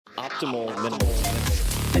Optimal minimal.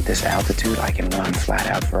 At this altitude, I can run flat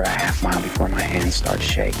out for a half mile before my hands start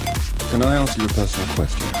shaking. Can I ask you a personal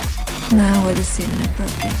question? Now would seem an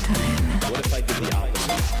appropriate time. What if I did the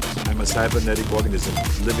opposite? I'm a cybernetic organism,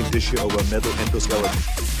 living tissue over a metal endoskeleton.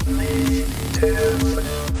 Tim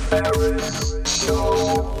Ferriss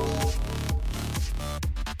Show.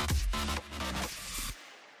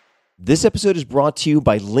 This episode is brought to you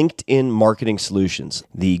by LinkedIn Marketing Solutions,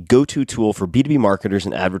 the go-to tool for B2B marketers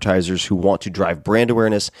and advertisers who want to drive brand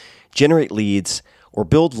awareness, generate leads, or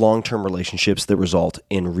build long-term relationships that result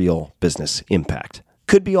in real business impact.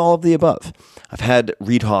 Could be all of the above. I've had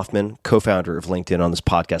Reid Hoffman, co-founder of LinkedIn, on this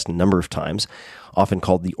podcast a number of times, often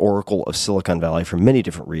called the Oracle of Silicon Valley for many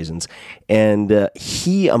different reasons. And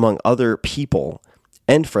he, among other people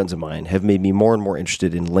and friends of mine, have made me more and more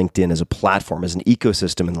interested in LinkedIn as a platform, as an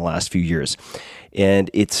ecosystem in the last few years.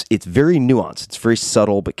 And it's very nuanced, it's very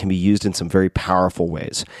subtle, but can be used in some very powerful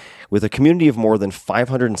ways. With a community of more than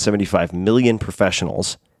 575 million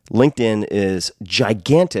professionals, LinkedIn is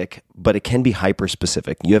gigantic, but it can be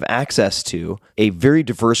hyper-specific. You have access to a very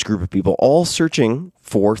diverse group of people, all searching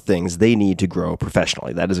for things they need to grow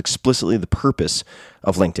professionally. That is explicitly the purpose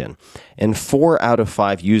of LinkedIn. And 4 out of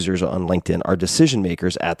 5 users on LinkedIn are decision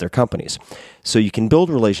makers at their companies. So you can build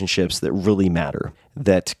relationships that really matter,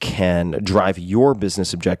 that can drive your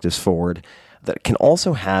business objectives forward, that can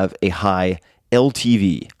also have a high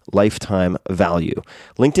LTV, lifetime value.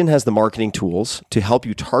 LinkedIn has the marketing tools to help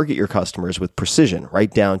you target your customers with precision, right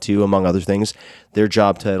down to, among other things, their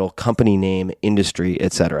job title, company name, industry,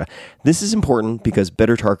 etc. This is important because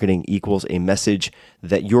better targeting equals a message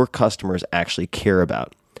that your customers actually care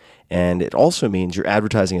about. And it also means your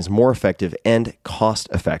advertising is more effective and cost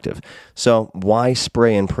effective. So why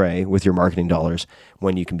spray and pray with your marketing dollars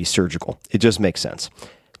when you can be surgical? It just makes sense.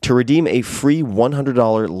 To redeem a free $100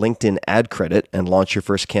 LinkedIn ad credit and launch your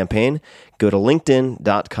first campaign, go to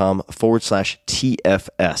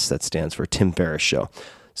linkedin.com/TFS. That stands for Tim Ferriss Show.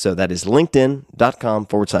 So that is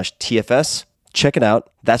linkedin.com/TFS. Check it out.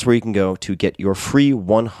 That's where you can go to get your free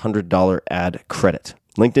 $100 ad credit.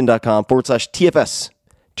 LinkedIn.com/TFS.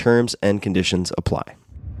 Terms and conditions apply.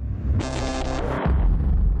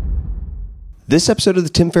 This episode of the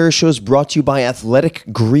Tim Ferriss Show is brought to you by Athletic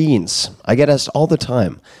Greens. I get asked all the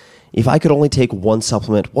time, if I could only take one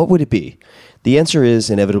supplement, what would it be? The answer is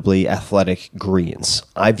inevitably Athletic Greens.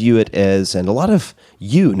 I view it as, and a lot of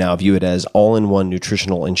you now view it as, all-in-one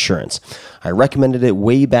nutritional insurance. I recommended it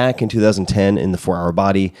way back in 2010 in the 4-Hour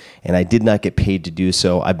Body, and I did not get paid to do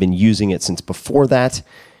so. I've been using it since before that.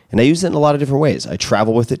 And I use it in a lot of different ways. I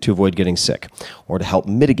travel with it to avoid getting sick or to help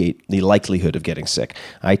mitigate the likelihood of getting sick.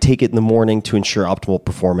 I take it in the morning to ensure optimal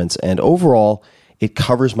performance, and overall, it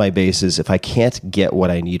covers my bases if I can't get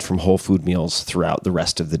what I need from whole food meals throughout the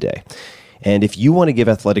rest of the day. And if you want to give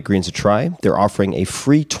Athletic Greens a try, they're offering a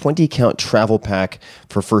free 20-count travel pack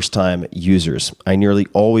for first-time users. I nearly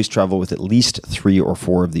always travel with at least 3 or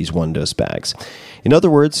 4 of these one-dose bags. In other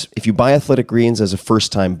words, if you buy Athletic Greens as a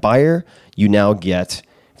first-time buyer, you now get,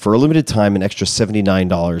 for a limited time, an extra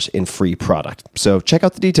 $79 in free product. So check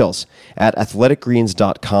out the details at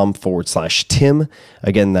athleticgreens.com/Tim.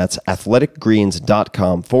 Again, that's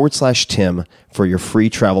athleticgreens.com/Tim for your free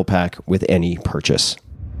travel pack with any purchase.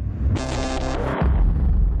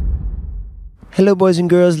 Hello, boys and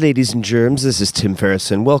girls, ladies and germs. This is Tim Ferriss,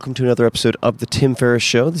 and welcome to another episode of The Tim Ferriss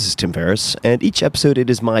Show. This is Tim Ferriss, and each episode it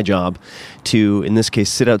is my job to, in this case,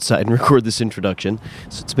 sit outside and record this introduction.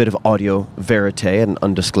 So it's a bit of audio verite at an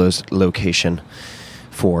undisclosed location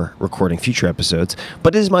for recording future episodes.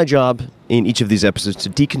 But it is my job in each of these episodes to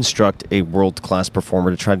deconstruct a world-class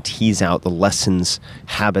performer, to try to tease out the lessons,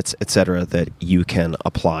 habits, etc. that you can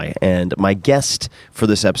apply. And my guest for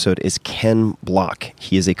this episode is Ken Block.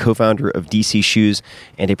 He is a co-founder of DC Shoes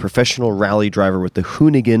and a professional rally driver with the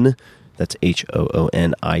Hoonigan, that's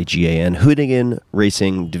Hoonigan, Hoonigan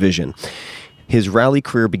Racing Division. His rally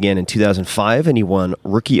career began in 2005, and he won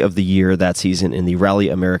Rookie of the Year that season in the Rally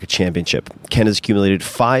America Championship. Ken has accumulated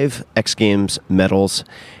 5 X Games medals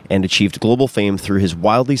and achieved global fame through his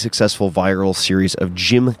wildly successful viral series of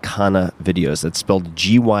Gymkhana videos. That's spelled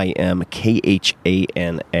Gymkhana.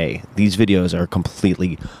 These videos are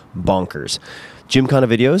completely bonkers. Gymkhana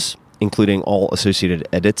videos, including all associated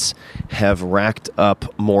edits, have racked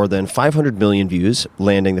up more than 500 million views,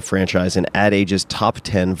 landing the franchise in Ad Age's top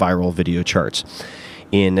 10 viral video charts.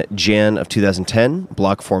 In Jan of 2010,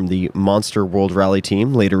 Block formed the Monster World Rally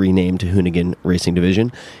Team, later renamed to Hoonigan Racing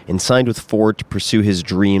Division, and signed with Ford to pursue his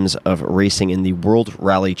dreams of racing in the World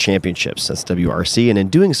Rally Championships, that's WRC, and in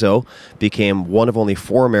doing so, became one of only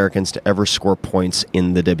 4 Americans to ever score points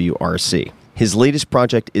in the WRC. His latest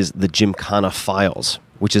project is the Gymkhana Files,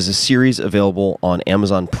 which is a series available on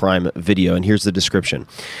Amazon Prime Video. And here's the description.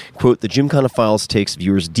 Quote, "The Gymkhana Files takes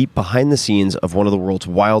viewers deep behind the scenes of one of the world's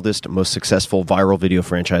wildest, most successful viral video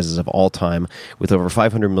franchises of all time, with over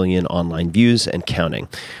 500 million online views and counting.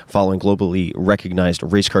 Following globally recognized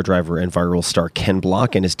race car driver and viral star Ken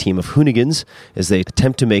Block and his team of hoonigans as they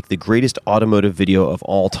attempt to make the greatest automotive video of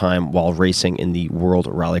all time while racing in the World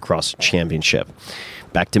Rallycross Championship."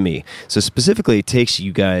 Back to me. So specifically, it takes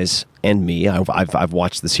you guys and me, I've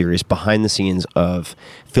watched the series, behind the scenes of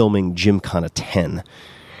filming Gymkhana 10,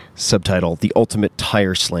 subtitle The Ultimate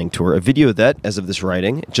Tire Sling Tour, a video that, as of this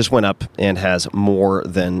writing, just went up and has more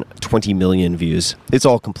than 20 million views. It's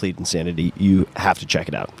all complete insanity. You have to check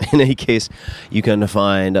it out. In any case, you can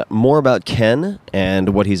find more about Ken and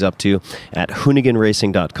what he's up to at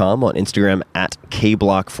hooniganracing.com, on Instagram at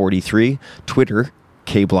kblock43, Twitter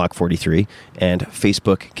kblock43, and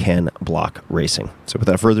Facebook Ken Block Racing. So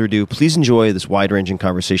without further ado, please enjoy this wide-ranging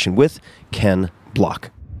conversation with Ken Block.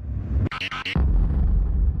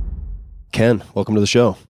 Ken, welcome to the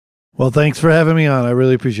show. Well, thanks for having me on. I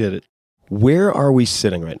really appreciate it. Where are we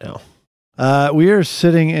sitting right now? We are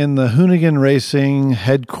sitting in the Hoonigan Racing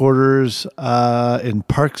headquarters in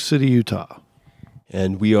Park City, Utah.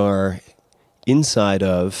 And we are inside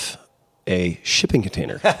of a shipping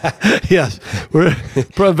container. Yes, we're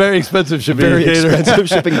a very expensive shipping Very container. expensive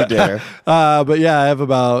shipping container. But yeah, I have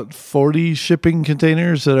about 40 shipping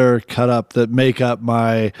containers that are cut up that make up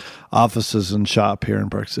my offices and shop here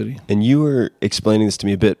in Park City. And you were explaining this to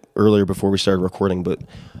me a bit earlier before we started recording, but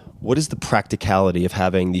what is the practicality of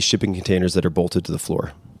having these shipping containers that are bolted to the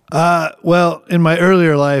floor? Well, in my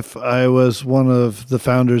earlier life, I was one of the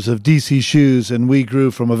founders of DC Shoes, and we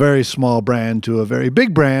grew from a very small brand to a very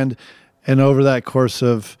big brand. And over that course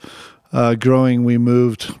of growing, we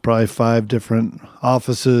moved probably 5 different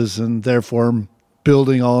offices, and therefore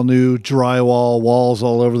building all new drywall walls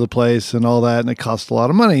all over the place and all that. And it cost a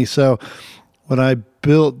lot of money. So when I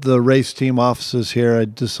built the race team offices here, I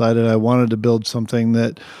decided I wanted to build something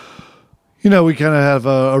that, we kind of have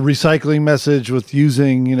a recycling message with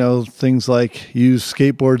using, things like use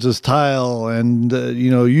skateboards as tile and,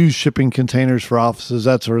 use shipping containers for offices,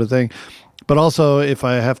 that sort of thing. But also, if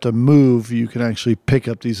I have to move, you can actually pick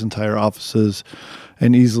up these entire offices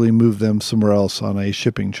and easily move them somewhere else on a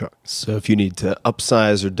shipping truck. So if you need to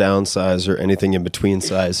upsize or downsize or anything in between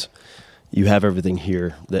size, you have everything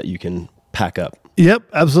here that you can pack up. Yep,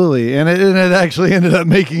 absolutely. And it actually ended up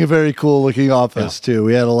making a very cool looking office too.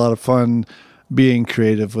 We had a lot of fun being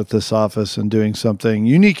creative with this office and doing something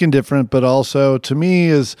unique and different, but also to me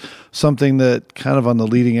is something that kind of on the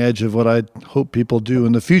leading edge of what I hope people do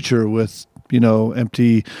in the future with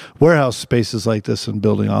empty warehouse spaces like this and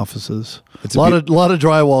building offices. A lot of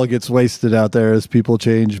drywall gets wasted out there as people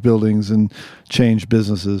change buildings and change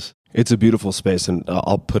businesses. It's a beautiful space, and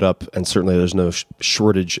I'll put up, and certainly there's no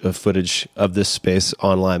shortage of footage of this space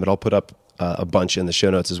online, but I'll put up a bunch in the show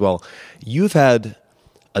notes as well. You've had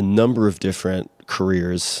a number of different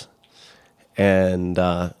careers, and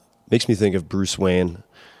makes me think of Bruce Wayne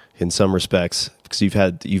in some respects, because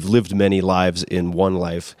you've lived many lives in one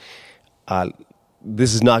life.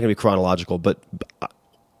 This is not going to be chronological, but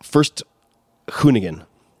first, Hoonigan.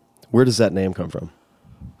 Where does that name come from?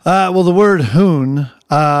 Well, the word hoon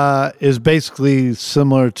is basically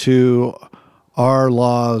similar to our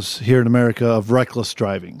laws here in America of reckless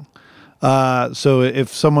driving. So if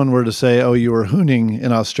someone were to say, oh, you were hooning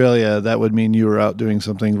in Australia, that would mean you were out doing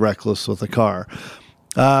something reckless with a car.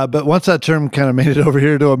 But once that term kind of made it over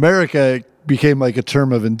here to America, it became like a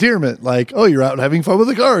term of endearment, like, oh, you're out having fun with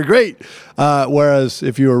the car, great. Whereas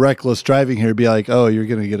if you were reckless driving here, it'd be like, oh, you're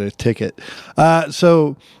going to get a ticket.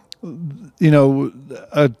 So,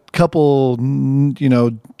 a couple,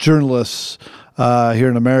 journalists here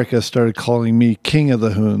in America started calling me King of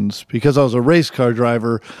the Hoons because I was a race car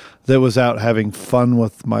driver that was out having fun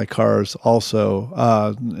with my cars also.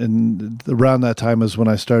 And around that time is when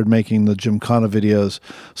I started making the Gymkhana videos.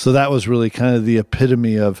 So that was really kind of the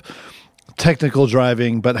epitome of technical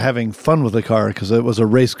driving, but having fun with the car because it was a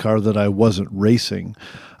race car that I wasn't racing,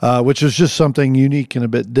 which is just something unique and a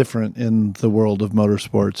bit different in the world of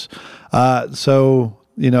motorsports. So,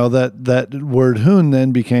 that word hoon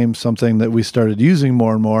then became something that we started using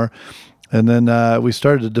more and more. And then we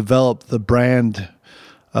started to develop the brand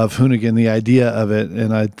of Hoonigan, the idea of it,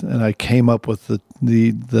 and I came up with the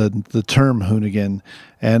term Hoonigan,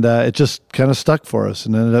 and it just kind of stuck for us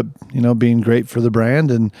and ended up being great for the brand,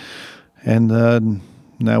 and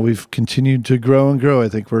now we've continued to grow and grow. I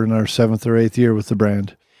think we're in our 7th or 8th year with the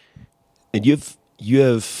brand. And you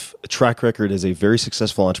have a track record as a very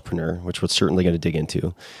successful entrepreneur, which we're certainly going to dig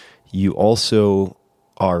into. You also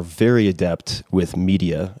are very adept with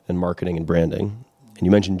media and marketing and branding. And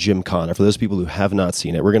you mentioned Gymkhana. For those people who have not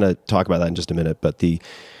seen it, we're going to talk about that in just a minute. But the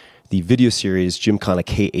video series Gymkhana,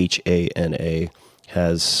 Khana,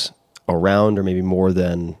 has around or maybe more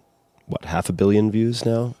than 500 million views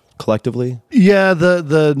now collectively. Yeah,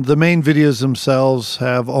 the main videos themselves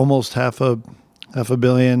have almost half a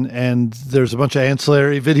billion, and there's a bunch of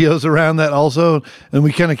ancillary videos around that also, and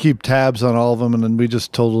we kind of keep tabs on all of them, and then we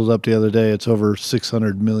just totaled up the other day. It's over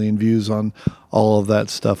 600 million views on all of that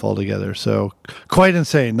stuff altogether. So quite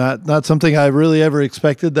insane. Not something I really ever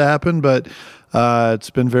expected to happen, but it's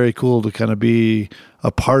been very cool to kind of be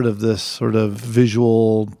a part of this sort of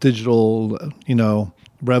visual, digital,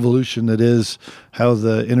 revolution that is how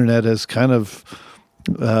the internet has kind of,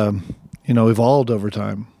 evolved over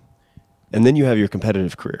time. And then you have your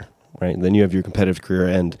competitive career, right? And then you have your competitive career.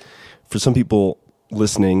 And for some people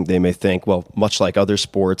listening, they may think, well, much like other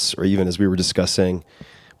sports, or even as we were discussing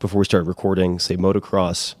before we started recording, say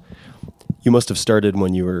motocross, you must have started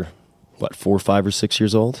when you were, 4, 5, or 6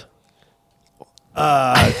 years old?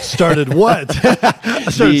 Started what? I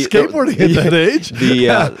started skateboarding at that age.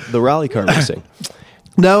 The rally car racing.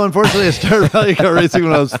 No, unfortunately, I started rally car racing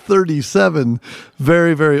when I was 37,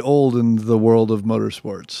 very, very old in the world of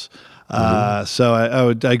motorsports. So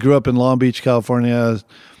I grew up in Long Beach, California,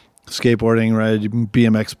 skateboarding, riding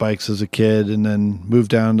BMX bikes as a kid, and then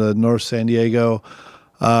moved down to North San Diego.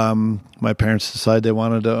 My parents decided they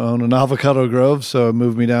wanted to own an avocado grove, so it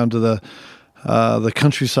moved me down to the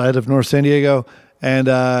countryside of North San Diego, and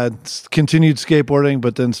continued skateboarding,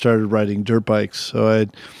 but then started riding dirt bikes. So I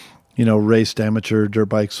raced amateur dirt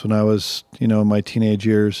bikes when I was, in my teenage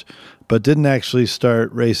years, but didn't actually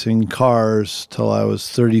start racing cars till I was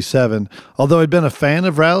 37. Although I'd been a fan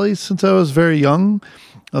of rallies since I was very young,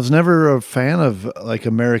 I was never a fan of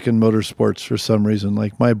American motorsports for some reason.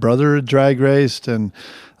 Like my brother had drag raced and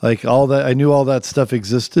all that. I knew all that stuff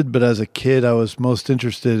existed, but as a kid, I was most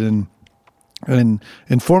interested in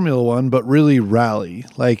Formula One, but really rally,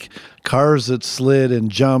 like cars that slid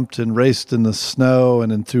and jumped and raced in the snow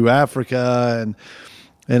and through Africa.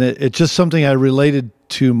 And it's just something I related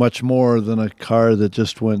to much more than a car that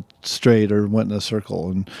just went straight or went in a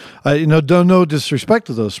circle. And I, no disrespect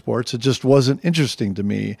to those sports. It just wasn't interesting to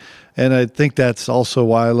me. And I think that's also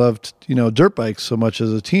why I loved, dirt bikes so much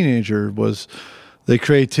as a teenager, was the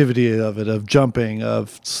creativity of it, of jumping,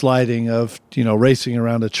 of sliding, of, racing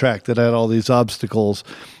around a track that had all these obstacles.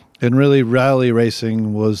 And really rally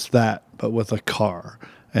racing was that, but with a car.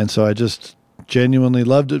 And so I just genuinely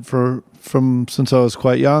loved it from since I was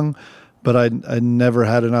quite young, but I never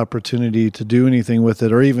had an opportunity to do anything with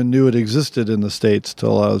it or even knew it existed in the States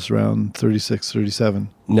till I was around 36, 37.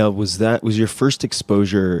 Now, was your first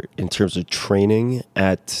exposure in terms of training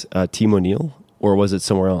at Team O'Neill, or was it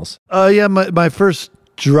somewhere else? Yeah, my first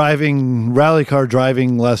rally car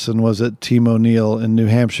driving lesson was at Team O'Neill in New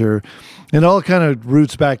Hampshire. It all kind of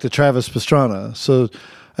roots back to Travis Pastrana. So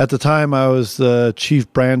at the time, I was the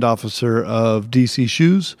chief brand officer of DC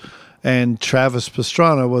Shoes, and Travis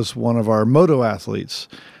Pastrana was one of our moto athletes.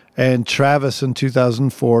 And Travis in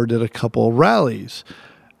 2004 did a couple rallies.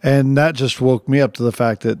 And that just woke me up to the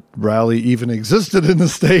fact that rally even existed in the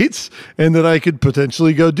States and that I could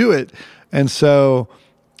potentially go do it. And so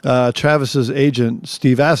Travis's agent,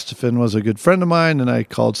 Steve Astafin, was a good friend of mine. And I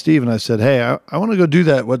called Steve and I said, hey, I want to go do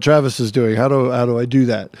that, what Travis is doing. How do I do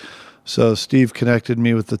that? So Steve connected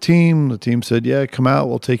me with the team. The team said, yeah, come out.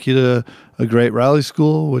 We'll take you to a great rally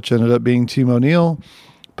school, which ended up being Team O'Neill.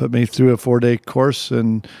 Put me through a 4-day course.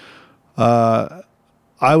 And I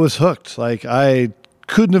was hooked. I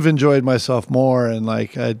couldn't have enjoyed myself more. And I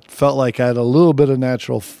felt like I had a little bit of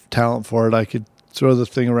natural talent for it. I could throw the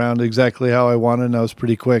thing around exactly how I wanted. And I was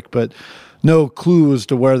pretty quick, but no clue as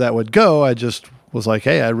to where that would go. I just was like,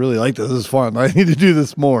 hey, I really like this. This is fun. I need to do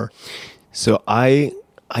this more. So I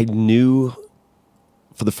knew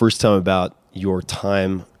for the first time about your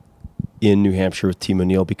time in New Hampshire with Team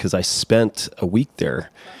O'Neill because I spent a week there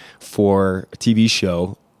for a TV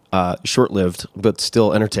show, short-lived but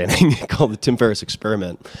still entertaining, called The Tim Ferriss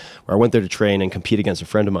Experiment, where I went there to train and compete against a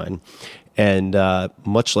friend of mine. And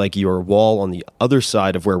much like your wall on the other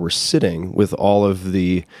side of where we're sitting with all of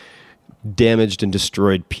the damaged and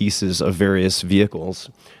destroyed pieces of various vehicles,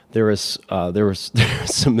 there was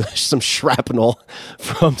some shrapnel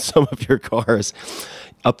from some of your cars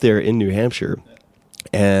up there in New Hampshire.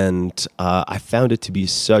 And I found it to be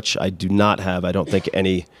I do not have, I don't think,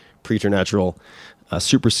 any preternatural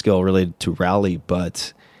super skill related to rally,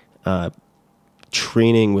 but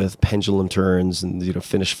training with pendulum turns and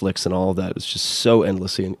finish flicks and all of that was just so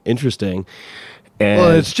endlessly interesting. And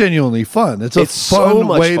Well, it's genuinely fun. It's a so fun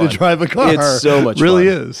much way fun. to drive a car. It's so much really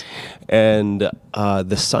fun. is. And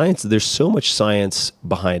the science, there's so much science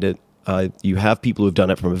behind it. You have people who've done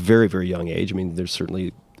it from a very, very young age. I mean, there's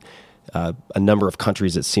certainly a number of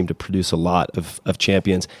countries that seem to produce a lot of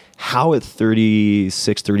champions. How at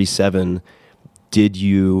 36, 37 did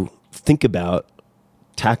you think about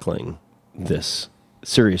tackling this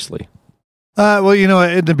seriously? Well,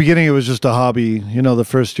 in the beginning, it was just a hobby. The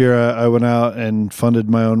first year I went out and funded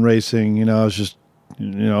my own racing. I was just,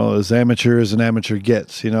 as amateur as an amateur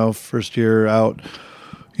gets, first year out,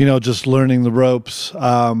 just learning the ropes.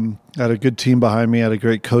 Had a good team behind me. Had a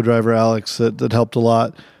great co-driver, Alex, that helped a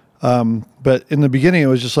lot. But in the beginning, it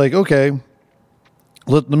was just like, okay,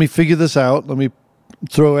 let me figure this out. Let me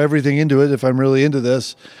throw everything into it if I'm really into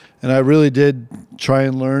this. And I really did try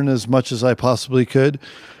and learn as much as I possibly could.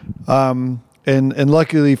 And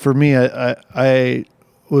luckily for me, I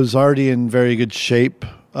was already in very good shape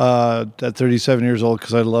at 37 years old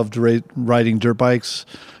because I loved riding dirt bikes.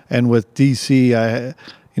 And with DC,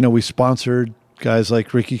 we sponsored guys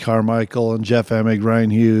like Ricky Carmichael and Jeff Emig,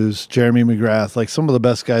 Ryan Hughes, Jeremy McGrath, like some of the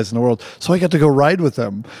best guys in the world. So I got to go ride with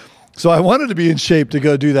them. So I wanted to be in shape to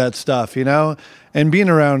go do that stuff, and being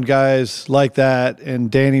around guys like that and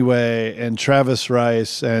Danny Way and Travis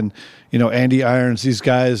Rice and, Andy Irons, these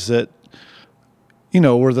guys that,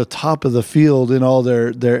 were the top of the field in all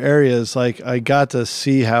their areas. Like I got to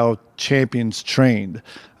see how champions trained.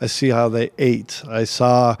 I see how they ate. I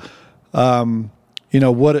saw,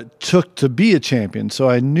 what it took to be a champion. So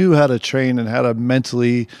I knew how to train and how to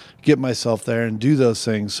mentally get myself there and do those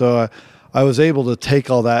things. So I was able to take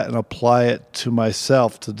all that and apply it to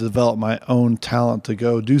myself to develop my own talent to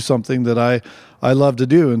go do something that I love to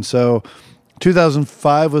do. And so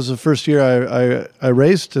 2005 was the first year I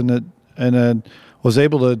raced and was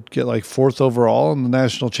able to get like 4th overall in the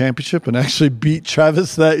national championship and actually beat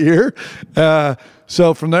Travis that year.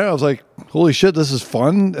 So from there I was like, holy shit, this is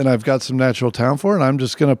fun. And I've got some natural talent for it. And I'm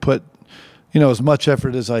just going to put, as much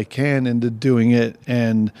effort as I can into doing it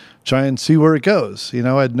and try and see where it goes.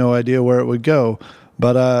 I had no idea where it would go,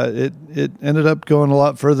 but it ended up going a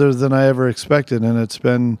lot further than I ever expected. And it's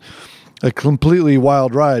been a completely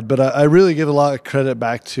wild ride, but I really give a lot of credit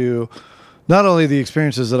back to not only the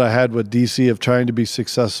experiences that I had with DC of trying to be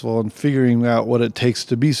successful and figuring out what it takes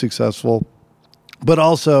to be successful, but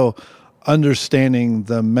also understanding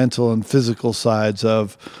the mental and physical sides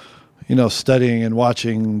of, studying and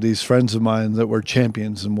watching these friends of mine that were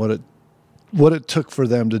champions and what it took for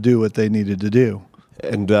them to do what they needed to do.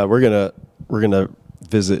 And we're gonna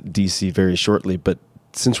visit DC very shortly, but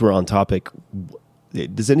since we're on topic,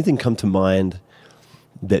 does anything come to mind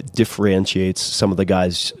that differentiates some of the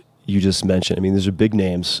guys you just mentioned? I mean, these are big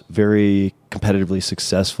names, very competitively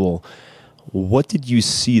successful. What did you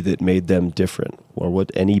see that made them different? Or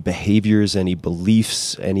any behaviors, any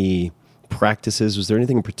beliefs, any practices? Was there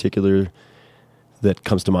anything in particular that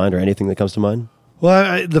comes to mind or anything that comes to mind?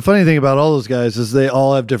 Well, the funny thing about all those guys is they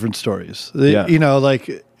all have different stories.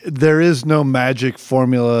 There is no magic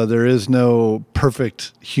formula. There is no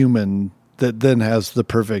perfect human that then has the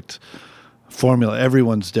perfect formula.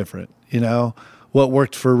 Everyone's different, What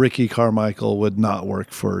worked for Ricky Carmichael would not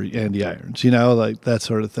work for Andy Irons, like that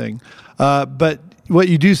sort of thing. But what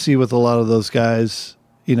you do see with a lot of those guys,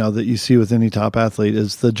 that you see with any top athlete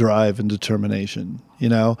is the drive and determination.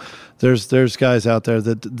 There's guys out there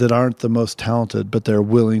that aren't the most talented, but they're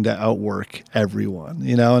willing to outwork everyone,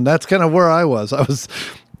 and that's kind of where I was. I was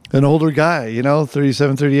an older guy,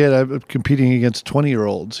 37, 38, I'm competing against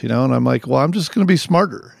 20-year-olds, and I'm like, well, I'm just going to be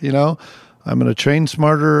smarter, I'm going to train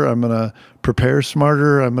smarter. I'm going to prepare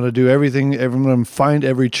smarter. I'm going to do everything. I'm going to find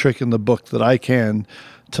every trick in the book that I can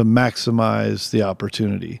to maximize the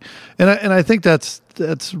opportunity. And I think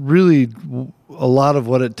that's really a lot of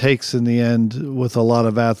what it takes in the end with a lot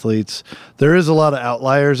of athletes. There is a lot of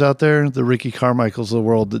outliers out there, the Ricky Carmichaels of the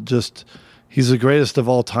world that he's the greatest of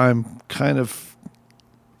all time, kind of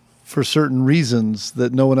for certain reasons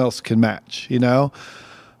that no one else can match,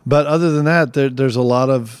 But other than that, there's a lot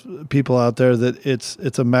of people out there that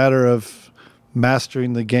it's a matter of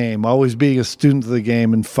mastering the game, always being a student of the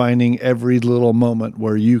game and finding every little moment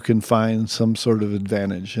where you can find some sort of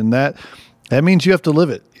advantage. And that means you have to live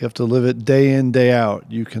it. You have to live it day in, day out.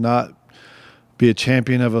 You cannot be a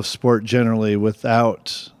champion of a sport generally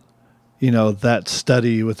without, that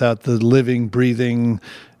study, without the living, breathing,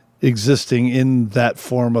 existing in that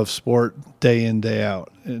form of sport day in, day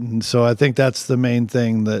out. And so I think that's the main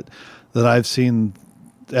thing that I've seen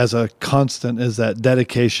as a constant is that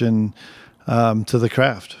dedication to the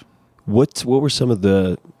craft. What were some of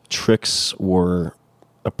the tricks or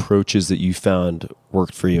approaches that you found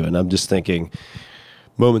worked for you? And I'm just thinking,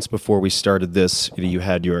 moments before we started this, you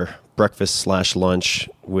had your breakfast / lunch,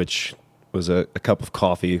 which was a cup of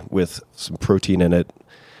coffee with some protein in it,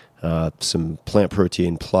 some plant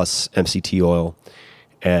protein plus MCT oil.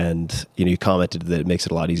 And, you commented that it makes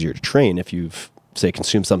it a lot easier to train if you've, say,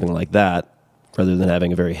 consumed something like that rather than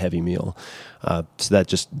having a very heavy meal. So that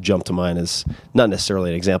just jumped to mind as not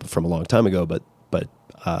necessarily an example from a long time ago, but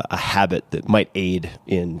a habit that might aid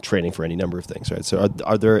in training for any number of things, right? So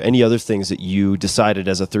are there any other things that you decided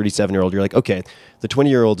as a 37-year-old, you're like, okay, the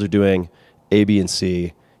 20-year-olds are doing A, B, and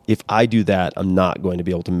C. If I do that, I'm not going to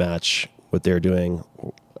be able to match what they're doing,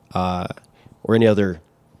 or any other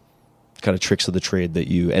kind of tricks of the trade that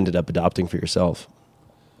you ended up adopting for yourself?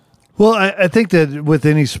 Well, I think that with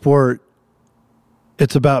any sport,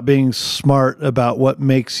 it's about being smart about what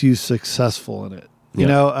makes you successful in it.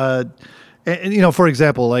 For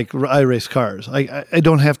example, like I race cars. I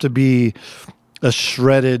don't have to be a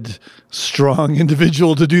shredded, strong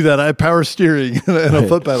individual to do that. I have power steering and a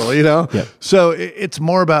foot pedal, Yeah. So it's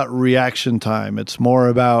more about reaction time. It's more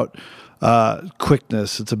about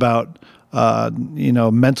quickness. It's about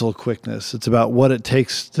mental quickness. It's about what it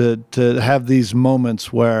takes to have these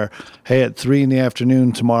moments where, hey, at 3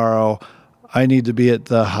 p.m. tomorrow, I need to be at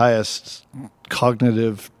the highest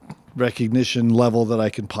cognitive recognition level that I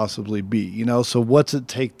can possibly be, So what's it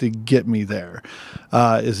take to get me there?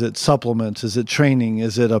 Is it supplements? Is it training?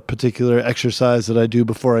 Is it a particular exercise that I do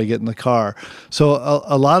before I get in the car? So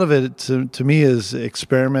a lot of it to me is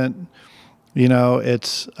experiment.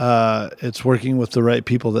 It's working with the right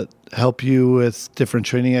people that help you with different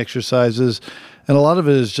training exercises. And a lot of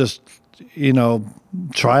it is just,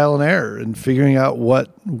 trial and error and figuring out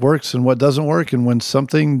what works and what doesn't work. And when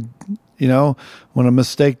something, when a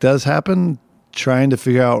mistake does happen, trying to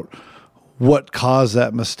figure out what caused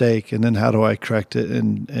that mistake and then how do I correct it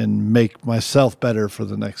and make myself better for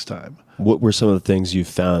the next time. What were some of the things you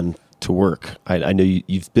found to work? I know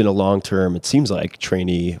you've been a long-term, it seems like,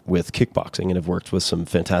 trainee with kickboxing and have worked with some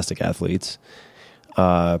fantastic athletes.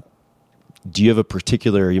 Do you have a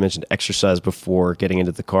particular, you mentioned exercise before getting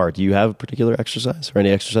into the car. Do you have a particular exercise or any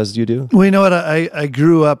exercises you do? Well, you know what? I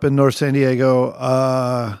grew up in North San Diego.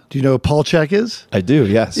 Do you know who Paul Chek is? I do,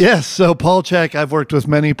 yes. Yes. So Paul Chek, I've worked with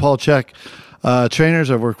many Paul Chek trainers.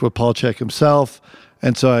 I've worked with Paul Chek himself.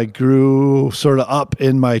 And so I grew sort of up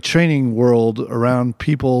in my training world around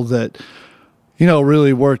people that,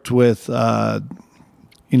 really worked with,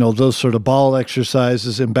 those sort of ball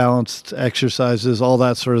exercises, imbalanced exercises, all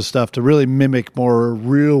that sort of stuff to really mimic more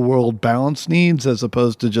real world balance needs as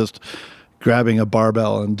opposed to just grabbing a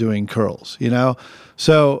barbell and doing curls,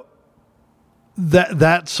 So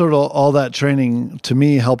that sort of all that training to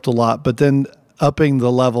me helped a lot. But then upping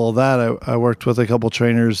the level of that, I worked with a couple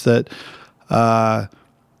trainers that,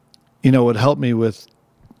 would help me with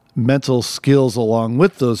mental skills along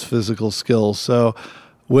with those physical skills. So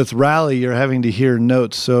with rally, you're having to hear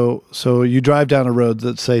notes. So you drive down a road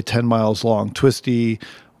that's, say, 10 miles long, twisty,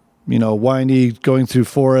 windy, going through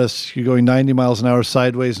forests. You're going 90 miles an hour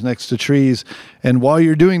sideways next to trees. And while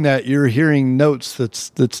you're doing that, you're hearing notes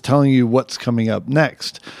that's telling you what's coming up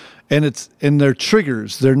next. And they're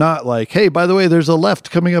triggers. They're not like, hey, by the way, there's a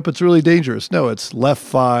left coming up. It's really dangerous. No, it's left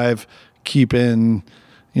 5, keep in,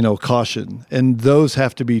 caution. And those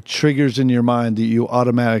have to be triggers in your mind that you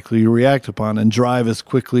automatically react upon and drive as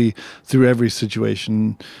quickly through every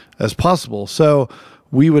situation as possible. So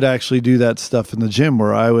we would actually do that stuff in the gym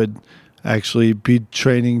where I would actually be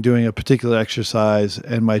training, doing a particular exercise,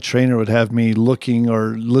 and my trainer would have me looking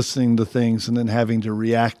or listening to things and then having to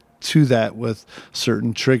react to that with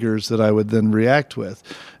certain triggers that I would then react with.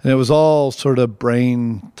 And it was all sort of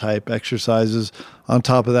brain type exercises. On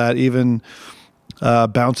top of that, even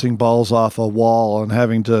bouncing balls off a wall and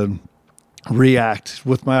having to react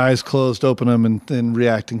with my eyes closed, open them, and then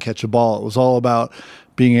react and catch a ball. It was all about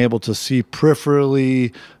being able to see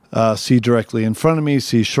peripherally, see directly in front of me,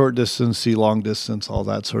 see short distance, see long distance, all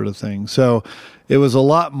that sort of thing. So it was a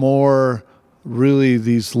lot more really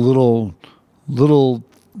these little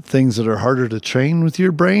things that are harder to train with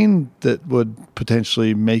your brain that would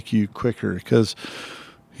potentially make you quicker. Because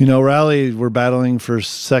rally, we're battling for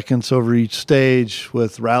seconds over each stage.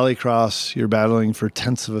 With rallycross, you're battling for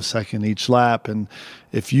tenths of a second each lap. And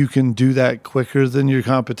if you can do that quicker than your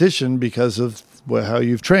competition because of how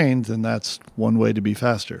you've trained, then that's one way to be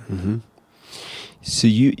faster. Mm-hmm. So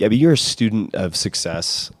you're a student of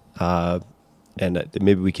success, and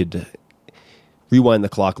maybe we could rewind the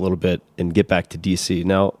clock a little bit and get back to DC.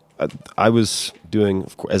 Now, I was doing,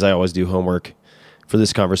 as I always do, homework for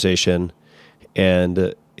this conversation,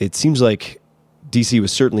 and it seems like DC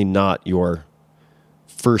was certainly not your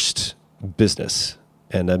first business.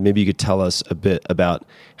 And maybe you could tell us a bit about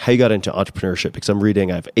how you got into entrepreneurship, because I'm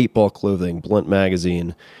reading, I have 8-Ball Clothing, Blunt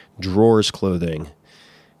Magazine, Drawers Clothing.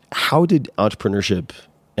 How did entrepreneurship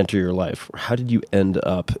enter your life? How did you end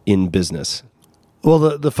up in business?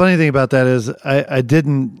 Well, the funny thing about that is I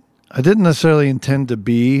didn't necessarily intend to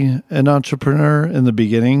be an entrepreneur in the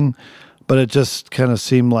beginning, but it just kind of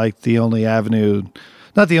seemed like the only avenue,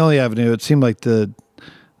 not the only avenue, it seemed like the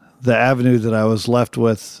avenue that I was left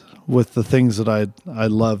with the things that I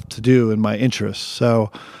love to do and my interests.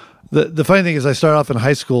 So the funny thing is I started off in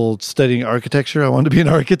high school studying architecture. I wanted to be an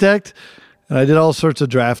architect, and I did all sorts of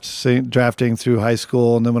drafting through high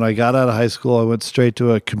school. And then when I got out of high school, I went straight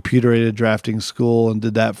to a computer-aided drafting school and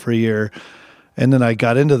did that for a year. And then I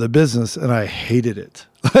got into the business and I hated it.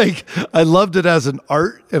 Like, I loved it as an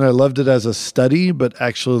art and I loved it as a study, but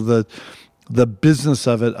actually the business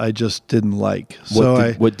of it, I just didn't like.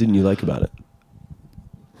 What didn't you like about it?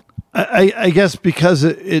 I guess because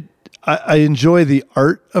I enjoy the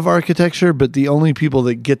art of architecture, but the only people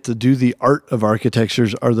that get to do the art of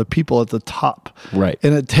architectures are the people at the top. Right.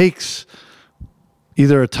 And it takes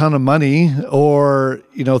either a ton of money or,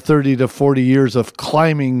 30 to 40 years of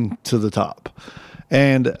climbing to the top.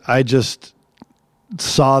 And I just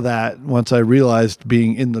saw that once I realized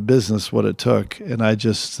being in the business what it took. And I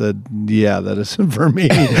just said, yeah, that isn't for me.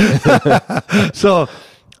 So,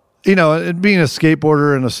 being a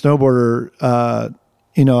skateboarder and a snowboarder,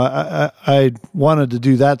 I wanted to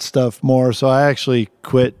do that stuff more. So I actually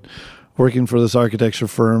quit working for this architecture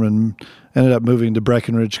firm and ended up moving to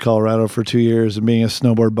Breckenridge, Colorado for 2 years and being a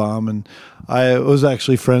snowboard bum. And I was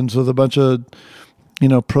actually friends with a bunch of,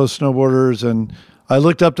 pro snowboarders, and I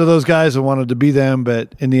looked up to those guys and wanted to be them.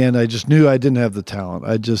 But in the end, I just knew I didn't have the talent.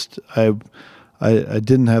 I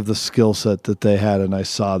didn't have the skill set that they had, and I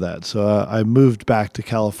saw that. So I moved back to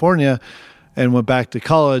California and went back to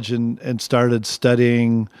college and started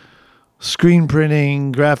studying screen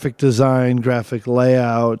printing, graphic design, graphic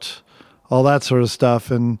layout, all that sort of stuff.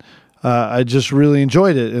 And I just really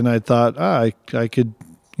enjoyed it. And I thought, I could,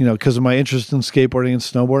 because of my interest in skateboarding and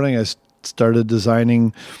snowboarding, I started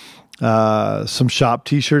designing some shop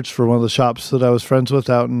T-shirts for one of the shops that I was friends with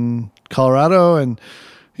out in Colorado. And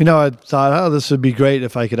I thought, this would be great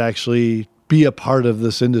if I could actually be a part of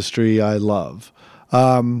this industry I love.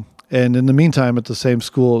 And in the meantime, at the same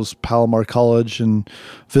school as Palomar College in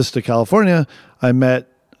Vista, California, I met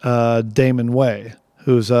Damon Way,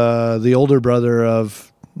 who's the older brother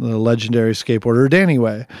of the legendary skateboarder Danny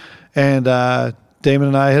Way. And Damon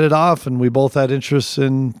and I hit it off, and we both had interests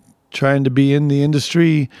in trying to be in the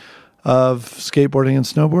industry of skateboarding and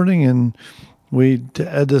snowboarding, and we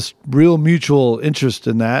had this real mutual interest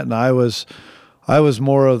in that. And I was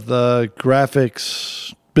more of the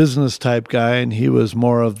graphics business type guy, and he was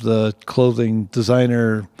more of the clothing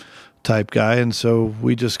designer type guy. And so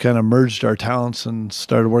we just kind of merged our talents and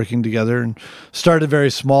started working together, and started very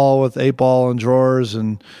small with 8-Ball and Drawers.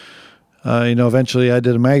 And, eventually I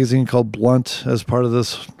did a magazine called Blunt as part of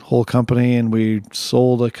this whole company. And we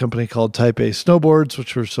sold a company called Type A Snowboards,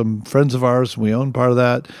 which were some friends of ours, and we owned part of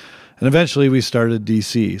that. And eventually we started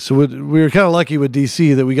DC. So we were kind of lucky with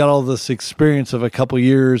DC that we got all this experience of a couple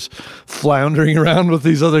years floundering around with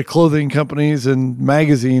these other clothing companies and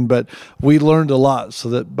magazine, but we learned a lot, so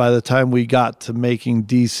that by the time we got to making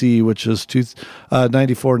DC, which is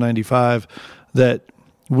 94, 95, that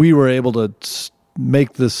we were able to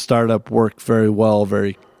make this startup work very well,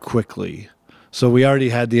 very quickly. So we already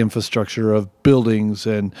had the infrastructure of buildings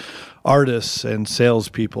and artists and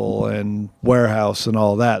salespeople and warehouse and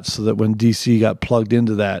all that, so that when DC got plugged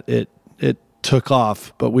into that, it took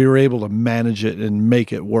off, but we were able to manage it and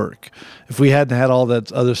make it work. If we hadn't had all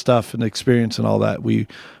that other stuff and experience and all that, we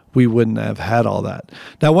wouldn't have had all that.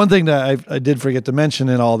 Now, one thing that I did forget to mention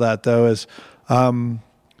in all that, though, is,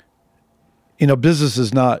 business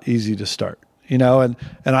is not easy to start, and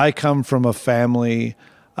I come from a family,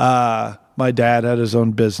 my dad had his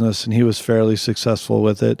own business and he was fairly successful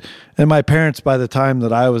with it. And my parents, by the time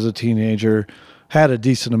that I was a teenager, had a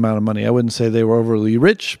decent amount of money. I wouldn't say they were overly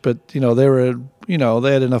rich, but they were,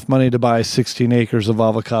 they had enough money to buy 16 acres of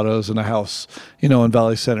avocados and a house, in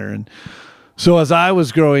Valley Center. And so as I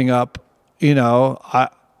was growing up,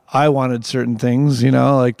 I wanted certain things,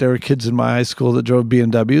 like there were kids in my high school that drove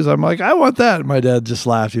BMWs. I'm like, I want that. And my dad just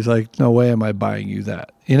laughed. He's like, no way am I buying you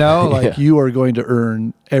that. Like you are going to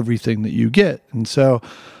earn everything that you get. And so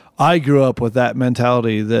I grew up with that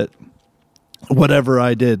mentality that whatever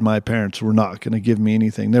I did, my parents were not going to give me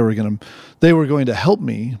anything. They were going to help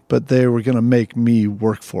me, but they were going to make me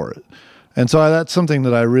work for it. And so that's something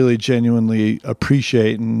that I really genuinely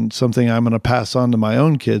appreciate, and something I'm going to pass on to my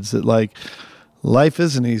own kids, that like life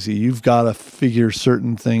isn't easy. You've got to figure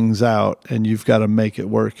certain things out, and you've got to make it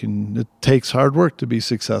work. And it takes hard work to be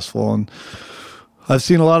successful. And I've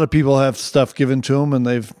seen a lot of people have stuff given to them, and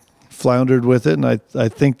they've floundered with it. And I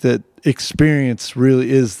think that experience really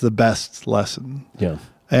is the best lesson. Yeah.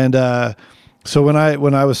 And so when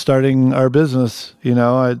I was starting our business, you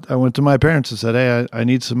know, I went to my parents and said, hey, I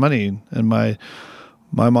need some money. And my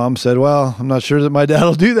mom said, well, I'm not sure that my dad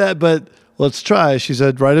will do that, but let's try. She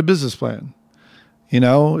said, write a business plan. You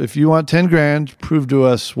know, if you want 10 grand, prove to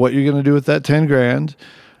us what you're going to do with that 10 grand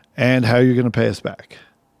and how you're going to pay us back.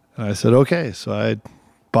 And I said, okay. So I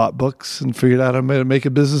bought books and figured out how to make a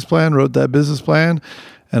business plan, wrote that business plan,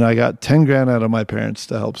 and I got 10 grand out of my parents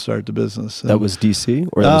to help start the business. And, That was DC?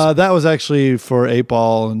 Or that was actually for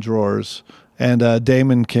 8-Ball and Drawers. And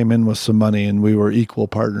Damon came in with some money, and we were equal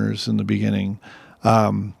partners in the beginning.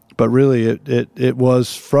 But really, it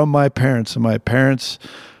was from my parents, and my parents,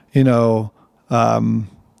 you know,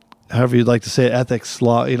 however you'd like to say it, ethics,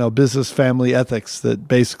 law, you know, business family ethics that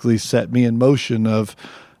basically set me in motion of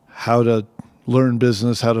how to learn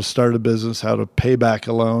business, how to start a business, how to pay back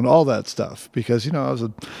a loan, all that stuff. Because, you know, I was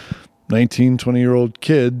a 19, 20-year-old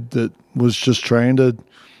kid that was just trying to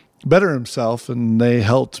better himself, and they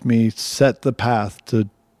helped me set the path to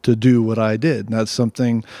do what I did. And that's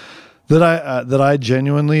something that I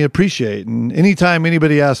genuinely appreciate. And anytime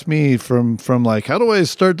anybody asks me from like, how do I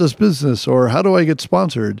start this business, or how do I get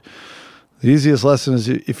sponsored? The easiest lesson is,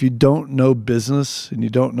 if you don't know business and you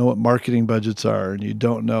don't know what marketing budgets are, and you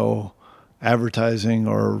don't know advertising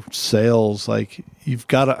or sales, like, you've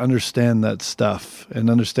got to understand that stuff and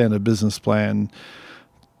understand a business plan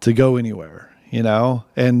to go anywhere, you know?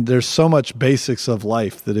 And there's so much basics of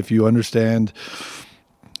life that if you understand,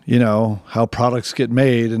 you know, how products get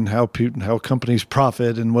made and how companies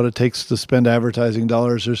profit and what it takes to spend advertising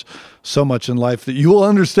dollars, there's so much in life that you will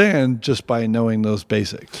understand just by knowing those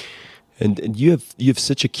basics. And you have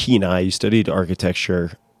such a keen eye. You studied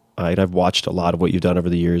architecture, and I've watched a lot of what you've done over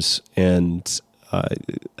the years. And I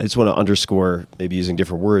just want to underscore, maybe using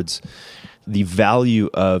different words, the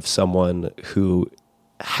value of someone who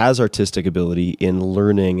has artistic ability in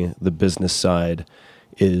learning the business side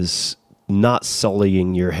is not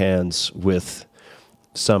sullying your hands with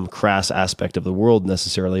some crass aspect of the world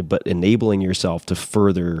necessarily, but enabling yourself to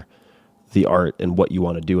further the art and what you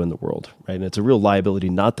want to do in the world, right? And it's a real liability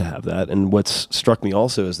not to have that. And what's struck me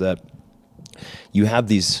also is that you have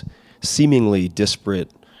these seemingly disparate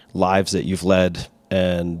lives that you've led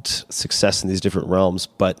and success in these different realms,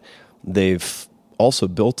 but they've also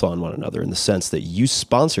built on one another in the sense that you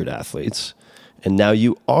sponsored athletes, and now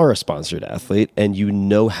you are a sponsored athlete, and you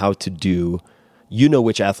know how to do, you know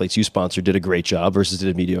which athletes you sponsored did a great job versus did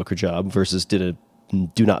a mediocre job versus did a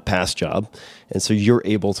do not pass job. And so you're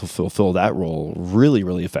able to fulfill that role really,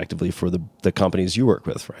 really effectively for the companies you work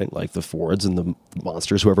with, right? Like the Fords and the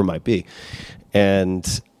Monsters, whoever it might be.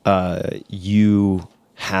 And you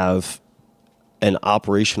have an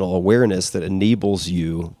operational awareness that enables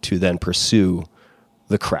you to then pursue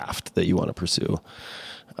the craft that you want to pursue.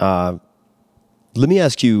 Let me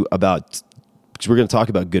ask you about, because we're going to talk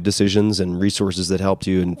about good decisions and resources that helped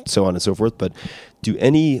you and so on and so forth, but do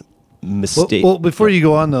any mistake? Well, before you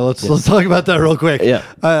go on though, let's talk about that real quick. Yeah.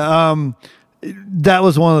 That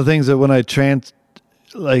was one of the things that when I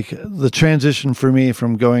the transition for me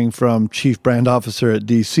from going from chief brand officer at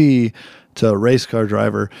DC to a race car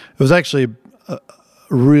driver, it was actually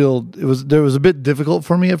there was a bit difficult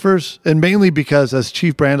for me at first, and mainly because as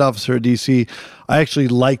chief brand officer at DC, I actually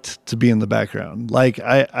liked to be in the background. Like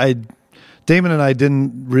Damon and I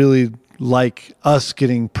didn't really like us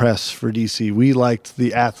getting press for DC. We liked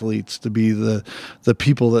the athletes to be the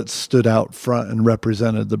people that stood out front and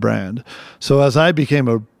represented the brand. So as I became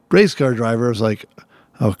a race car driver, I was like,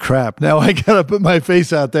 oh crap, now I got to put my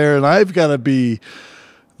face out there and I've got to be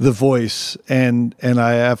the voice, and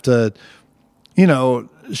I have to, you know,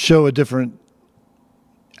 show a different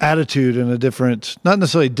attitude and a different, not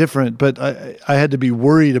necessarily different, but I had to be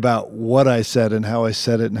worried about what I said and how I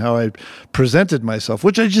said it and how I presented myself,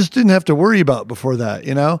 which I just didn't have to worry about before that,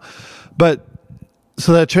 you know? But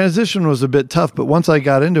so that transition was a bit tough, but once I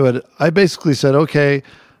got into it, I basically said, okay,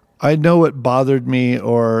 I know what bothered me,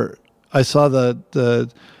 or I saw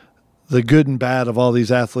the good and bad of all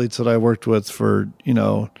these athletes that I worked with for,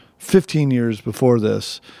 15 years before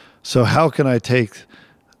this. So how can I take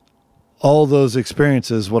all those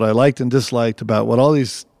experiences, what I liked and disliked about what all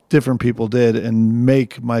these different people did, and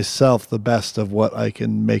make myself the best of what I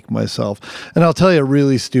can make myself? And I'll tell you a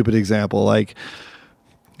really stupid example. Like,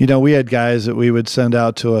 we had guys that we would send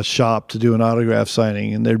out to a shop to do an autograph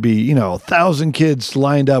signing, and there'd be 1,000 kids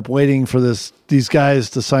lined up waiting for these guys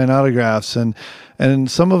to sign autographs, and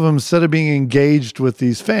some of them, instead of being engaged with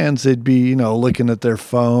these fans, they'd be looking at their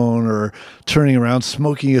phone or turning around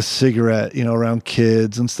smoking a cigarette around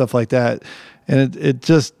kids and stuff like that, and it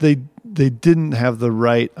just they didn't have the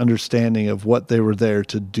right understanding of what they were there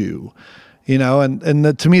to do.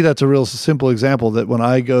 To me, that's a real simple example that when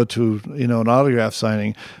I go to, an autograph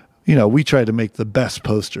signing, we try to make the best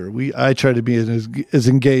poster. I try to be as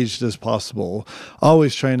engaged as possible,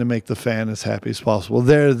 always trying to make the fan as happy as possible.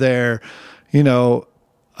 They're there,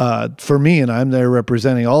 for me, and I'm there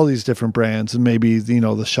representing all these different brands and maybe,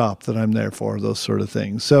 the shop that I'm there for, those sort of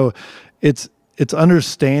things. So it's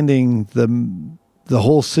understanding the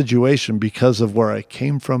whole situation because of where I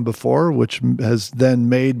came from before, which has then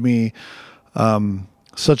made me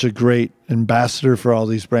such a great ambassador for all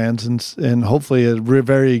these brands and hopefully a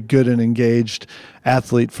very good and engaged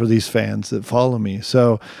athlete for these fans that follow me.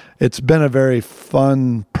 So it's been a very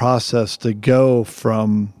fun process to go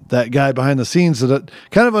from that guy behind the scenes that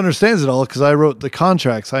kind of understands it all, because I wrote the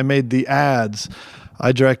contracts, I made the ads,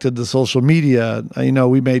 I directed the social media,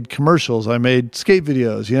 we made commercials, I made skate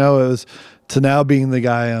videos, it was to now being the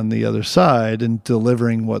guy on the other side and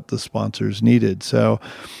delivering what the sponsors needed. So,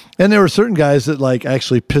 and there were certain guys that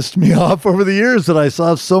actually pissed me off over the years that I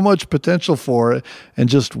saw so much potential for, and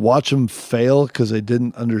just watch them fail because they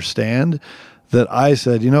didn't understand, that I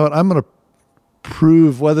said, what, I'm going to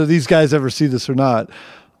prove, whether these guys ever see this or not,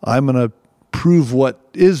 I'm going to prove what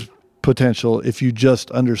is potential if you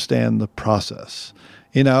just understand the process,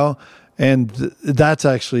 and that's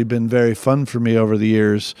actually been very fun for me over the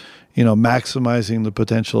years, maximizing the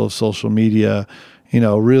potential of social media,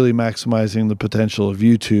 really maximizing the potential of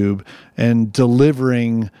YouTube and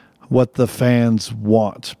delivering what the fans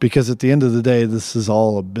want. Because at the end of the day, this is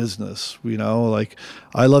all a business,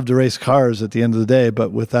 I love to race cars at the end of the day,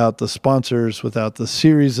 but without the sponsors, without the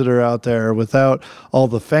series that are out there, without all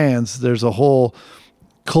the fans, there's a whole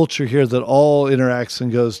culture here that all interacts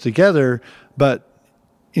and goes together. But,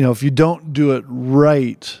 if you don't do it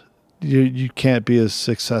right, you can't be as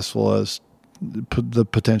successful as the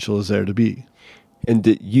potential is there to be. And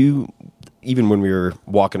even when we were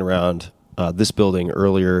walking around this building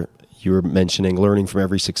earlier, you were mentioning learning from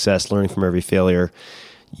every success, learning from every failure.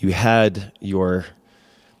 You had your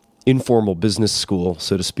informal business school,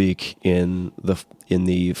 so to speak, in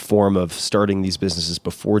the form of starting these businesses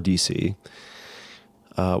before DC.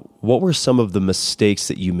 What were some of the mistakes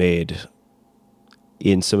that you made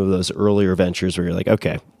in some of those earlier ventures where you're like,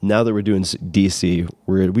 okay, now that we're doing DC,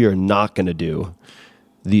 we are not going to do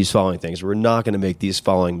these following things. We're not going to make these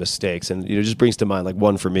following mistakes. And it just brings to mind,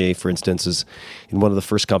 one for me, for instance, is in one of the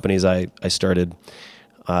first companies I started,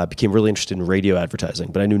 became really interested in radio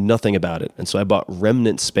advertising, but I knew nothing about it. And so I bought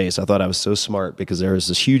remnant space. I thought I was so smart because there was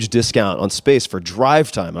this huge discount on space for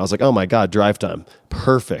drive time. I was like, oh my God, drive time.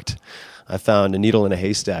 Perfect. I found a needle in a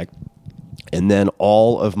haystack. And then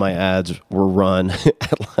all of my ads were run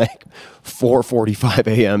at 4:45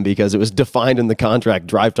 a.m. because it was defined in the contract.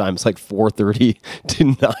 Drive time is 4:30 to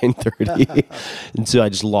 9:30. And so I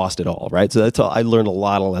just lost it all, right? So that's all. I learned a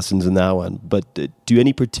lot of lessons in that one. But do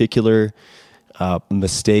any particular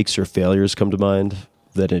mistakes or failures come to mind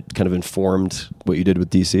that it kind of informed what you did with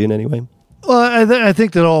DC in any way? Well, I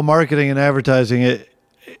think that all marketing and advertising,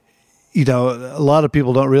 a lot of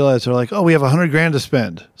people don't realize. They're like, oh, we have $100,000 to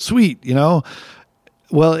spend. Sweet.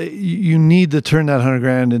 Well, you need to turn that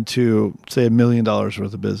 $100,000 into, say, $1 million worth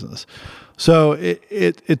of business. So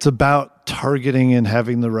it's about targeting and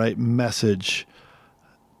having the right message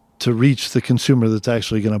to reach the consumer that's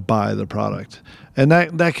actually going to buy the product. And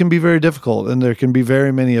that can be very difficult. And there can be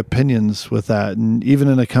very many opinions with that. And even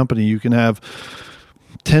in a company, you can have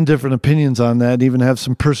 10 different opinions on that and even have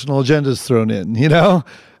some personal agendas thrown in,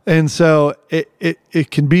 And so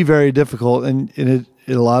it can be very difficult, and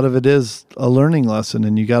a lot of it is a learning lesson,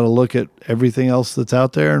 and you got to look at everything else that's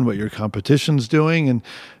out there and what your competition's doing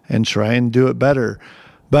and try and do it better.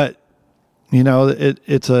 But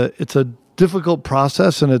it's a difficult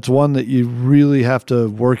process, and it's one that you really have to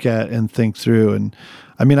work at and think through. And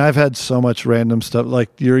I mean, I've had so much random stuff,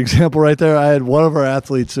 like your example right there. I had one of our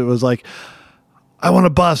athletes that was like, I want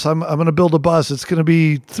a bus. I'm going to build a bus. It's going to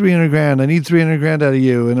be $300,000. I need $300,000 out of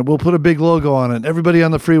you. And we'll put a big logo on it. Everybody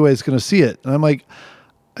on the freeway is going to see it. And I'm like,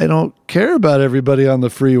 I don't care about everybody on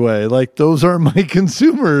the freeway. Those aren't my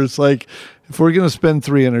consumers. If we're going to spend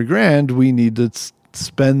 $300,000, we need to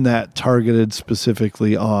spend that targeted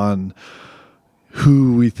specifically on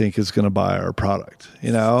who we think is going to buy our product,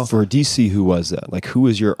 For DC, who was that? Who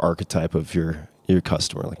was your archetype of your your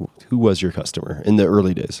customer? Like, who was your customer in the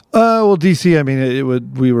early days? Well, DC, I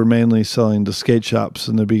mean, we were mainly selling to skate shops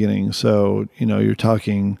in the beginning. So, you're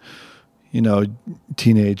talking,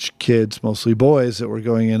 teenage kids, mostly boys, that were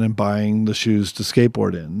going in and buying the shoes to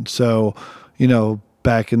skateboard in. So,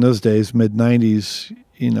 back in those days, mid-90s,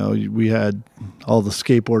 we had all the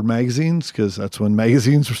skateboard magazines, because that's when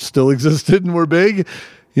magazines still existed and were big.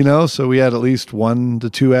 So we had at least 1 to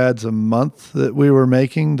 2 ads a month that we were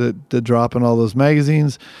making that drop in all those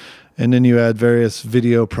magazines. And then you had various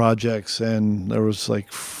video projects, and there was like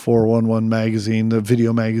 411 magazine, the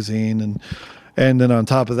video magazine. And then on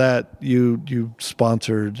top of that, we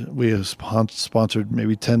sponsored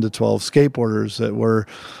maybe 10 to 12 skateboarders that were,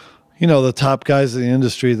 the top guys in the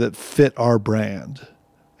industry that fit our brand.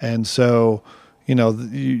 And so,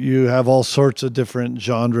 you have all sorts of different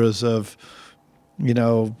genres of,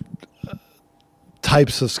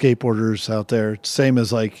 types of skateboarders out there. Same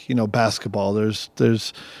as like, basketball. There's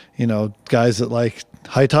guys that like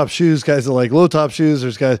high top shoes, guys that like low top shoes.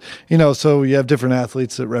 There's guys, so you have different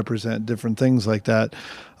athletes that represent different things like that.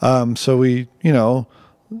 So we,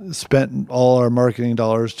 spent all our marketing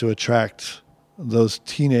dollars to attract those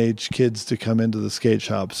teenage kids to come into the skate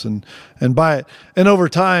shops and buy it. And over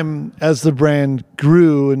time, as the brand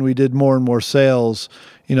grew and we did more and more sales,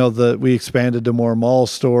 we expanded to more mall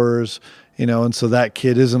stores, and so that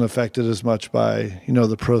kid isn't affected as much by,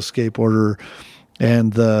 the pro skateboarder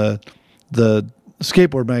and the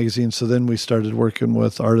skateboard magazine. So then we started working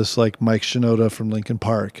with artists like Mike Shinoda from Linkin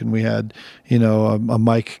Park, and we had, a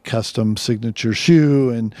Mike custom signature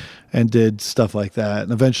shoe and did stuff like that.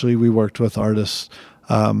 And eventually we worked with artists,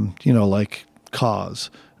 like Cause,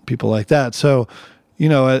 people like that. So,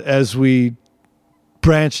 as we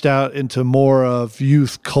branched out into more of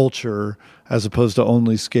youth culture as opposed to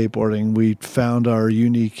only skateboarding, we found our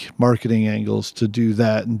unique marketing angles to do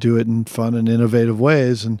that and do it in fun and innovative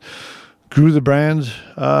ways, and grew the brand.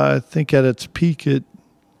 I think at its peak,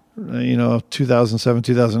 2007,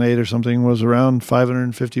 2008 or something, was around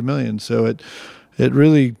 550 million. So it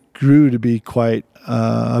really grew to be quite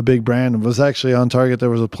a big brand. It was actually on target. There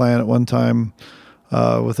was a plan at one time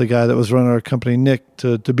with a guy that was running our company, Nick,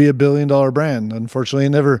 to be $1 billion brand. Unfortunately, he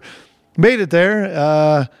never made it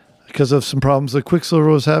there because of some problems that Quicksilver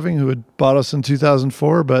was having, who had bought us in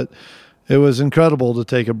 2004. But it was incredible to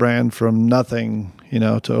take a brand from nothing,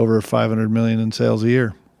 to over 500 million in sales a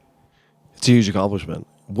year. It's a huge accomplishment.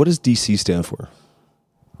 What does DC stand for?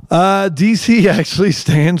 DC actually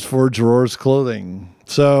stands for Drawers Clothing.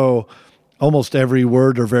 So almost every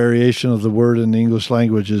word or variation of the word in the English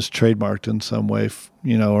language is trademarked in some way,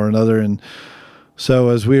 or another. And so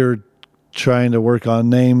as we were trying to work on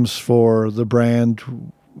names for the brand,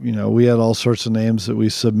 we had all sorts of names that we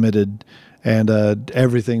submitted, and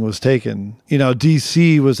everything was taken.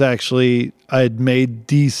 DC was actually, I had made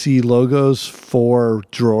DC logos for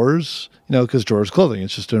Drawers, because Drawers Clothing,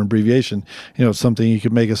 it's just an abbreviation. It's something you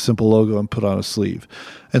could make a simple logo and put on a sleeve.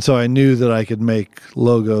 And so I knew that I could make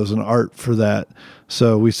logos and art for that.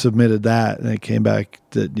 So we submitted that, and it came back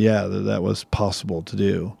that, that was possible to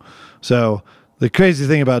do. So the crazy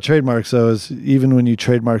thing about trademarks, though, is even when you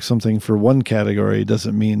trademark something for one category, it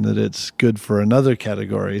doesn't mean that it's good for another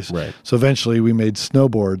category. Right. So eventually we made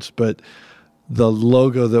snowboards, but the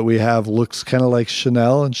logo that we have looks kind of like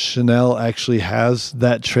Chanel, and Chanel actually has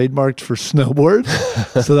that trademarked for snowboards.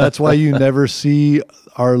 So that's why you never see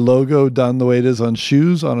our logo done the way it is on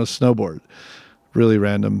shoes on a snowboard. Really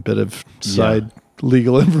random bit of side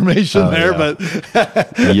legal information there, but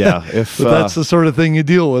but that's the sort of thing you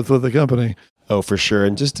deal with the company. Oh, for sure.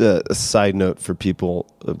 And just a side note for people,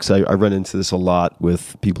 because I run into this a lot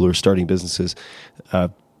with people who are starting businesses.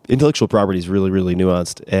 Intellectual property is really, really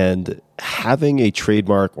nuanced, and having a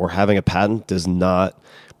trademark or having a patent does not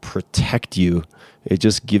protect you. It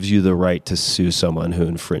just gives you the right to sue someone who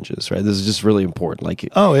infringes, right? This is just really important. Like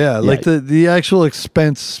the actual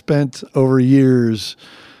expense spent over years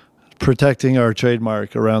protecting our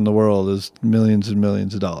trademark around the world is millions and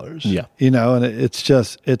millions of dollars. Yeah. And it's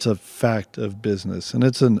a fact of business, and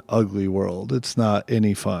it's an ugly world. It's not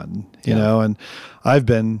any fun, you know, and I've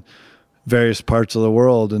been various parts of the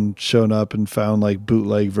world and shown up and found like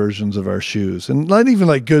bootleg versions of our shoes, and not even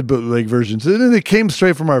like good bootleg versions. And it came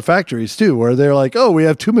straight from our factories too, where they're like, oh, we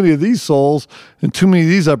have too many of these soles and too many of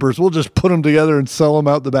these uppers. We'll just put them together and sell them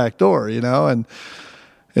out the back door, and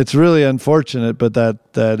it's really unfortunate, but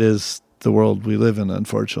that is the world we live in,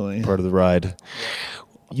 unfortunately. Part of the ride.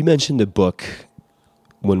 You mentioned a book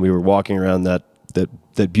when we were walking around that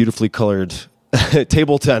beautifully colored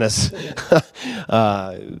table tennis,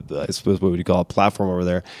 I suppose what would you call it, platform over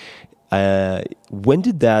there. When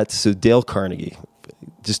did that, so Dale Carnegie,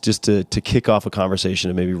 just to kick off a conversation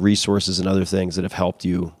and maybe resources and other things that have helped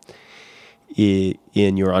you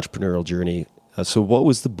in your entrepreneurial journey. So what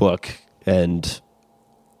was the book, and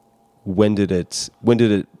when did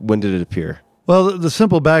it appear? Well, the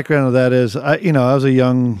simple background of that is, I was a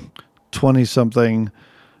young 20-something,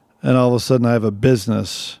 and all of a sudden I have a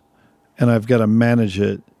business, and I've got to manage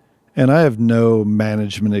it, and I have no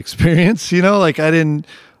management experience. Like I didn't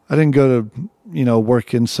go to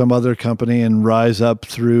work in some other company and rise up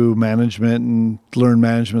through management and learn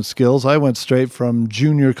management skills. I went straight from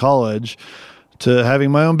junior college to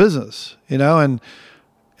having my own business, and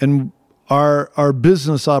our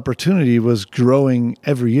business opportunity was growing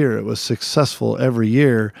every year. It was successful every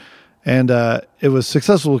year. And it was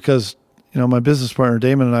successful because, my business partner,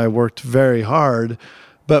 Damon, and I worked very hard,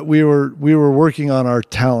 but we were working on our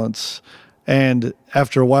talents. And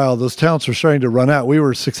after a while, those talents were starting to run out. We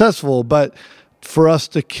were successful, but for us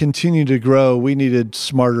to continue to grow, we needed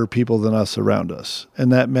smarter people than us around us.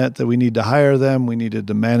 And that meant that we needed to hire them. We needed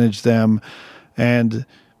to manage them. And,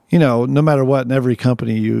 no matter what, in every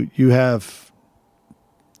company, you have,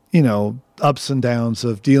 ups and downs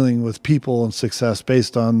of dealing with people and success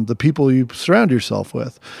based on the people you surround yourself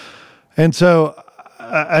with. And so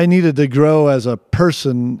I needed to grow as a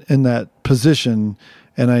person in that position.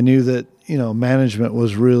 And I knew that, management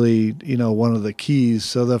was really, one of the keys.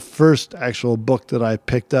 So the first actual book that I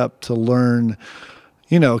picked up to learn,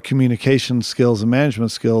 communication skills and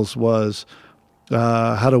management skills was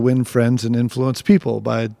How to Win Friends and Influence People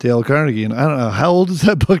by Dale Carnegie. And I don't know, how old is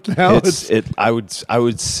that book now? I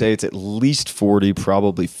would say it's at least 40,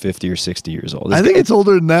 probably 50 or 60 years old. I think it's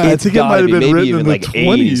older than that. I think it might have been written in the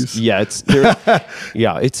 20s.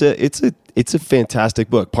 80s. It's a fantastic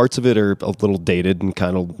book. Parts of it are a little dated and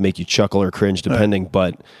kind of make you chuckle or cringe depending,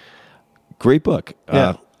 but great book.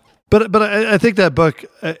 Yeah. But I think that book,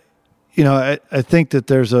 I think that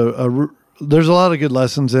there's a lot of good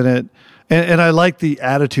lessons in it. And I like the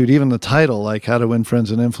attitude, even the title, like How to Win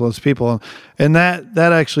Friends and Influence People. And that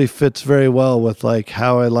actually fits very well with like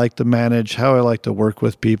how I like to manage, how I like to work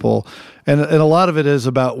with people. And a lot of it is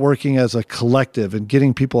about working as a collective and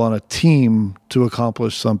getting people on a team to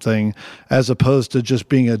accomplish something as opposed to just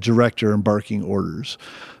being a director and barking orders.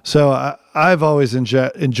 So I've always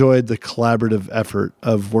enjoyed the collaborative effort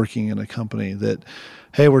of working in a company that,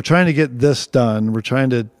 hey, we're trying to get this done. We're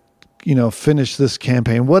trying to finish this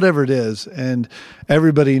campaign, whatever it is. And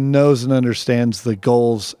everybody knows and understands the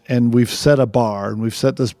goals. And we've set a bar and we've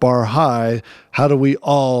set this bar high. How do we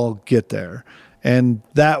all get there? And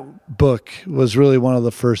that book was really one of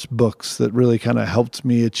the first books that really kind of helped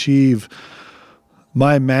me achieve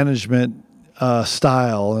my management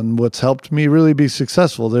style and what's helped me really be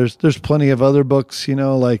successful. There's plenty of other books,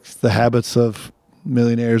 like The Habits of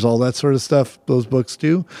Millionaires, all that sort of stuff. Those books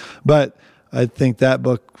do. But I think that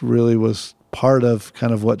book really was part of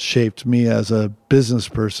kind of what shaped me as a business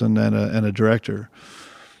person and a director.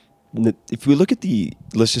 If we look at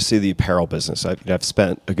let's just say the apparel business, I've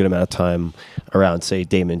spent a good amount of time around, say,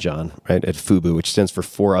 Daymond John, right, at FUBU, which stands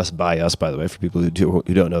for Us, By Us, by the way, for people who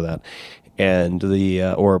don't know that, and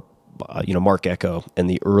Marc Ecko in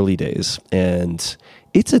the early days. And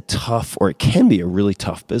it's it can be a really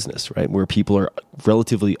tough business, right, where people are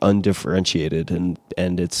relatively undifferentiated, and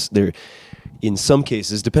they're in some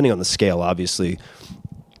cases, depending on the scale, obviously,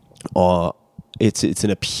 it's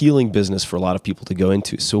an appealing business for a lot of people to go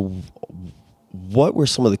into. So what were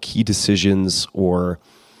some of the key decisions or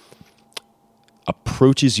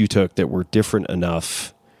approaches you took that were different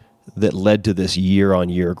enough that led to this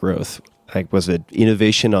year-on-year growth? Like, was it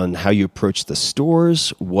innovation on how you approached the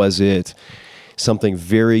stores? Was it something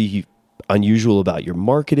very unusual about your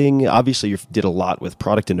marketing? Obviously, you did a lot with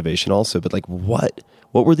product innovation also, but like what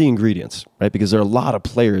were the ingredients, right? Because there are a lot of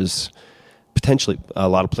players, potentially a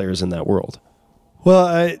lot of players in that world.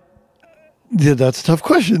 Well, that's a tough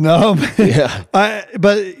question. Yeah. But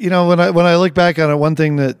when I look back on it, one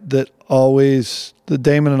thing that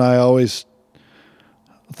Damon and I always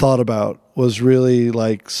thought about was really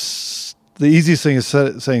like the easiest thing is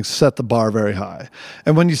saying set the bar very high.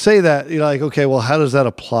 And when you say that, you're like, okay, well, how does that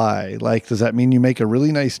apply? Like, does that mean you make a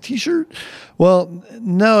really nice T-shirt? Well,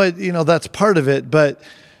 no, that's part of it, but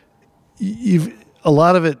a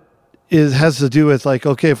lot of it has to do with like,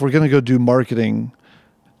 okay, if we're going to go do marketing,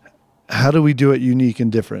 how do we do it unique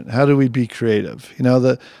and different? How do we be creative?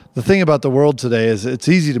 The thing about the world today is it's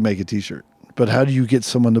easy to make a T-shirt, but how do you get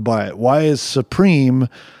someone to buy it? Why is Supreme,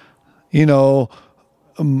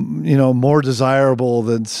 more desirable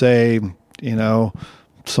than say,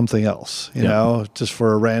 something else, you know, just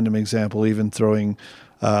for a random example, even throwing,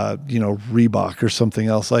 Reebok or something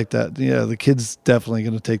else like that. Yeah, the kid's definitely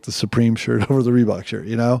going to take the Supreme shirt over the Reebok shirt,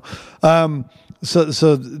 you know? But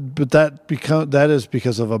that is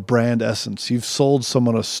because of a brand essence. You've sold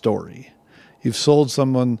someone a story. You've sold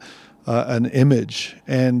someone an image.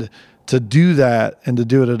 And to do that and to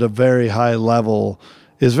do it at a very high level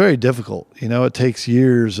is very difficult. You know, it takes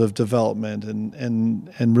years of development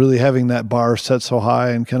and really having that bar set so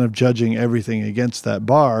high and kind of judging everything against that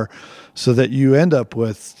bar so that you end up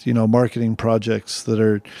with, marketing projects that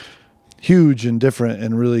are huge and different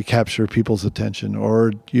and really capture people's attention,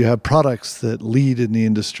 or you have products that lead in the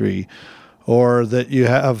industry, or that you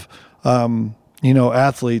have,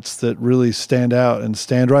 athletes that really stand out and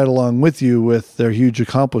stand right along with you with their huge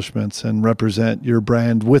accomplishments and represent your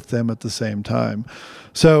brand with them at the same time.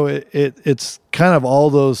 So it's kind of all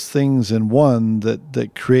those things in one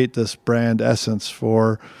that create this brand essence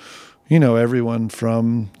for, everyone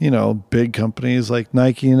from, big companies like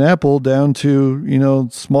Nike and Apple down to,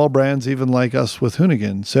 small brands even like us with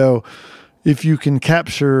Hoonigan. So if you can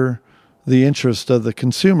capture the interest of the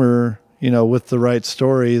consumer, with the right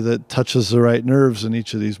story that touches the right nerves in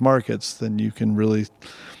each of these markets, then you can really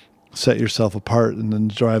set yourself apart and then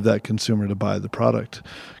drive that consumer to buy the product.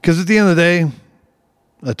 Because at the end of the day,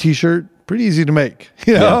 a t-shirt, pretty easy to make,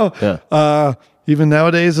 even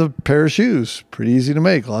nowadays, a pair of shoes, pretty easy to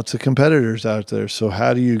make. Lots of competitors out there. So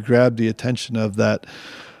how do you grab the attention of that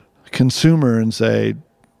consumer and say,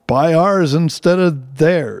 buy ours instead of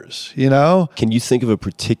theirs, Can you think of a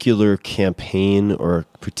particular campaign or a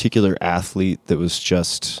particular athlete that was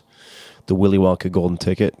just the Willy Wonka golden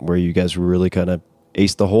ticket where you guys really kind of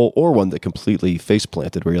aced the hole, or one that completely face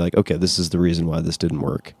planted where you're like, okay, this is the reason why this didn't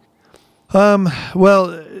work?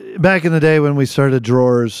 Well, back in the day when we started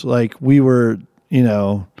Drawers, like we were,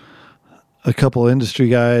 a couple of industry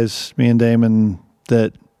guys, me and Damon,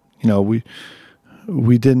 that,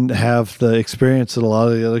 we didn't have the experience that a lot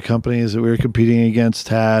of the other companies that we were competing against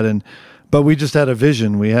had, but we just had a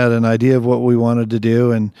vision. We had an idea of what we wanted to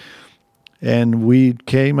do, and we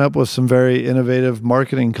came up with some very innovative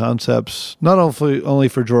marketing concepts, not only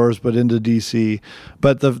for Drawers, but into DC.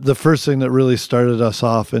 But the first thing that really started us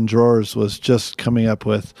off in Drawers was just coming up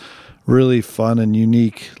with really fun and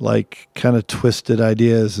unique, like kind of twisted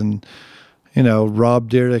ideas. And, Rob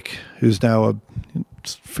Dyrdek, who's now a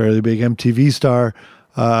fairly big MTV star,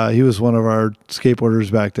 he was one of our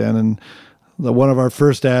skateboarders back then. And one of our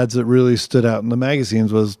first ads that really stood out in the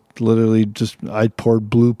magazines was literally just, I poured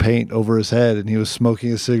blue paint over his head and he was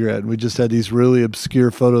smoking a cigarette. And we just had these really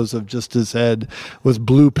obscure photos of just his head with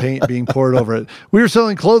blue paint being poured over it. We were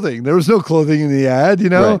selling clothing. There was no clothing in the ad,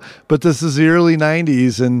 right. But this is the early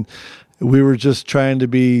 90s and we were just trying to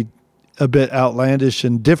be a bit outlandish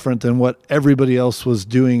and different than what everybody else was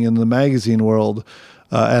doing in the magazine world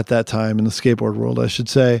at that time, in the skateboard world, I should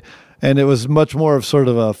say. And it was much more of sort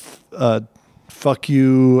of a fuck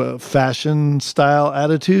you fashion style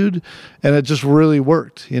attitude. And it just really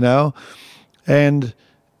worked, And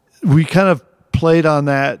we kind of played on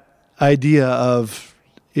that idea of,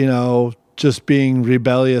 just being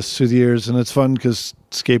rebellious through the years. And it's fun because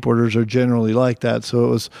skateboarders are generally like that. So it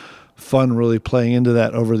was fun really playing into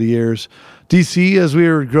that over the years. DC, as we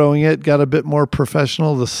were growing it, got a bit more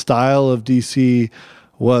professional. The style of DC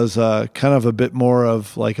was kind of a bit more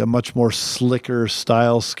of like a much more slicker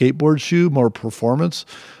style skateboard shoe, more performance.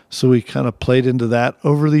 So we kind of played into that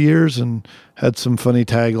over the years and had some funny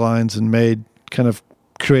taglines and made kind of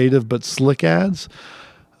creative but slick ads.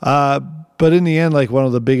 But in the end, like one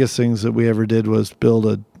of the biggest things that we ever did was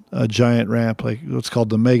build a giant ramp, like what's called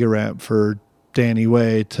the mega ramp, for Danny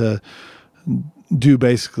Way to do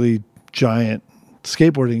basically giant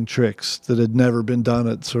skateboarding tricks that had never been done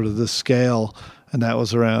at sort of this scale. And that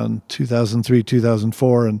was around 2003,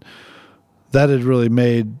 2004. And that had really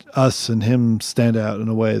made us and him stand out in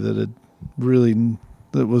a way that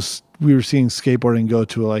we were seeing skateboarding go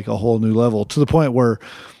to like a whole new level, to the point where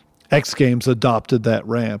X Games adopted that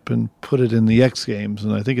ramp and put it in the X Games.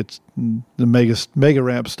 And I think it's the mega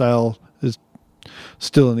ramp style is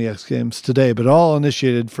still in the X Games today, but all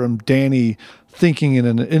initiated from Danny thinking in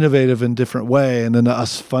an innovative and different way, and then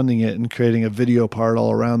us funding it and creating a video part all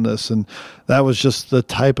around this. And that was just the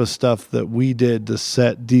type of stuff that we did to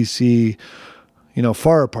set DC,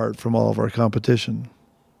 far apart from all of our competition.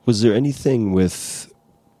 Was there anything with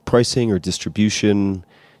pricing or distribution?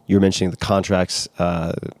 You were mentioning the contracts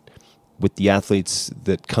with the athletes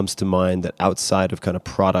that comes to mind that outside of kind of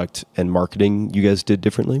product and marketing you guys did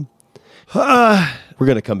differently? We're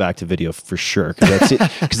going to come back to video for sure,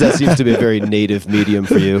 because that seems to be a very native medium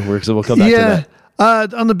for you. So we'll come back to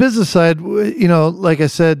On the business side, like I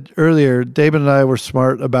said earlier, David and I were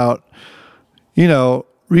smart about,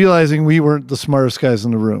 realizing we weren't the smartest guys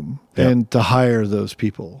in the room and to hire those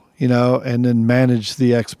people, and then manage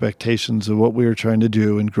the expectations of what we were trying to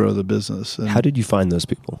do and grow the business. And How did you find those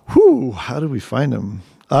people? how did we find them?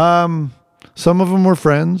 Some of them were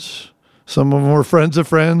friends. Some of them were friends of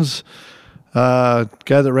friends. Guy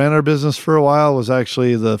that ran our business for a while was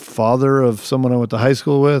actually the father of someone I went to high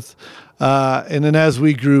school with. And then as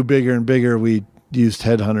we grew bigger and bigger, we used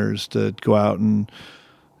headhunters to go out and,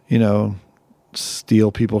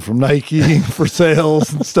 steal people from Nike for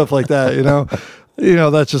sales and stuff like that.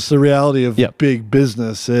 That's just the reality of big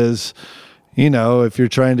business is, if you're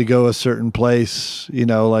trying to go a certain place,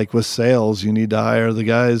 like with sales, you need to hire the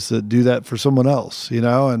guys that do that for someone else,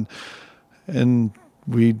 and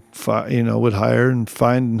we, would hire and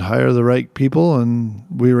find and hire the right people. And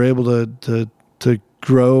we were able to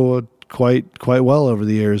grow quite well over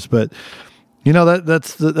the years. But,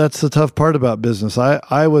 that's the tough part about business.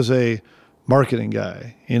 I was a marketing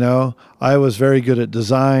guy, I was very good at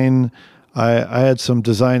design. I had some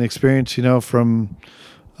design experience, from,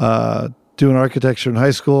 doing architecture in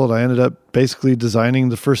high school, and I ended up basically designing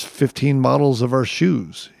the first 15 models of our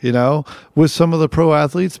shoes, with some of the pro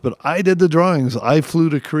athletes, but I did the drawings. I flew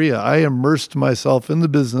to Korea. I immersed myself in the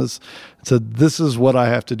business and said, this is what I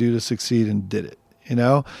have to do to succeed, and did it,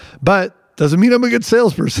 but doesn't mean I'm a good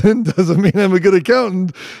salesperson. Doesn't mean I'm a good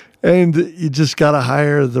accountant. And you just got to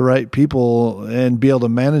hire the right people and be able to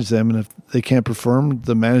manage them. And if they can't perform,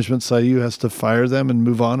 the management side of you has to fire them and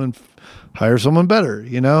move on and hire someone better,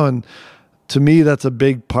 and to me, that's a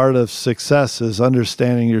big part of success is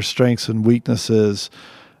understanding your strengths and weaknesses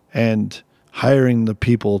and hiring the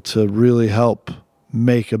people to really help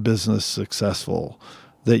make a business successful,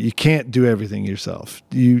 that you can't do everything yourself.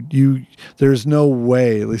 There's no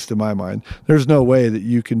way, at least in my mind, there's no way that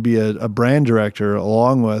you can be a brand director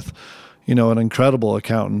along with, an incredible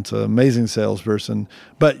accountant, an amazing salesperson,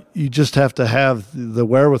 but you just have to have the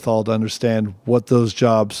wherewithal to understand what those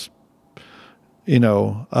jobs,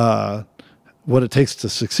 what it takes to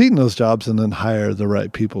succeed in those jobs, and then hire the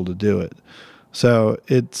right people to do it. So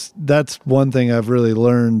that's one thing I've really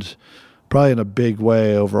learned probably in a big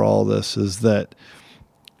way over all this is that,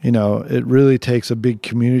 it really takes a big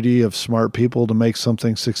community of smart people to make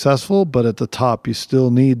something successful, but at the top, you still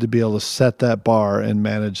need to be able to set that bar and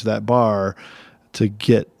manage that bar to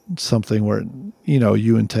get something where,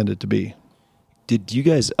 you intend it to be. Did you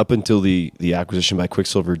guys, up until the acquisition by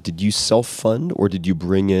Quicksilver, did you self-fund or did you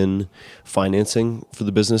bring in financing for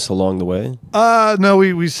the business along the way? No,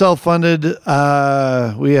 we self-funded.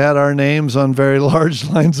 We had our names on very large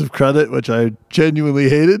lines of credit, which I genuinely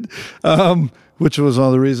hated, which was one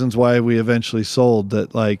of the reasons why we eventually sold.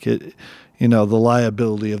 That, the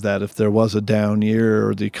liability of that, if there was a down year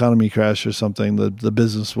or the economy crash or something, the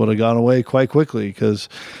business would have gone away quite quickly because,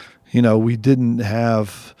 we didn't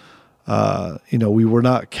have... we were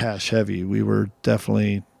not cash heavy. We were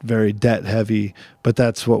definitely very debt heavy, but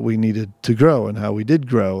that's what we needed to grow and how we did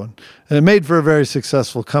grow. And it made for a very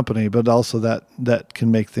successful company, but also that can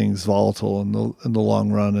make things volatile in the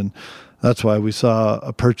long run. And that's why we saw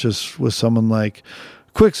a purchase with someone like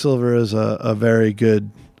Quicksilver as a very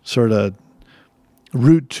good sort of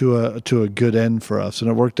route to a good end for us.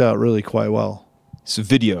 And it worked out really quite well. So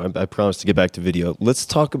video, I promised to get back to video. Let's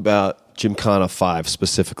talk about Gymkhana 5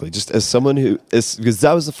 specifically, just as someone because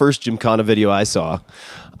that was the first Gymkhana video I saw.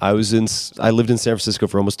 I lived in San Francisco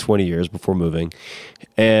for almost 20 years before moving.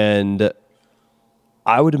 And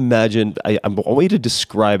I would imagine, I want you to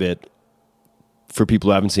describe it for people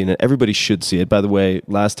who haven't seen it. Everybody should see it. By the way,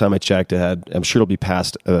 last time I checked, I'm sure it'll be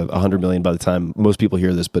past 100 million by the time most people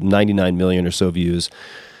hear this, but 99 million or so views.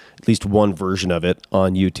 At least one version of it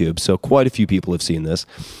on YouTube. So quite a few people have seen this.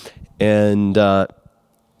 And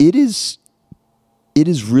it is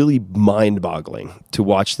really mind-boggling to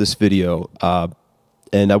watch this video.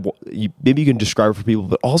 And maybe you can describe it for people,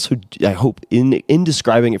 but also I hope in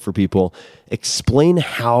describing it for people, explain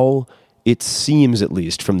how it seems, at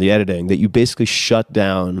least from the editing, that you basically shut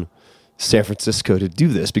down San Francisco to do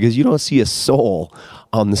this because you don't see a soul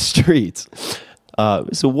on the streets.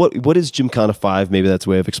 So what is Gymkhana 5? Maybe that's a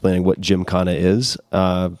way of explaining what Gymkhana is.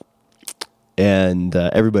 And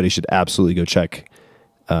everybody should absolutely go check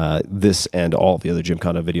this and all the other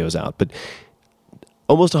Gymkhana videos out. But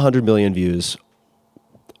almost 100 million views.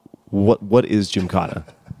 What is Gymkhana?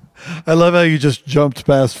 I love how you just jumped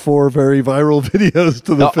past 4 very viral videos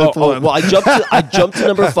to the fifth one. Well, I jumped to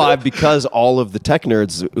number 5 because all of the tech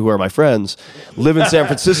nerds who are my friends live in San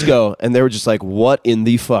Francisco, and they were just like, "What in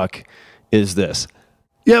the fuck is this?"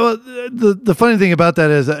 Yeah, well, the funny thing about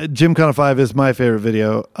that is Gymkhana 5 is my favorite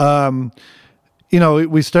video.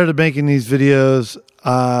 We started making these videos.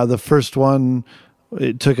 The first one,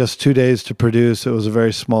 it took us 2 days to produce. It was a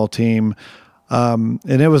very small team. And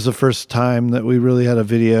it was the first time that we really had a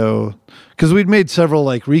video, because we'd made several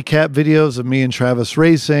like recap videos of me and Travis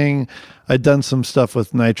racing. I'd done some stuff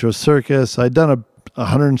with Nitro Circus. I'd done a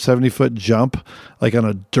 170-foot jump like on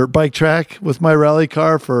a dirt bike track with my rally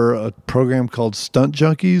car for a program called Stunt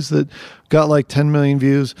Junkies that got like 10 million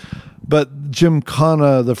views. But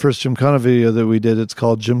Gymkhana, the first Gymkhana video that we did, it's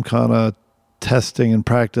called Gymkhana Testing and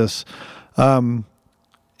Practice.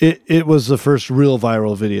 It was the first real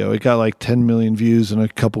viral video. It got like 10 million views in a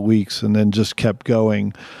couple weeks and then just kept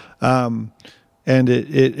going. And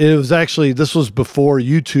it was actually, this was before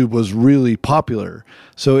YouTube was really popular.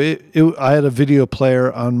 So I had a video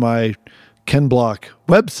player on my Ken Block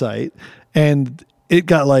website, and it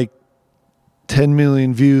got like 10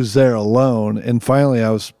 million views there alone. And finally I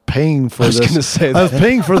was paying for this. I was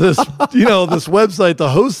paying for this, this website to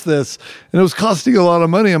host this, and it was costing a lot of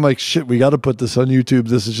money. I'm like, shit, we got to put this on YouTube.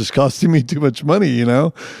 This is just costing me too much money,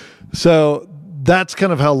 So that's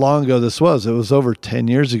kind of how long ago this was. It was over 10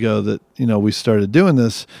 years ago that, we started doing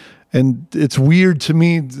this. And it's weird to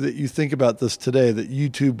me that you think about this today, that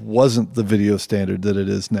YouTube wasn't the video standard that it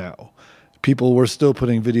is now. People were still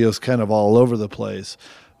putting videos kind of all over the place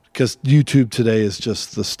because YouTube today is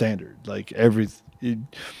just the standard. Like everyone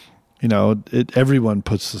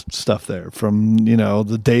puts stuff there, from,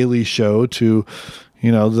 the Daily Show to, the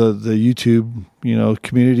YouTube,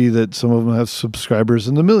 community that some of them have subscribers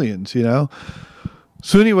in the millions,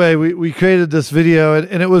 So anyway, we created this video,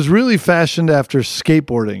 and it was really fashioned after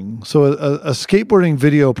skateboarding. So a skateboarding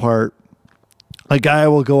video part, a guy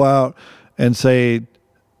will go out and say,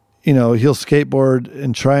 he'll skateboard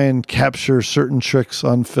and try and capture certain tricks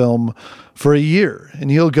on film for a year. And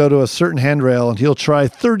he'll go to a certain handrail and he'll try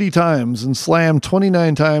 30 times and slam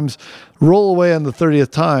 29 times, roll away on the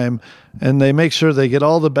 30th time. And they make sure they get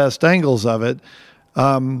all the best angles of it.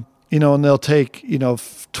 And they'll take,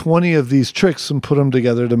 20 of these tricks and put them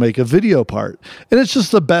together to make a video part. And it's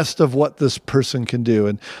just the best of what this person can do.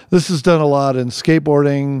 And this is done a lot in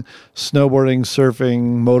skateboarding, snowboarding,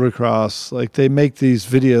 surfing, motocross. Like, they make these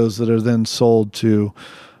videos that are then sold to,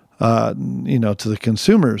 to the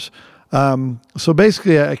consumers. So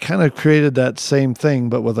basically I kind of created that same thing,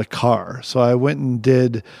 but with a car. So I went and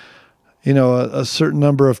did, a certain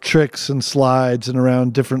number of tricks and slides and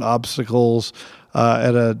around different obstacles,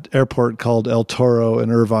 at an airport called El Toro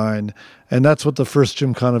in Irvine. And that's what the first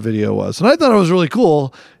Gymkhana video was. And I thought it was really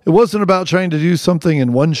cool. It wasn't about trying to do something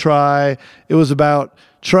in one try. It was about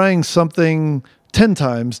trying something 10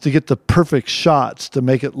 times to get the perfect shots to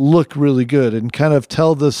make it look really good and kind of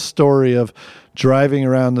tell this story of driving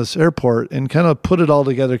around this airport and kind of put it all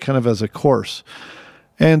together kind of as a course.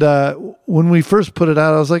 And when we first put it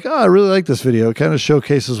out, I was like, I really like this video. It kind of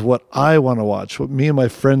showcases what I want to watch, what me and my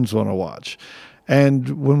friends want to watch.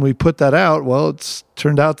 And when we put that out, well, it's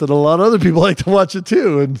turned out that a lot of other people like to watch it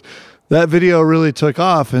too. And that video really took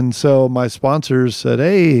off. And so my sponsors said,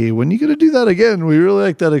 hey, when are you going to do that again? We really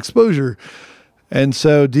like that exposure. And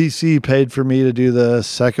so DC paid for me to do the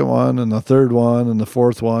second one and the third one and the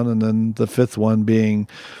fourth one, and then the fifth one being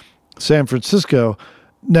San Francisco.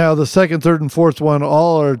 Now, the second, third, and fourth one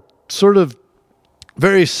all are sort of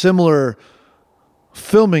very similar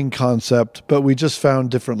filming concept, but we just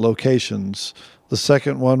found different locations. The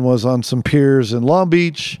second one was on some piers in Long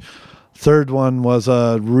Beach. Third one was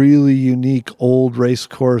a really unique old race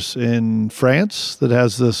course in France that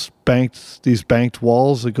has these banked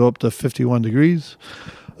walls that go up to 51 degrees.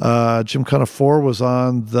 Gymkhana 4 was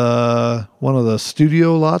on one of the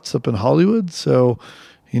studio lots up in Hollywood. So,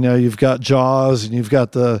 you've got Jaws and you've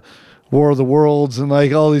got the War of the Worlds and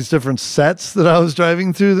like all these different sets that I was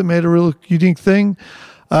driving through that made a real unique thing.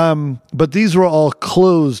 But these were all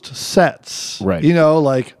closed sets, right?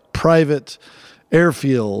 Like private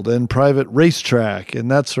airfield and private racetrack and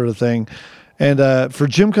that sort of thing. And for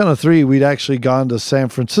Gymkhana 3, we'd actually gone to San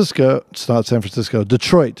Francisco. It's not San Francisco,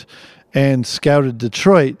 Detroit, and scouted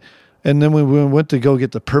Detroit. And then when we went to go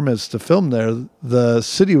get the permits to film there, the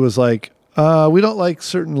city was like, we don't like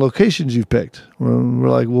certain locations you've picked. We're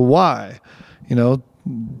like, well, why? To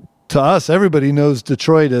us, everybody knows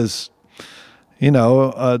Detroit as,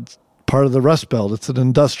 part of the Rust Belt. It's an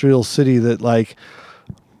industrial city that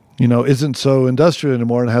isn't so industrial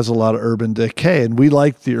anymore and has a lot of urban decay. And we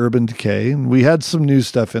liked the urban decay, and we had some new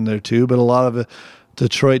stuff in there too, but a lot of it,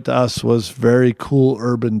 Detroit to us was very cool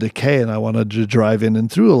urban decay, and I wanted to drive in and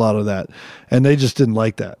through a lot of that. And they just didn't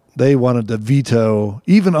like that. they wanted to veto,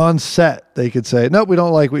 even on set, they could say, nope, we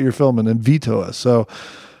don't like what you're filming, and veto us. So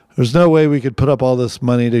there's no way we could put up all this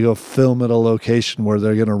money to go film at a location where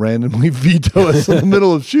they're going to randomly veto us in the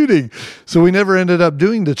middle of shooting. So we never ended up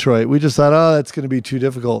doing Detroit. We just thought, oh, that's going to be too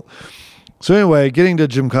difficult. So anyway, getting to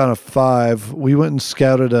Gymkhana 5, we went and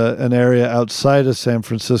scouted an area outside of San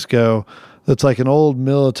Francisco that's like an old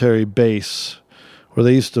military base where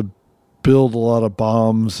they used to build a lot of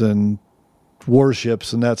bombs and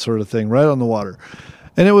warships and that sort of thing right on the water.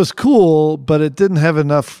 And it was cool, but it didn't have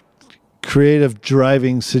enough creative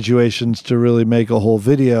driving situations to really make a whole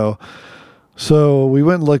video. So we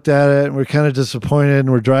went and looked at it, and we're kind of disappointed,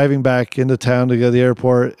 and we're driving back into town to go to the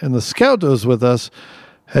airport, and the scout that was with us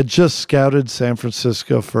had just scouted San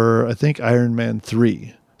Francisco for, I think, Iron Man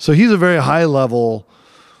 3. So he's a very high-level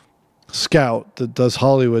scout that does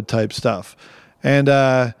Hollywood-type stuff. And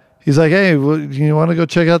he's like, hey, you want to go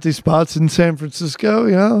check out these spots in San Francisco,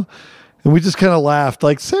 you know? And we just kind of laughed,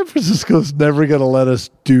 like, San Francisco's never going to let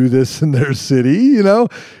us do this in their city, you know?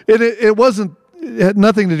 And it had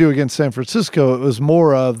nothing to do against San Francisco. It was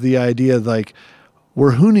more of the idea, like,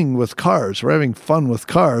 we're hooning with cars. We're having fun with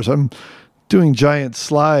cars. I'm doing giant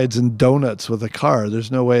slides and donuts with a car.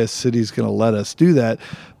 There's no way a city's going to let us do that.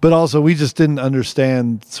 But also, we just didn't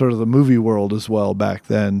understand sort of the movie world as well back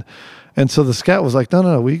then. And so the scout was like,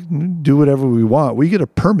 no, we can do whatever we want. We get a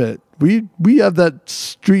permit. We have that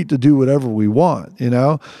street to do whatever we want, you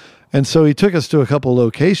know? And so he took us to a couple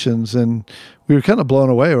locations, and we were kind of blown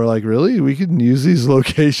away. We're like, really? We can use these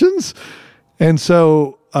locations? And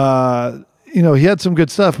so, you know, he had some good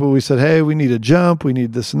stuff, but we said, hey, we need a jump. We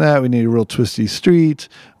need this and that. We need a real twisty street.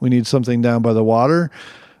 We need something down by the water.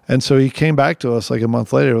 And so he came back to us like a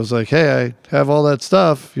month later. It was like, hey, I have all that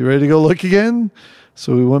stuff. You ready to go look again?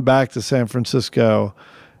 So we went back to San Francisco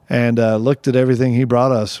and looked at everything he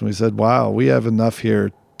brought us. And we said, wow, we have enough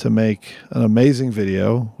here to make an amazing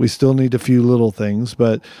video. We still need a few little things,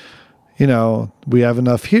 but, you know, we have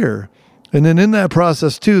enough here. And then in that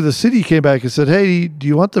process, too, the city came back and said, hey, do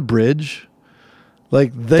you want the bridge?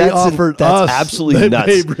 Like, they offered us absolutely the nuts.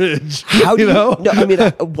 Bay Bridge. How do you, know? no, I mean,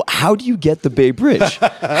 how do you get the Bay Bridge?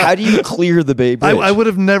 How do you clear the Bay Bridge? I would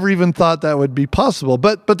have never even thought that would be possible.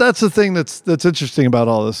 But that's the thing that's interesting about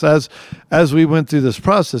all this. As we went through this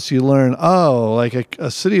process, you learn, like a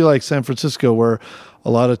city like San Francisco, where a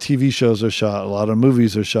lot of TV shows are shot, a lot of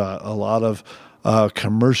movies are shot, a lot of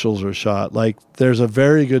commercials are shot. Like, there's a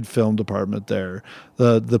very good film department there.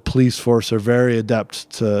 The police force are very adept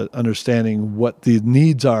to understanding what the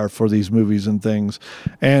needs are for these movies and things,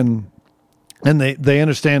 and they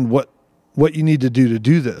understand what you need to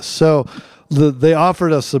do this. So they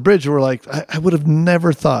offered us the bridge. We're like, I would have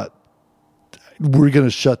never thought we're going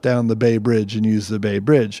to shut down the Bay Bridge and use the Bay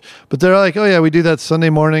Bridge. But they're like, oh yeah, we do that Sunday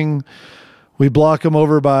morning. We block them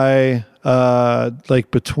over by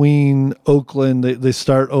like between Oakland.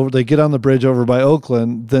 They get on the bridge over by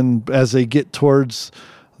Oakland. Then as they get towards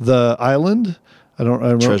the island, I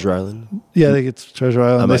don't Treasure Island. Yeah, they get to Treasure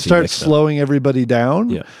Island. They start slowing everybody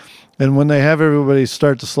down. Yeah. And when they have everybody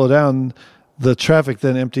start to slow down, the traffic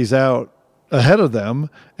then empties out ahead of them,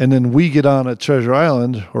 and then we get on at Treasure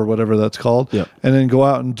Island or whatever that's called, and then go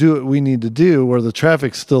out and do what we need to do, where the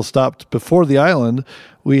traffic's still stopped before the island.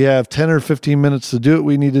 We have 10 or 15 minutes to do what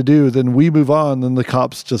we need to do. Then we move on. Then the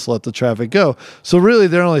cops just let the traffic go. So really,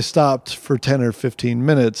 they're only stopped for 10 or 15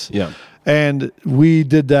 minutes. Yeah. And we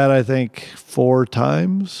did that, I think, 4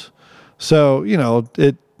 times. So, you know,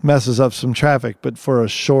 it messes up some traffic, but for a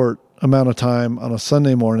short amount of time on a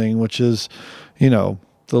Sunday morning, which is, you know,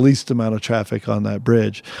 the least amount of traffic on that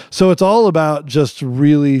bridge. So it's all about just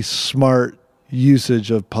really smart usage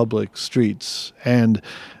of public streets. And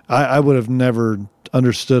I would have never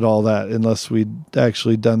understood all that unless we'd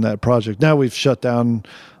actually done that project. Now we've shut down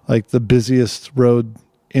like the busiest road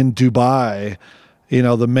in Dubai, you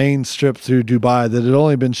know, the main strip through Dubai that had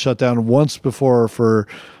only been shut down once before for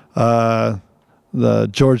the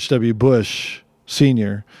George W. Bush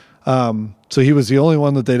Sr. So he was the only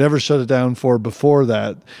one that they'd ever shut it down for before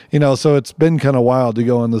that, you know, so it's been kind of wild to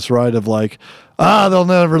go on this ride of like, they'll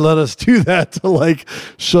never let us do that, to like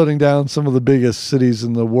shutting down some of the biggest cities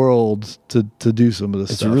in the world to do some of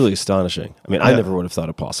this stuff. It's really astonishing. I mean, I never would have thought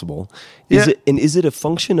it possible. Is it a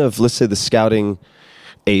function of, let's say, the scouting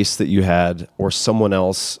ace that you had, or someone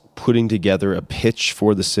else putting together a pitch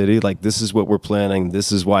for the city, like, this is what we're planning,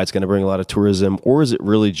 this is why it's going to bring a lot of tourism? Or is it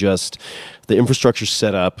really just the infrastructure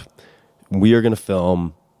set up, we are going to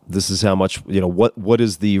film, this is how much, what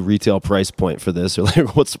is the retail price point for this, or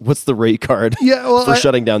like what's the rate card for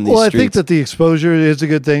shutting down these streets? I think that the exposure is a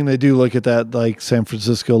good thing. They do look at that. Like San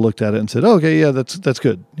Francisco looked at it and said, okay, yeah, that's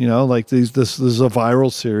good. Like this is a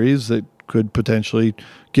viral series that could potentially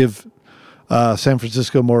give San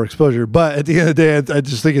Francisco more exposure. But at the end of the day, I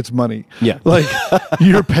just think it's money. Yeah. Like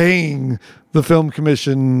you're paying the film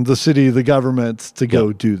commission, the city, the government to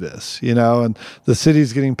go do this, and the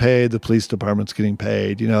city's getting paid, the police department's getting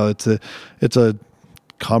paid, it's a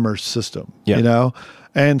commerce system,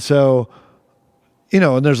 and so,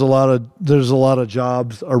 and there's a lot of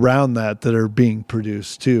jobs around that are being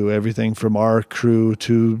produced too. Everything from our crew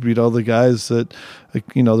to, the guys that,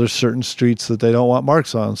 there's certain streets that they don't want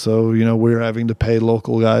marks on. So, we're having to pay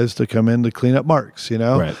local guys to come in to clean up marks,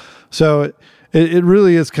 Right. So it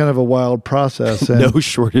really is kind of a wild process. And no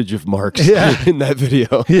shortage of marks in that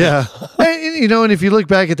video. Yeah. And if you look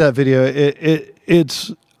back at that video,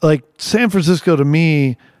 it's like San Francisco to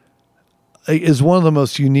me is one of the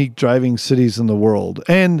most unique driving cities in the world.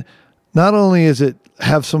 And not only is it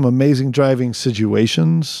have some amazing driving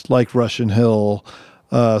situations like Russian Hill,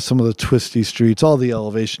 some of the twisty streets, all the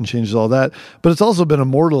elevation changes, all that, but it's also been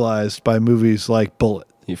immortalized by movies like Bullitt.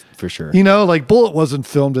 For sure. Like Bullitt wasn't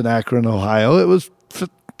filmed in Akron, Ohio. It was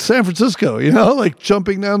San Francisco, like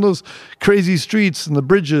jumping down those crazy streets and the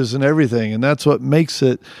bridges and everything. And that's what makes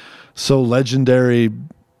it so legendary,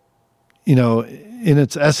 in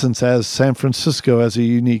its essence, as San Francisco as a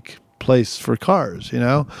unique place for cars,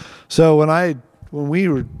 So when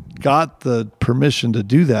we got the permission to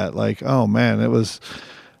do that, like, oh man, it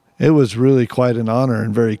was really quite an honor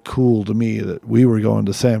and very cool to me that we were going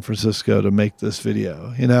to San Francisco to make this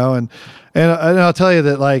video, and I'll tell you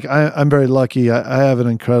that, like, I'm very lucky. I have an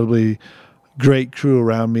incredibly great crew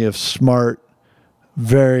around me of smart,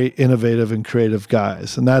 very innovative and creative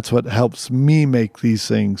guys. And that's what helps me make these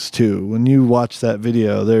things too. When you watch that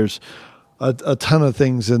video, there's a ton of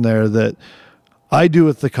things in there that I do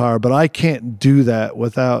with the car, but I can't do that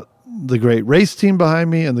without the great race team behind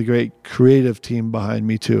me and the great creative team behind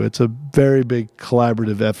me too. It's a very big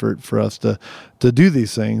collaborative effort for us to do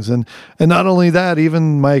these things. And not only that,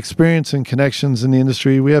 even my experience and connections in the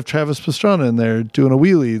industry, we have Travis Pastrana in there doing a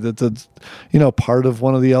wheelie that's part of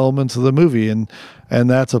one of the elements of the movie. And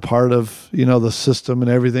that's a part of, the system and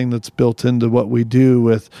everything that's built into what we do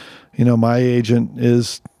with, my agent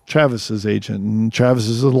is Travis's agent, and Travis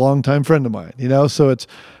is a longtime friend of mine, so it's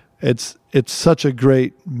such a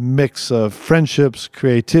great mix of friendships,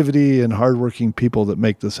 creativity, and hardworking people that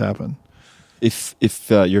make this happen. If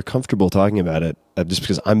you're comfortable talking about it, just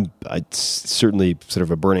because it's certainly sort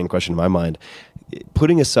of a burning question in my mind,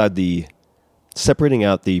 separating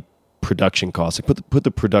out the production costs, like put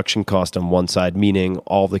the production cost on one side, meaning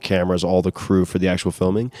all the cameras, all the crew for the actual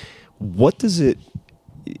filming. What does it?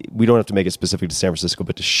 We don't have to make it specific to San Francisco,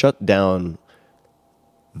 but to shut down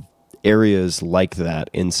areas like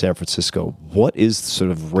that in San Francisco, what is the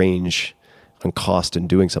sort of range on cost in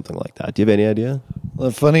doing something like that? Do you have any idea?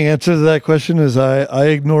 The funny answer to that question is I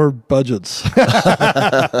ignore budgets.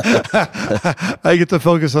 I get to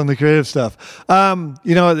focus on the creative stuff. And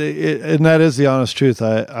that is the honest truth.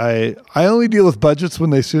 I only deal with budgets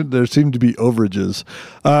when there seem to be overages.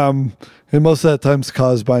 And most of that time's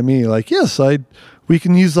caused by me. Like, yes, we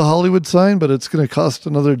can use the Hollywood sign, but it's going to cost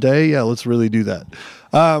another day. Yeah, let's really do that.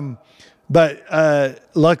 But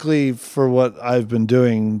luckily for what I've been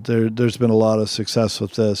doing, there's been a lot of success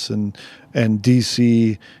with this, and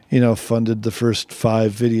DC, funded the first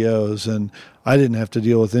 5 videos, and I didn't have to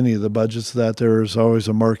deal with any of the budgets of that. There was always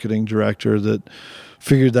a marketing director that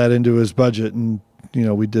figured that into his budget, and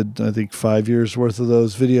we did, I think, 5 years worth of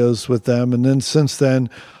those videos with them. And then since then,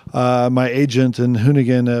 my agent and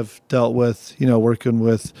Hoonigan have dealt with, working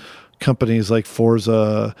with companies like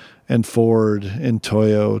Forza and Ford and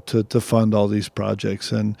Toyo to fund all these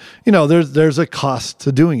projects. And, there's a cost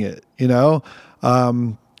to doing it,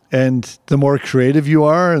 and the more creative you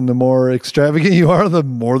are and the more extravagant you are, the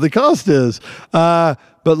more the cost is. But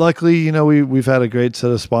luckily, we've had a great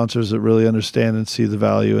set of sponsors that really understand and see the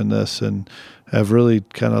value in this and have really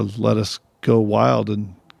kind of let us go wild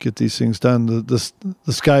and get these things done. The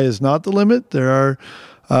sky is not the limit. There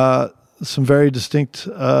are some very distinct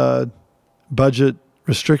budget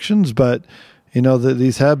restrictions, but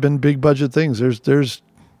these have been big budget things. There's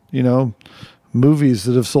movies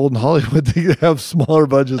that have sold in Hollywood that have smaller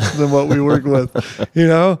budgets than what we work with,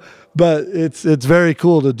 but it's very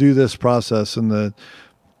cool to do this process, and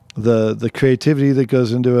the creativity that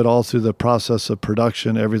goes into it, all through the process of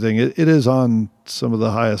production, everything. It is on some of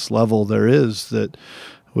the highest level there is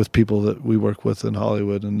with people that we work with in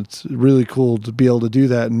Hollywood, and it's really cool to be able to do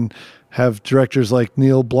that. And have directors like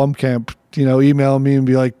Neil Blomkamp, email me and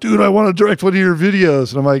be like, dude, I want to direct one of your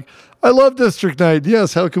videos. And I'm like, I love District 9.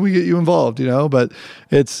 Yes. How can we get you involved? But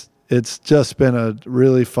it's just been a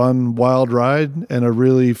really fun, wild ride and a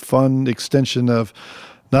really fun extension of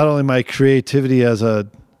not only my creativity as a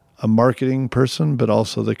marketing person, but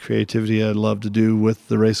also the creativity I love to do with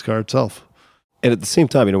the race car itself. And at the same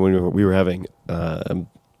time, when we were having,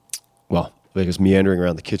 meandering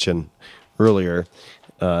around the kitchen earlier,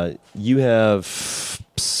 you have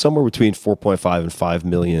somewhere between 4.5 and 5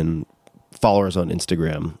 million followers on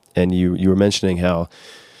Instagram. And you were mentioning how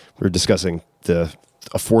we were discussing the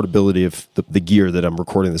affordability of the gear that I'm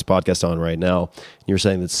recording this podcast on right now. You were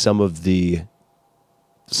saying that some of the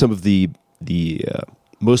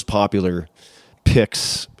most popular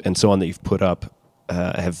pics and so on that you've put up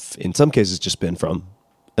have in some cases just been from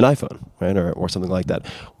an iPhone, right, or something like that.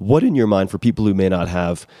 What in your mind, for people who may not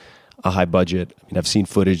have a high budget, I've seen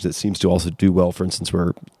footage that seems to also do well. For instance,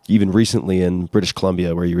 where even recently in British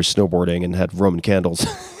Columbia, where you were snowboarding and had Roman candles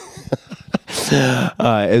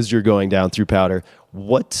as you're going down through powder.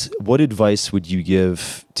 What advice would you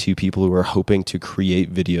give to people who are hoping to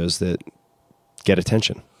create videos that get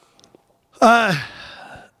attention?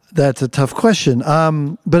 That's a tough question.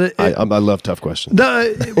 But I love tough questions.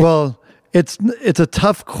 Well, it's a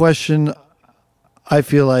tough question. I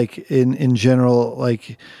feel like in general,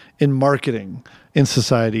 like in marketing, in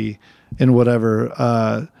society, in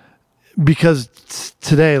whatever, because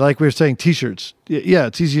today, like we were saying, t-shirts. Yeah,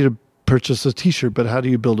 it's easy to purchase a t-shirt, but how do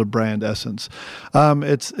you build a brand essence?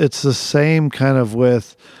 It's the same kind of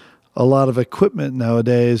with a lot of equipment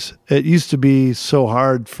nowadays. It used to be so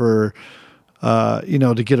hard for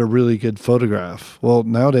to get a really good photograph. Well,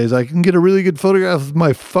 nowadays I can get a really good photograph with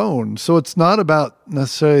my phone. So it's not about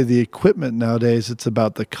necessarily the equipment nowadays. It's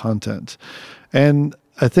about the content. And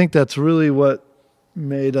I think that's really what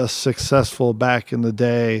made us successful back in the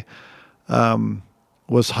day,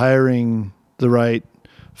 was hiring the right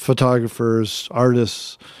photographers,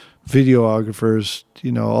 artists, videographers,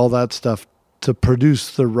 all that stuff to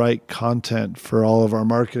produce the right content for all of our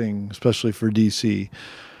marketing, especially for DC.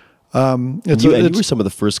 You were some of the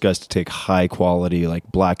first guys to take high quality, like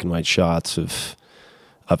black and white shots of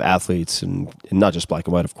athletes, and not just black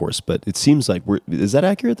and white, of course. But it seems like is that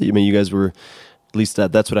accurate? That you guys were, at least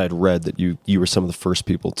that's what I had read, that you were some of the first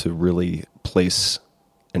people to really place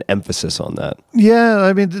an emphasis on that.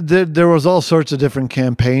 Yeah, there was all sorts of different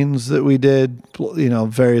campaigns that we did,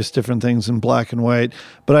 various different things in black and white.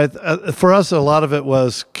 But for us, a lot of it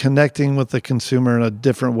was connecting with the consumer in a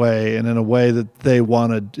different way and in a way that they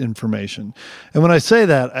wanted information. And when I say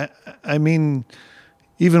that, I mean,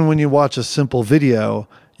 even when you watch a simple video,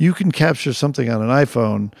 you can capture something on an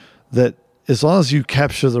iPhone that, as long as you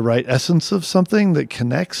capture the right essence of something that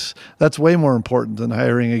connects, that's way more important than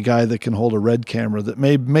hiring a guy that can hold a red camera that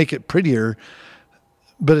may make it prettier,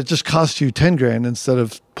 but it just costs you 10 grand instead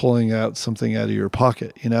of pulling out something out of your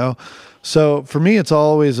pocket, So for me, it's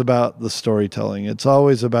always about the storytelling. It's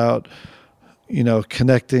always about,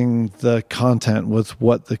 connecting the content with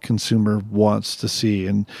what the consumer wants to see.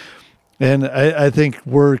 And I think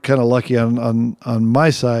we're kind of lucky on my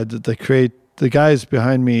side that the guys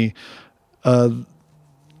behind me, we all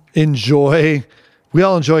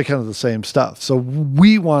enjoy kind of the same stuff. So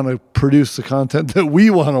we want to produce the content that we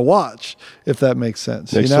want to watch, if that makes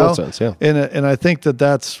sense. Makes total sense, yeah. And I think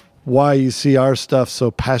that's why you see our stuff so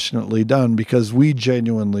passionately done, because we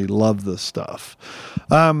genuinely love this stuff.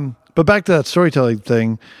 But back to that storytelling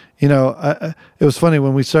thing, it was funny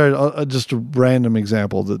when we started, just a random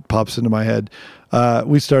example that pops into my head.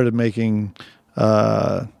 We started making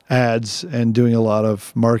ads and doing a lot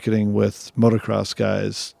of marketing with motocross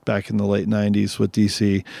guys back in the late 90s with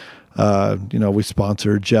DC. We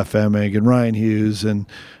sponsored Jeff Emig and Ryan Hughes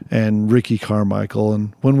and Ricky Carmichael.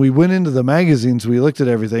 And when we went into the magazines, we looked at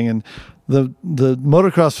everything, and the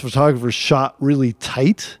motocross photographers shot really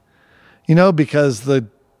tight, because the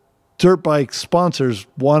dirt bike sponsors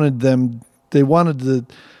wanted to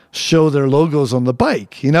show their logos on the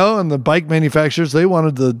bike, and the bike manufacturers, they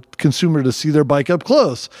wanted the consumer to see their bike up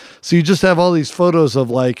close. So you just have all these photos of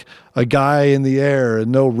like a guy in the air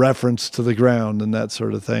and no reference to the ground and that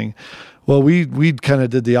sort of thing. Well, we kind of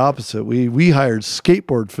did the opposite. We hired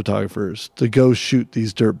skateboard photographers to go shoot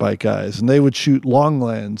these dirt bike guys, and they would shoot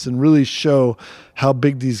longlands and really show how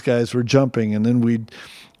big these guys were jumping. And then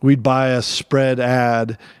we'd buy a spread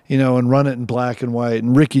ad, and run it in black and white.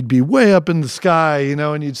 And Ricky'd be way up in the sky,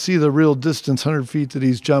 and you'd see the real distance, 100 feet that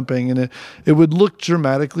he's jumping. And it would look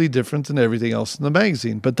dramatically different than everything else in the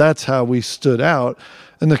magazine. But that's how we stood out.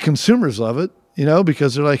 And the consumers love it.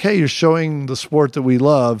 because they're like, hey, you're showing the sport that we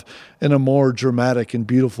love in a more dramatic and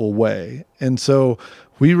beautiful way. And so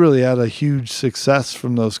we really had a huge success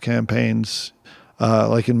from those campaigns,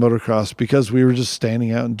 like in motocross, because we were just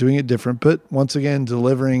standing out and doing it different, but once again,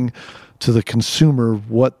 delivering to the consumer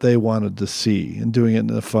what they wanted to see and doing it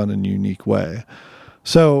in a fun and unique way.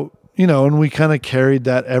 So, and we kind of carried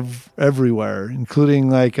that everywhere, including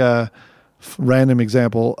like a random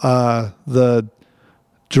example, the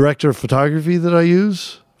director of photography that I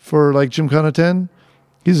use for like Gymkhana 10,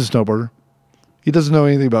 he's a snowboarder. He doesn't know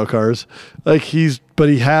anything about cars. But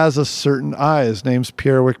he has a certain eye. His name's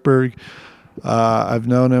Pierre Wickberg. I've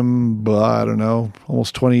known him, I don't know,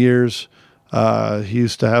 almost 20 years. He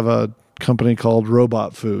used to have a company called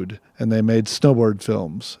Robot Food, and they made snowboard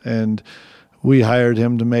films. And we hired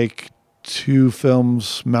him to make 2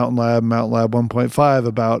 films, Mountain Lab 1.5,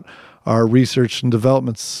 about our research and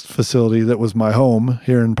development facility that was my home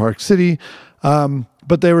here in Park City.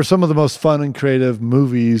 But they were some of the most fun and creative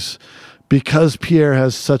movies because Pierre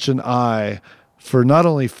has such an eye for not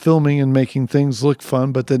only filming and making things look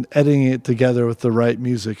fun, but then editing it together with the right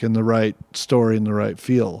music and the right story and the right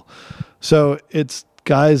feel. So it's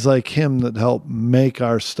guys like him that help make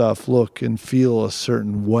our stuff look and feel a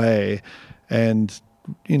certain way. And,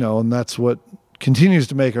 and that's what continues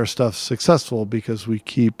to make our stuff successful, because we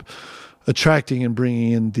keep attracting and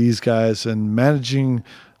bringing in these guys and managing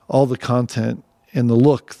all the content and the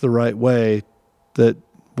look the right way that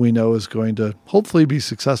we know is going to hopefully be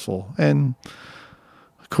successful. And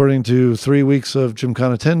according to 3 weeks of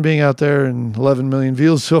Gymkhana 10 being out there and 11 million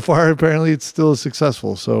views so far, apparently it's still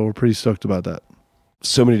successful. So we're pretty stoked about that.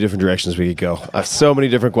 So many different directions we could go. I have so many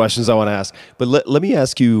different questions I want to ask. But let me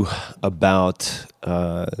ask you about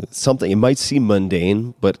something. It might seem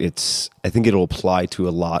mundane, but I think it'll apply to a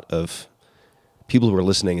lot of people who are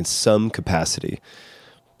listening in some capacity.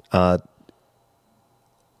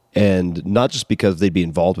 And not just because they'd be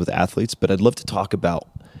involved with athletes, but I'd love to talk about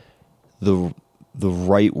the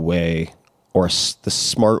right way or the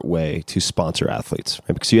smart way to sponsor athletes,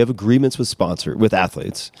 right? Because you have agreements with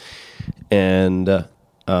athletes, and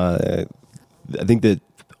I think that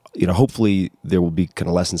hopefully there will be kind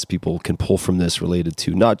of lessons people can pull from this related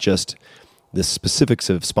to not just the specifics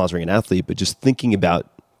of sponsoring an athlete, but just thinking about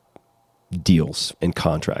deals and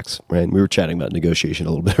contracts, right? We were chatting about negotiation a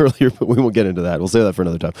little bit earlier, but we won't get into that. We'll save that for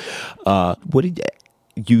another time. What did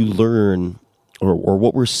you learn, or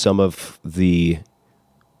what were some of the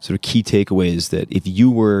sort of key takeaways that if you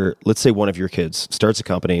were, let's say one of your kids starts a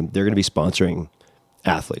company, they're going to be sponsoring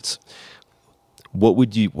athletes.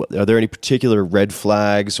 Are there any particular red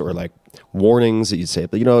flags or like warnings that you'd say,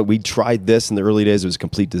 but we tried this in the early days, it was a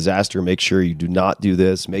complete disaster. Make sure you do not do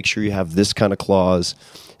this. Make sure you have this kind of clause.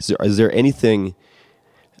 Is there anything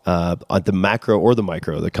on the macro or the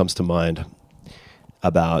micro that comes to mind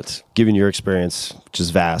about, given your experience, which is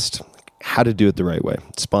vast, how to do it the right way,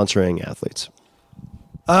 sponsoring athletes?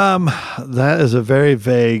 That is a very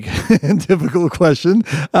vague and difficult question.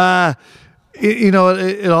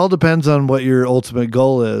 It all depends on what your ultimate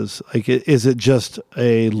goal is. Like, is it just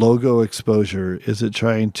a logo exposure? Is it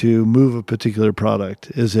trying to move a particular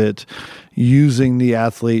product? Is it using the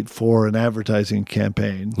athlete for an advertising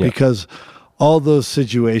campaign? Yeah. Because all those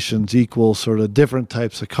situations equal sort of different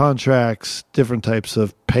types of contracts, different types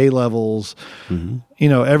of pay levels,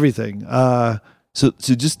 everything. So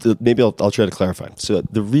just maybe I'll try to clarify. So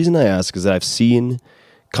the reason I ask is that I've seen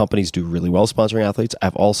companies do really well sponsoring athletes.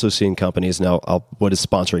 I've also seen companies what does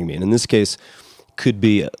sponsoring mean? In this case, could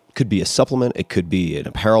be a supplement. It could be an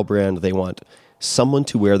apparel brand. They want someone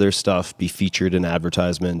to wear their stuff, be featured in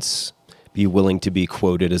advertisements, be willing to be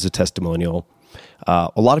quoted as a testimonial.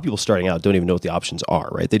 A lot of people starting out don't even know what the options are,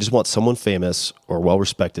 right? They just want someone famous or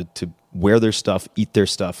well-respected to wear their stuff, eat their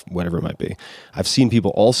stuff, whatever it might be. I've seen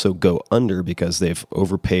people also go under because they've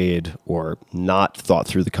overpaid or not thought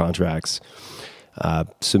through the contracts.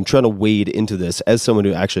 So I'm trying to wade into this as someone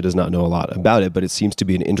who actually does not know a lot about it, but it seems to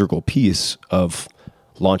be an integral piece of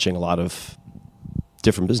launching a lot of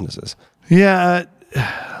different businesses. Yeah,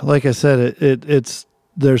 like I said, it's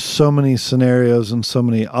there's so many scenarios and so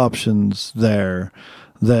many options there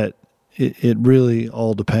that it really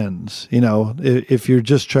all depends. If you're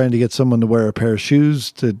just trying to get someone to wear a pair of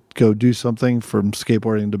shoes to go do something from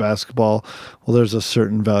skateboarding to basketball, well, there's a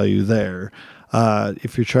certain value there.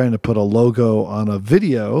 If you're trying to put a logo on a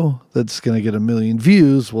video that's going to get 1 million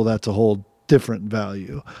views, well, that's a whole different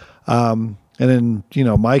value. And in,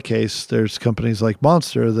 my case, there's companies like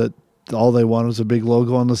Monster that all they want is a big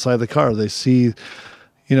logo on the side of the car. They see,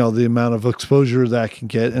 the amount of exposure that can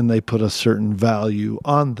get, and they put a certain value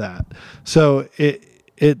on that. So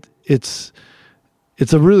it's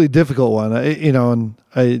it's a really difficult one.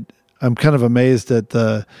 I'm kind of amazed at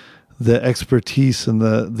the expertise and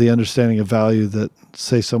the understanding of value that,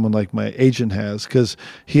 say, someone like my agent has, because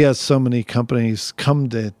he has so many companies come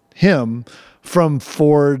to him from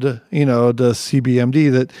Ford, to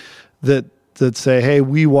CBMD that say, hey,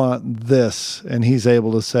 we want this. And he's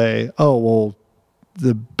able to say, oh, well,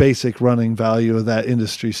 the basic running value of that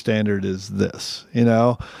industry standard is this,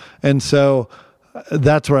 And so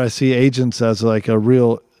that's where I see agents as like a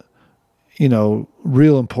real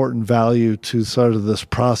important value to sort of this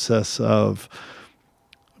process of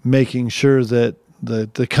making sure that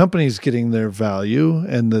the company's getting their value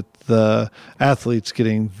and that the athlete's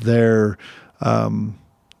getting their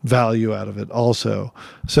value out of it also.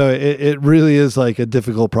 So it really is like a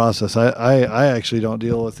difficult process. I actually don't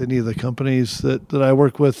deal with any of the companies that I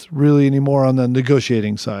work with really anymore on the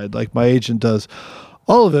negotiating side. Like my agent does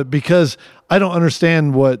all of it, because I don't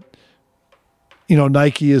understand what,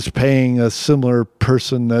 Nike is paying a similar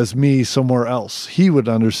person as me somewhere else. He would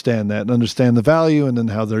understand that and understand the value and then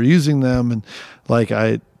how they're using them. And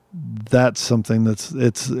that's something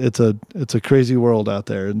it's a crazy world out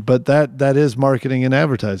there. But that is marketing and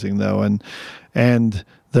advertising though. And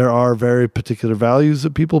there are very particular values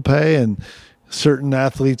that people pay, and certain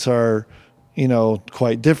athletes are,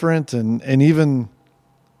 quite different. And even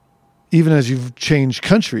as you've changed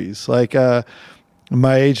countries, like,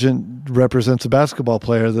 my agent represents a basketball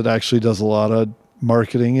player that actually does a lot of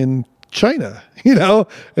marketing in China,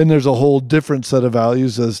 and there's a whole different set of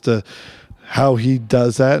values as to how he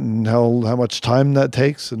does that and how much time that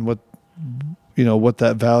takes and what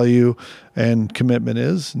that value and commitment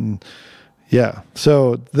is. And yeah.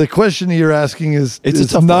 So the question you're asking is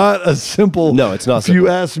not a simple. No, it's not If simple. you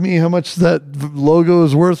ask me how much that logo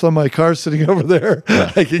is worth on my car sitting over there,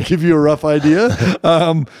 I can give you a rough idea.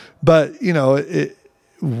 But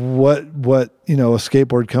what a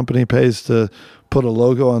skateboard company pays to put a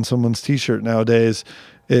logo on someone's t-shirt nowadays,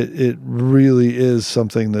 it really is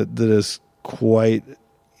something that is quite,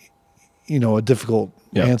 a difficult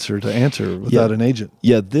answer to answer without an agent.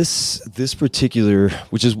 Yeah, this particular,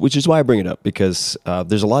 which is why I bring it up, because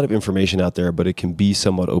there's a lot of information out there, but it can be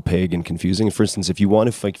somewhat opaque and confusing. For instance, if you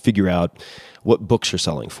want to figure out what books you're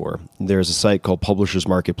selling for, there's a site called Publishers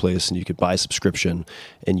Marketplace, and you could buy a subscription,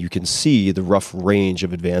 and you can see the rough range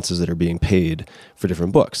of advances that are being paid for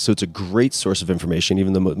different books. So it's a great source of information,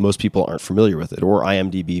 even though most people aren't familiar with it. Or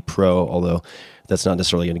IMDb Pro, although that's not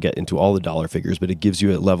necessarily going to get into all the dollar figures, but it gives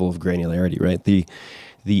you a level of granularity, right? The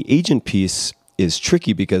agent piece is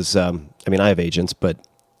tricky because, I have agents, but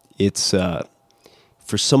it's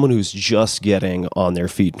for someone who's just getting on their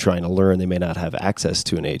feet and trying to learn, they may not have access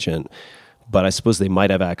to an agent, but I suppose they might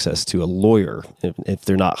have access to a lawyer if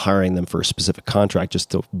they're not hiring them for a specific contract, just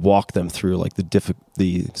to walk them through like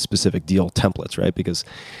the specific deal templates, right? Because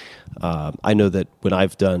I know that when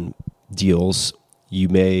I've done deals, you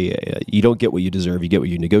don't get what you deserve, you get what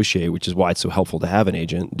you negotiate, which is why it's so helpful to have an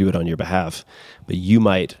agent do it on your behalf. But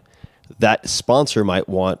that sponsor might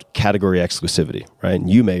want category exclusivity, right? And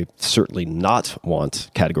you may certainly not want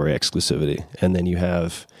category exclusivity. And then you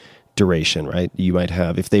have duration, right? You might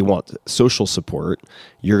have, if they want social support,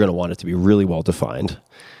 you're going to want it to be really well defined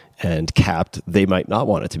and capped. They might not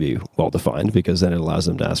want it to be well defined, because then it allows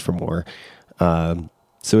them to ask for more.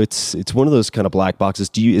 So it's one of those kind of black boxes.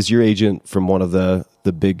 Is your agent from one of the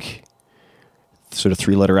big sort of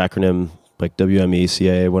 3-letter acronym, like WME,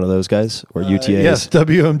 CAA, one of those guys, or UTA? Yes,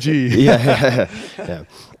 WMG. Yeah.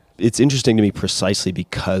 It's interesting to me precisely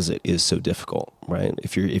because it is so difficult, right?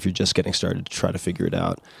 If you're just getting started to try to figure it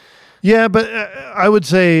out. Yeah, but I would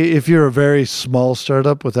say if you're a very small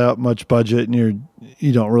startup without much budget and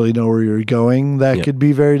you don't really know where you're going, that could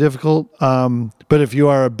be very difficult. But if you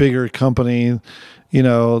are a bigger company,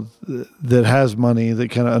 that has money, that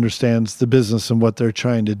kind of understands the business and what they're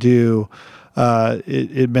trying to do,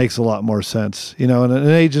 it makes a lot more sense. And an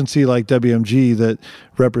agency like WMG that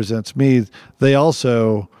represents me, they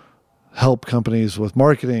also help companies with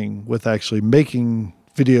marketing, with actually making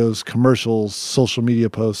videos, commercials, social media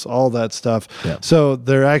posts, all that stuff. Yeah. So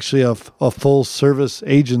they're actually a full service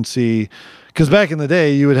agency, because back in the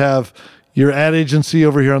day, you would have your ad agency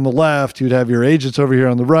over here on the left, you'd have your agents over here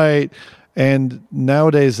on the right. And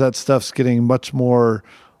nowadays that stuff's getting much more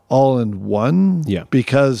all in one. Yeah.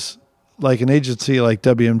 Because like an agency like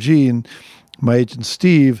WMG and my agent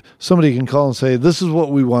Steve, somebody can call and say, this is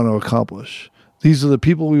what we want to accomplish. These are the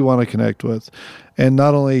people we want to connect with. And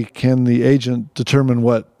not only can the agent determine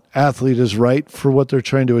what athlete is right for what they're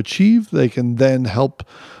trying to achieve, they can then help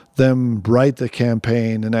them write the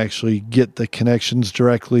campaign and actually get the connections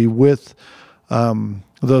directly with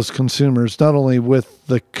those consumers, not only with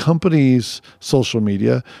the company's social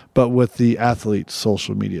media, but with the athlete's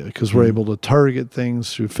social media, because we're able to target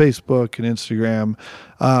things through Facebook and Instagram,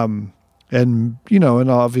 and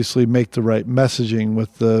obviously make the right messaging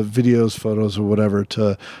with the videos, photos, or whatever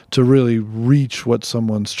to really reach what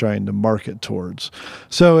someone's trying to market towards.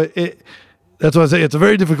 So that's why I say it's a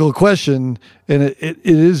very difficult question, and it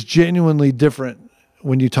is genuinely different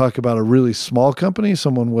when you talk about a really small company,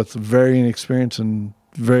 someone with varying experience and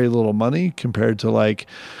very little money, compared to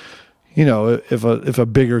if a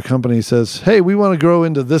bigger company says, hey, we want to grow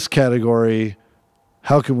into this category,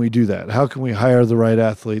 how can we do that? How can we hire the right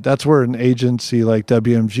athlete? That's where an agency like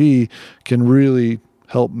WMG can really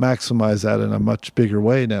help maximize that in a much bigger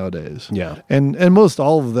way nowadays. Yeah. And most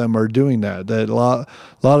all of them are doing that. That a lot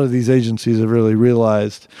of these agencies have really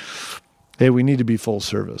realized, hey, we need to be full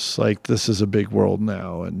service. Like, this is a big world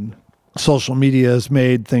now, and social media has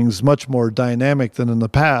made things much more dynamic than in the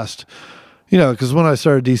past. Because when I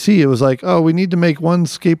started DC, it was like, oh, we need to make one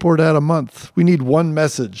skateboard ad a month. We need one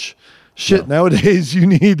message. Shit, nowadays you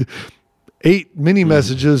need 8 mini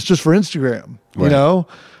messages just for Instagram, Right.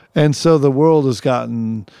 And so the world has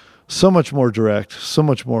gotten so much more direct, so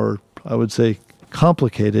much more, I would say,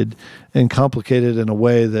 complicated in a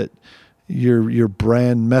way that your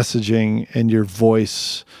brand messaging and your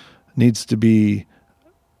voice needs to be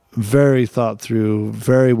very thought through,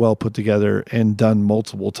 very well put together, and done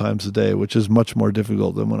multiple times a day, which is much more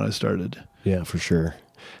difficult than when I started. Yeah, for sure.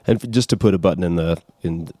 And just to put a button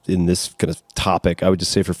in this kind of topic, I would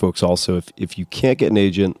just say for folks also, if you can't get an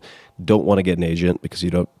agent, don't want to get an agent because you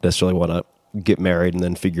don't necessarily want to get married and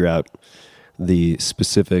then figure out the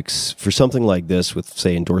specifics for something like this with,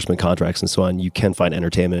 say, endorsement contracts and so on, you can find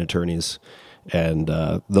entertainment attorneys, and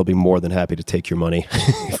they'll be more than happy to take your money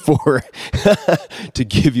to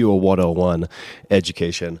give you a 101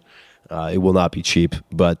 education. It will not be cheap,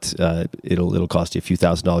 but it'll cost you a few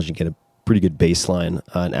 $1,000s. You get a pretty good baseline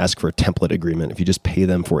and ask for a template agreement. If you just pay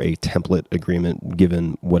them for a template agreement,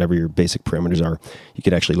 given whatever your basic parameters are, you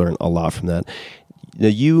can actually learn a lot from that. Now,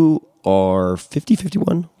 you are 50,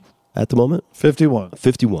 51 at the moment? 51.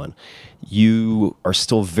 51. You are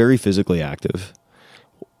still very physically active.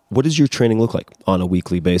 What does your training look like on a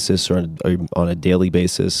weekly basis or on a daily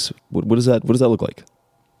basis? What does that look like?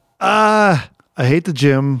 I hate the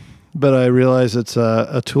gym, but I realize it's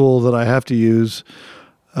a tool that I have to use.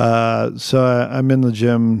 So I'm in the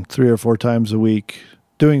gym 3 or 4 times a week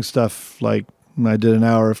doing stuff like I did an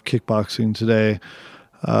hour of kickboxing today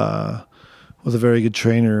with a very good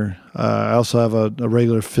trainer. I also have a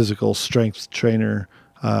regular physical strength trainer.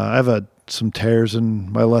 I have some tears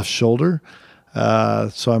in my left shoulder.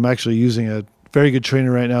 So I'm actually using a very good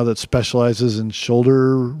trainer right now that specializes in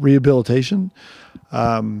shoulder rehabilitation.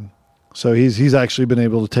 So he's actually been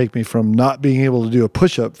able to take me from not being able to do a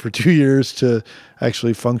push-up for 2 years to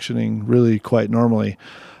actually functioning really quite normally.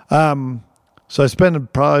 So I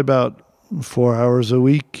spend probably about 4 hours a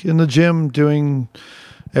week in the gym doing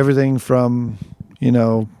everything from,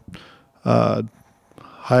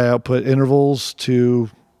 high output intervals to,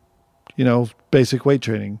 basic weight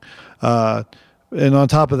training. And on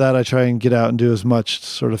top of that, I try and get out and do as much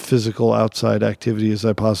sort of physical outside activity as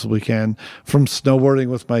I possibly can, from snowboarding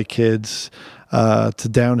with my kids to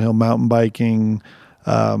downhill mountain biking.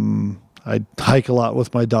 I hike a lot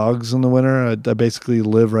with my dogs in the winter. I basically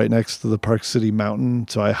live right next to the Park City Mountain,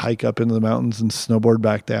 so I hike up into the mountains and snowboard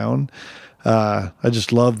back down. I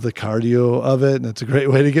just love the cardio of it, and it's a great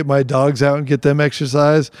way to get my dogs out and get them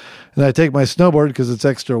exercise. And I take my snowboard because it's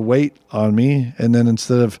extra weight on me, and then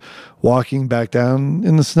instead of walking back down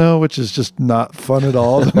in the snow, which is just not fun at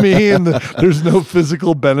all to me, and there's no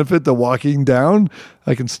physical benefit to walking down,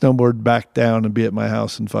 I can snowboard back down and be at my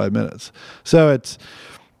house in 5 minutes. So it's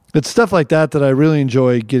stuff like that I really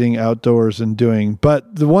enjoy getting outdoors and doing.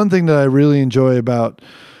 But the one thing that I really enjoy about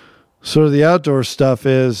sort of the outdoor stuff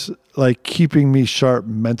is like keeping me sharp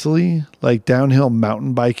mentally, like downhill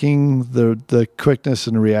mountain biking, the quickness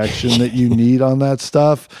and reaction that you need on that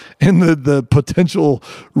stuff, and the potential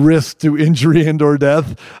risk to injury and or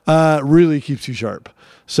death really keeps you sharp.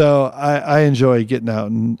 So I enjoy getting out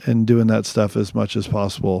and doing that stuff as much as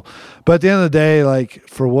possible. But at the end of the day, like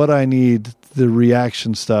for what I need, the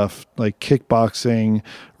reaction stuff, like kickboxing,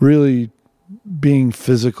 really being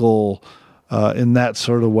physical in that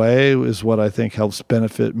sort of way is what I think helps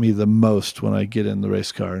benefit me the most when I get in the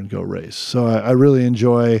race car and go race. So I really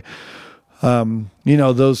enjoy,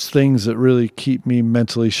 those things that really keep me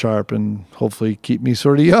mentally sharp and hopefully keep me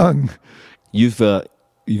sort of young. You've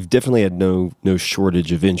definitely had no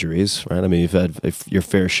shortage of injuries, right? I mean, you've had your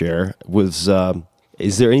fair share. Is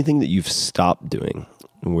there anything that you've stopped doing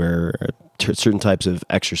where certain types of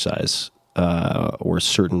exercise or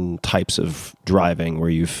certain types of driving where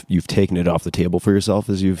you've taken it off the table for yourself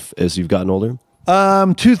as you've gotten older?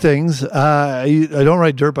 Two things. I don't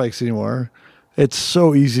ride dirt bikes anymore. It's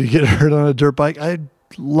so easy to get hurt on a dirt bike. I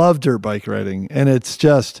love dirt bike riding, and it's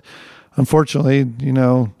just, unfortunately,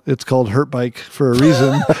 it's called hurt bike for a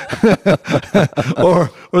reason. or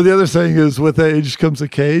the other saying is, with age comes a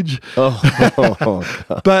cage.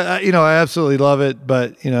 But I absolutely love it.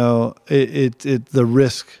 But the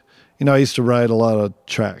risk. I used to ride a lot of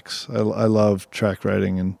tracks. I love track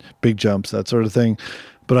riding and big jumps, that sort of thing.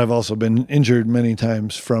 But I've also been injured many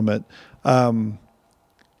times from it. So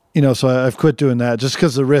I've quit doing that just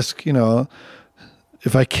because the risk,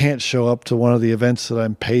 if I can't show up to one of the events that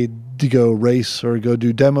I'm paid to go race or go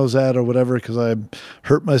do demos at or whatever because I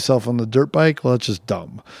hurt myself on the dirt bike, well, that's just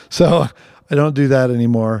dumb. So I don't do that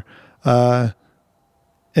anymore.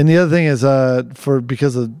 And the other thing is,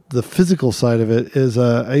 because of the physical side of it is,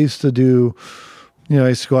 I used to do, I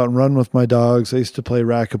used to go out and run with my dogs. I used to play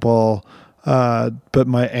racquetball. But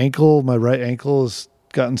my right ankle has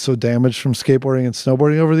gotten so damaged from skateboarding and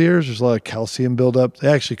snowboarding over the years. There's a lot of calcium buildup.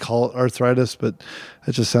 They actually call it arthritis, but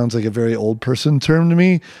it just sounds like a very old person term to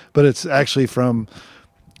me. But it's actually from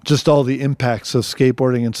just all the impacts of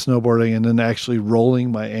skateboarding and snowboarding and then actually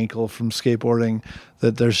rolling my ankle from skateboarding,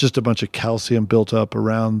 that there's just a bunch of calcium built up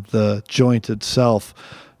around the joint itself.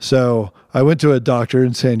 So I went to a doctor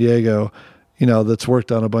in San Diego, that's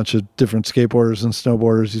worked on a bunch of different skateboarders and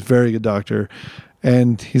snowboarders. He's a very good doctor.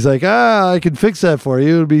 And he's like, I can fix that for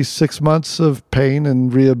you. It'll be 6 months of pain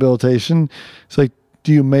and rehabilitation. It's like,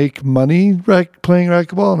 do you make money playing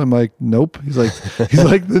racquetball? And I'm like, nope. He's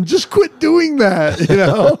like, then just quit doing that,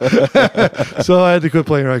 So I had to quit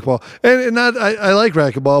playing racquetball. And I like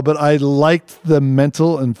racquetball, but I liked the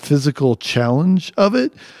mental and physical challenge of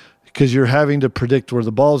it, because you're having to predict where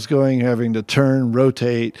the ball's going, having to turn,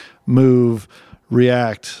 rotate, move,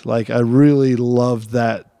 react. Like, I really loved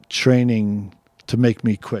that training to make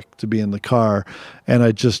me quick, to be in the car. And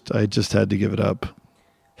I just had to give it up.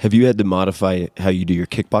 Have you had to modify how you do your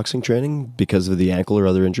kickboxing training because of the ankle or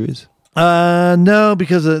other injuries? No,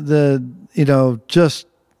 because of just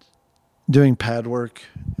doing pad work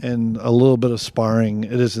and a little bit of sparring,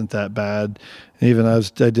 it isn't that bad. And even I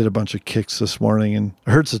did a bunch of kicks this morning and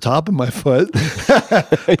it hurts the top of my foot,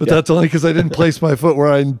 but that's only because I didn't place my foot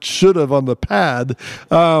where I should have on the pad.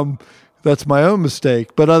 That's my own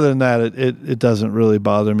mistake. But other than that, it doesn't really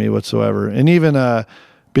bother me whatsoever. And even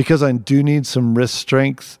because I do need some wrist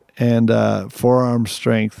strength and forearm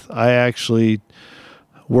strength, I actually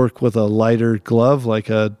work with a lighter glove,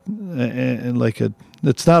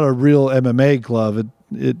 it's not a real MMA glove.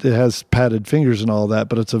 It has padded fingers and all that,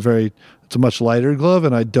 but it's a much lighter glove,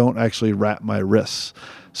 and I don't actually wrap my wrists.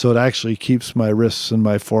 So it actually keeps my wrists and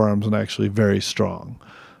my forearms and actually very strong.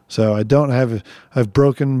 So I've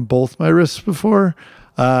broken both my wrists before,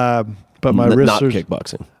 but my wrists not are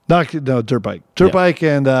kickboxing. No, dirt bike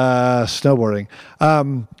and snowboarding.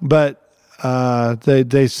 But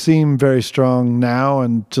they seem very strong now,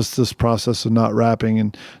 and just this process of not wrapping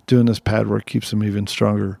and doing this pad work keeps them even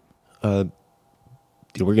stronger. We're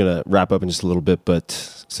going to wrap up in just a little bit,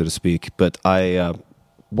 so to speak. But I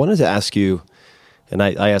wanted to ask you, and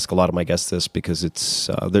I ask a lot of my guests this because it's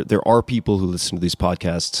there are people who listen to these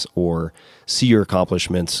podcasts or see your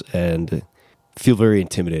accomplishments and feel very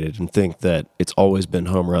intimidated and think that it's always been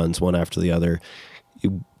home runs one after the other.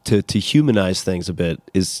 To humanize things a bit,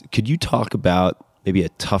 could you talk about maybe a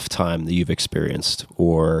tough time that you've experienced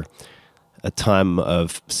or a time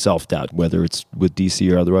of self-doubt, whether it's with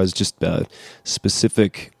DC or otherwise, just a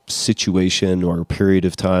specific situation or period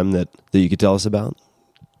of time that you could tell us about?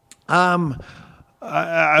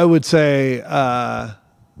 I would say,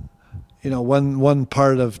 one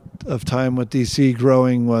part of time with DC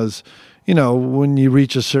growing was, when you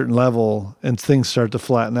reach a certain level and things start to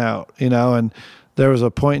flatten out, and there was a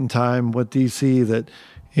point in time with DC that,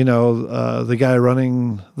 the guy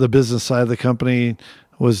running the business side of the company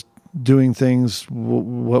was doing things,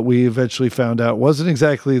 what we eventually found out wasn't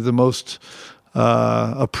exactly the most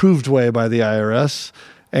approved way by the IRS.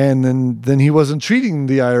 And then he wasn't treating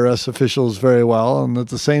the IRS officials very well. And at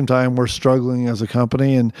the same time, we're struggling as a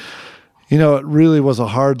company. And, it really was a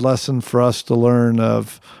hard lesson for us to learn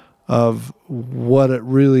of what it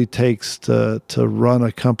really takes to run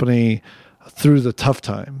a company through the tough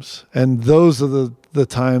times. And those are the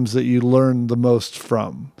times that you learn the most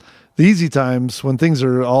from. The easy times, when things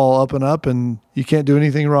are all up and up and you can't do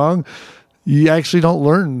anything wrong, you actually don't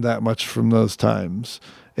learn that much from those times.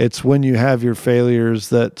 It's when you have your failures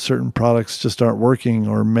that certain products just aren't working,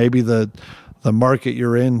 or maybe the the market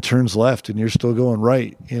you're in turns left and you're still going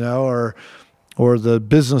right, or the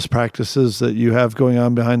business practices that you have going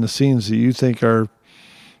on behind the scenes that you think are,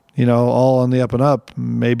 all on the up and up.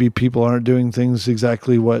 Maybe people aren't doing things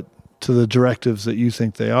exactly to the directives that you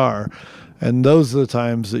think they are. And those are the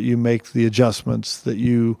times that you make the adjustments, that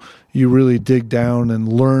you really dig down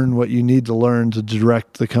and learn what you need to learn to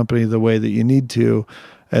direct the company the way that you need to.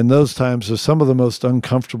 And those times are some of the most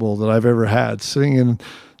uncomfortable that I've ever had, sitting in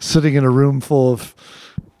a room full of,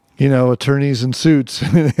 attorneys in suits,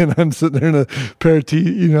 and I'm sitting there in a pair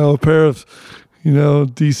of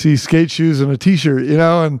DC skate shoes and a t-shirt,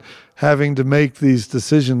 and having to make these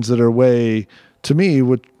decisions that are way, to me,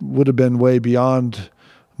 would have been way beyond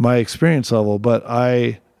my experience level. But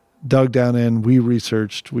I dug down in, we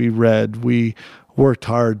researched, we read, we worked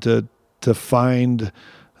hard to find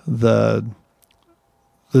the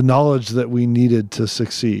knowledge that we needed to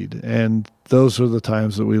succeed. And those were the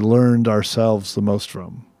times that we learned ourselves the most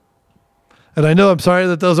from. And I know, I'm sorry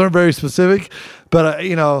that those aren't very specific, but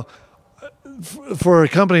for a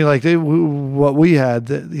company like what we had,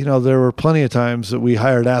 there were plenty of times that we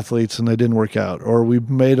hired athletes and they didn't work out, or we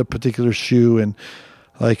made a particular shoe and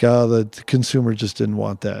the consumer just didn't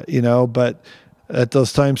want that, but at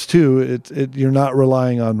those times too, you're not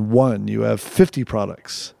relying on one. You have 50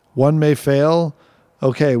 products. One may fail.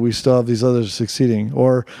 Okay, we still have these others succeeding.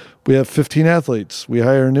 Or we have 15 athletes. We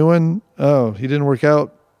hire a new one. Oh, he didn't work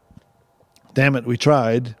out. Damn it, we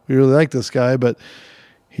tried. We really like this guy, but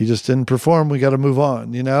he just didn't perform. We got to move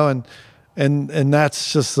on, and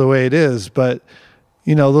that's just the way it is. But,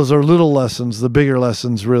 those are little lessons. The bigger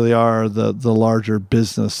lessons really are the larger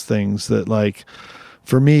business things that,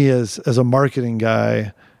 for me as a marketing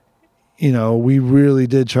guy, we really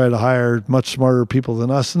did try to hire much smarter people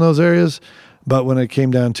than us in those areas. But when it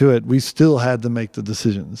came down to it, we still had to make the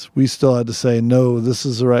decisions. We still had to say, no, this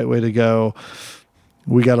is the right way to go.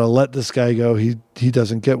 We got to let this guy go. He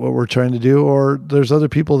doesn't get what we're trying to do. Or there's other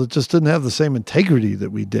people that just didn't have the same integrity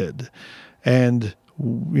that we did, and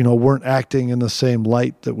weren't acting in the same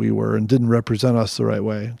light that we were, and didn't represent us the right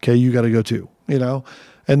way. Okay, you got to go too.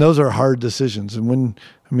 And those are hard decisions. And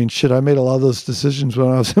I made a lot of those decisions when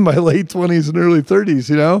I was in my late 20s and early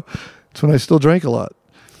 30s. It's when I still drank a lot.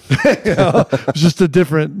 It's just a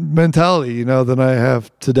different mentality, than I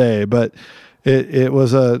have today. But it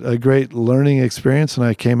was a great learning experience, and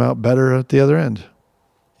I came out better at the other end.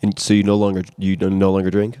 And so you no longer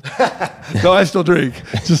drink? No, I still drink,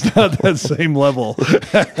 just not that same level. All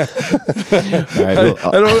right,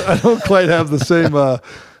 I don't quite have the same.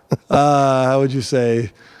 How would you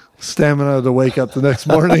say, stamina to wake up the next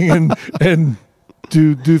morning and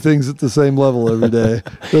do things at the same level every day.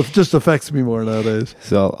 It just affects me more nowadays.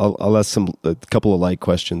 So I'll ask a couple of light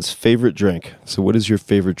questions. Favorite drink. So what is your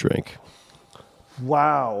favorite drink?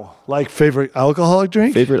 Wow. Like favorite alcoholic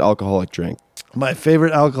drink? Favorite alcoholic drink. My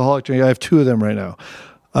favorite alcoholic drink, I have two of them right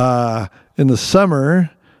now. In the summer,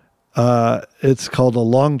 it's called a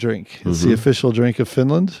long drink. It's the official drink of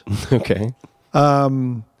Finland. Okay.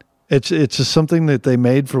 It's just something that they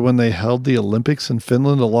made for when they held the Olympics in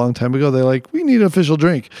Finland a long time ago. They're like, we need an official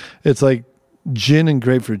drink. It's like gin and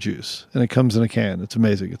grapefruit juice, and it comes in a can. It's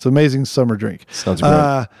amazing. It's an amazing summer drink. Sounds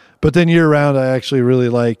great. But then year round, I actually really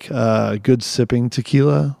like good sipping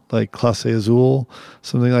tequila, like Clase Azul,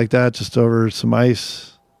 something like that, just over some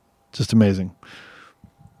ice. Just amazing.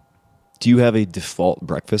 Do you have a default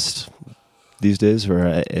breakfast these days,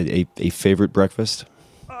 or a favorite breakfast?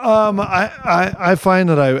 I find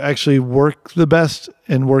that I actually work the best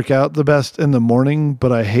and work out the best in the morning,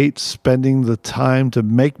 but I hate spending the time to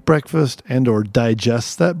make breakfast and or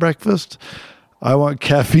digest that breakfast. I want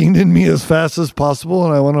caffeine in me as fast as possible,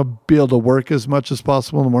 and I want to be able to work as much as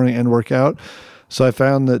possible in the morning and work out. So I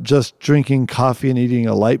found that just drinking coffee and eating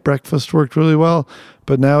a light breakfast worked really well.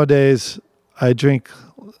 But nowadays, I drink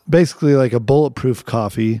basically like a bulletproof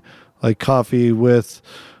coffee, like coffee with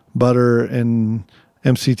butter and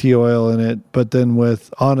MCT oil in it, but then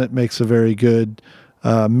on it makes a very good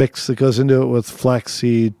mix that goes into it with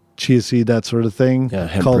flaxseed, chia seed, that sort of thing. Yeah,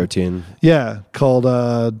 hemp protein. Yeah, called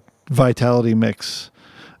Vitality Mix.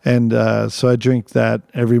 And so I drink that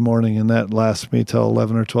every morning, and that lasts me till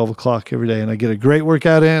 11 or 12 o'clock every day. And I get a great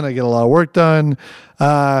workout in. I get a lot of work done.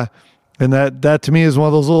 And that to me is one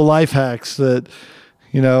of those little life hacks that,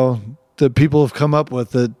 that people have come up with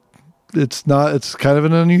that it's kind of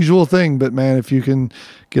an unusual thing, but man, if you can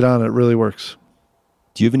get on it, it really works.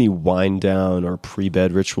 Do you have any wind down or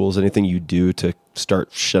pre-bed rituals? Anything you do to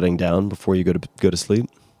start shutting down before you go to sleep?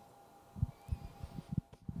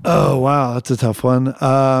 Oh, wow. That's a tough one.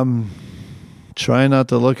 Try not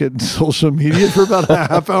to look at social media for about a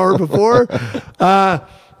half hour before.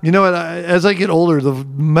 You know what? As I get older, the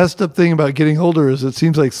messed up thing about getting older is it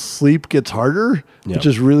seems like sleep gets harder, which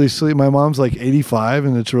is really sleep. My mom's like 85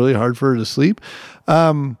 and it's really hard for her to sleep.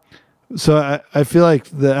 So I feel like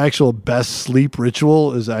the actual best sleep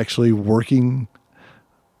ritual is actually working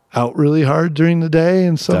out really hard during the day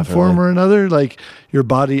in some form or another. Like your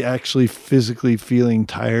body actually physically feeling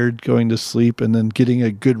tired, going to sleep, and then getting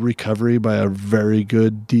a good recovery by a very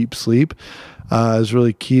good deep sleep is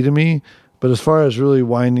really key to me. But as far as really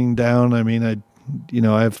winding down, I mean,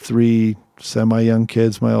 I have 3 semi-young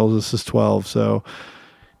kids. My oldest is 12, so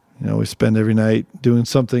we spend every night doing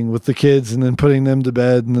something with the kids and then putting them to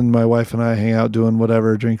bed, and then my wife and I hang out doing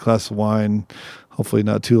whatever, drink a glass of wine, hopefully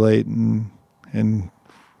not too late, and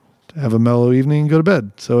have a mellow evening and go to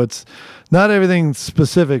bed. So it's not everything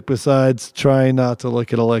specific besides trying not to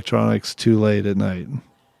look at electronics too late at night.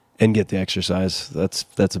 And get the exercise.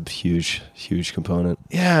 That's a huge, huge component.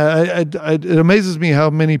 Yeah, it amazes me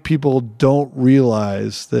how many people don't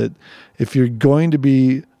realize that if you're going to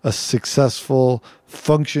be a successful,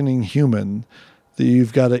 functioning human, that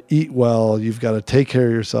you've got to eat well, you've got to take care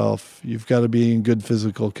of yourself, you've got to be in good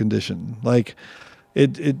physical condition. Like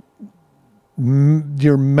your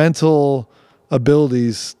mental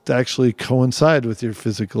abilities actually coincide with your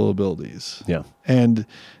physical abilities. Yeah. And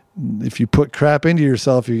if you put crap into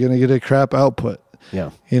yourself, you're going to get a crap output.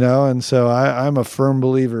 Yeah. And so I'm a firm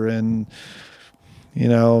believer in,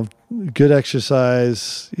 good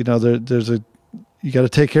exercise. You got to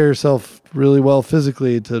take care of yourself really well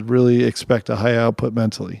physically to really expect a high output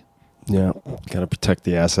mentally. Yeah. Got to protect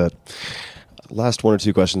the asset. Last 1 or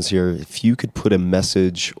 2 questions here. If you could put a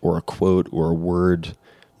message or a quote or a word,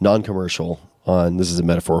 non-commercial, on, this is a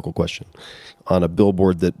metaphorical question, on a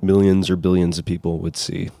billboard that millions or billions of people would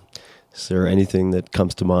see, is there anything that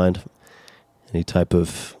comes to mind? Any type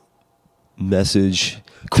of message,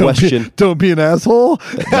 question? Don't be an asshole.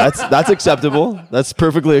 That's acceptable. That's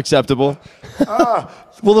perfectly acceptable.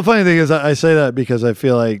 Well, the funny thing is I say that because I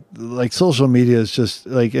feel like social media is just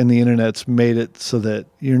like, and the internet's made it so that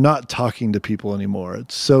you're not talking to people anymore.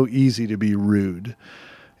 It's so easy to be rude,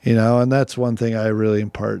 and that's one thing I really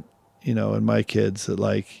impart, in my kids, that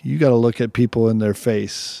like, you got to look at people in their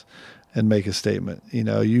face and make a statement.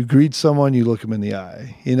 You greet someone, you look them in the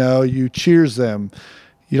eye, you cheers them.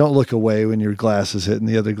 You don't look away when your glass is hitting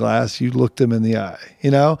the other glass. You look them in the eye,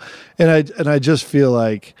 and I just feel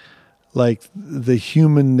like the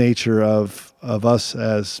human nature of us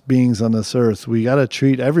as beings on this earth, we got to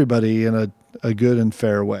treat everybody in a good and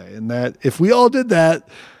fair way. And that if we all did that,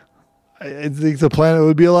 I think the planet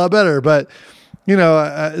would be a lot better. But,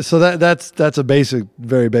 so that's a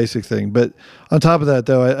very basic thing. But on top of that,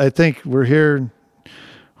 though, I think we're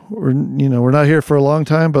not here for a long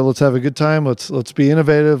time, but let's have a good time. Let's be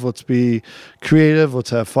innovative. Let's be creative. Let's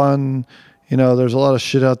have fun. There's a lot of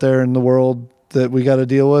shit out there in the world that we got to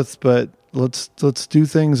deal with, but let's do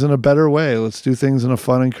things in a better way. Let's do things in a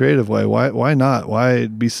fun and creative way. Why not? Why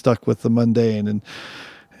be stuck with the mundane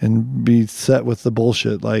and be set with the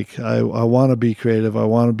bullshit? Like I want to be creative. I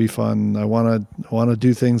want to be fun. I want to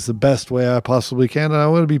do things the best way I possibly can, and I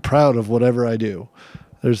want to be proud of whatever I do.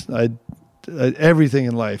 There's everything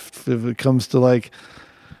in life, if it comes to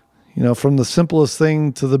from the simplest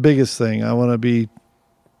thing to the biggest thing, I want to be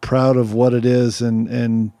proud of what it is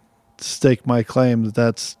and stake my claim that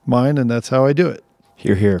that's mine and that's how I do it.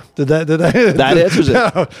 Hear, hear. That answers it.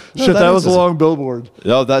 That was a long billboard.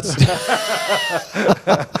 No, that's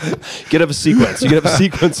get up a sequence. You get up a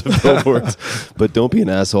sequence of billboards, but don't be an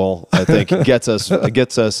asshole. I think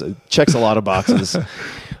checks a lot of boxes.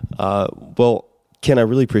 Well, Ken, I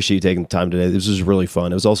really appreciate you taking the time today. This was really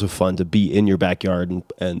fun. It was also fun to be in your backyard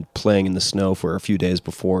and playing in the snow for a few days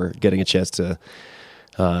before getting a chance to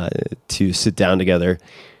sit down together.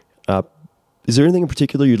 Is there anything in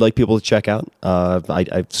particular you'd like people to check out?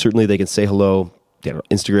 I certainly, they can say hello.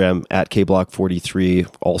 Instagram at KBlock43,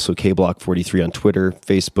 also KBlock43 on Twitter,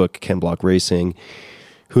 Facebook, Ken Block Racing,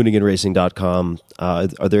 HooniganRacing.com.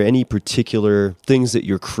 Are there any particular things that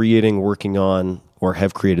you're creating, working on, or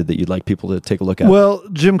have created that you'd like people to take a look at? Well,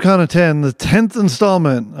 Gymkhana 10, the 10th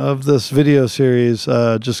installment of this video series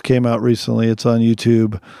just came out recently. It's on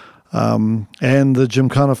YouTube. And the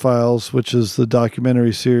Gymkhana Files, which is the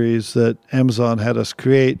documentary series that Amazon had us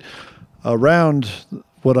create around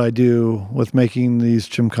what I do with making these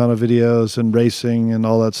Gymkhana videos and racing and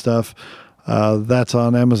all that stuff. That's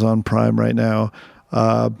on Amazon Prime right now.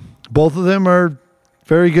 Both of them are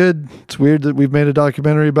very good. It's weird that we've made a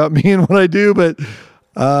documentary about me and what I do, but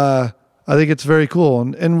I think it's very cool.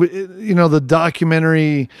 And the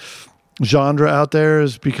documentary genre out there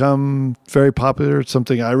has become very popular. It's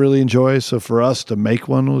something I really enjoy. So for us to make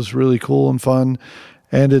one was really cool and fun.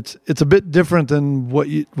 And it's a bit different than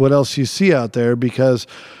what else you see out there, because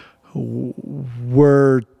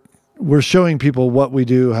we're showing people what we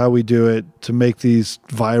do, how we do it, to make these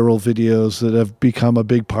viral videos that have become a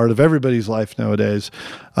big part of everybody's life nowadays.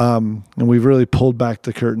 And we've really pulled back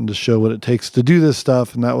the curtain to show what it takes to do this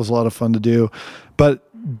stuff, and that was a lot of fun to do.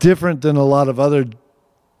 But different than a lot of other,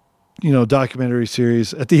 documentary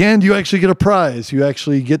series, at the end you actually get a prize. You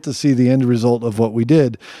actually get to see the end result of what we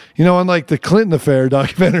did. Unlike the Clinton Affair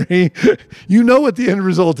documentary, what the end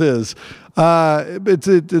result is.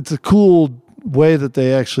 It's a cool way that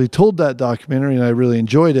they actually told that documentary, and I really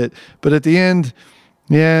enjoyed it. But at the end,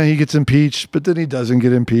 he gets impeached, but then he doesn't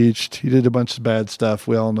get impeached. He did a bunch of bad stuff.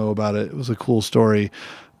 We all know about it. It was a cool story.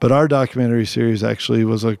 But our documentary series actually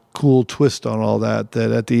was a cool twist on all that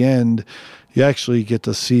at the end, you actually get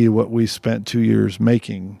to see what we spent 2 years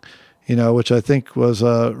making, which I think was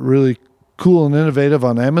really cool and innovative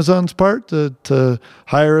on Amazon's part to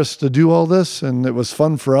hire us to do all this. And it was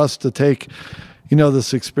fun for us to take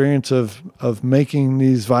this experience of making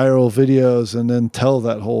these viral videos and then tell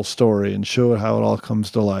that whole story and show how it all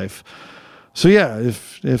comes to life. So yeah,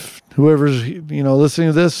 if whoever's, listening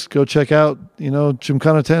to this, go check out,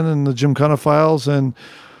 Gymkhana 10 and the Gymkhana Files, and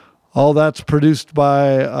all that's produced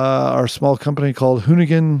by our small company called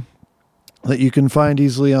Hoonigan that you can find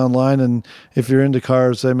easily online. And if you're into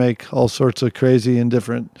cars, they make all sorts of crazy and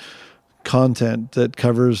different content that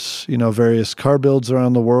covers, various car builds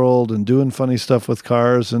around the world, and doing funny stuff with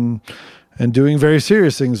cars and doing very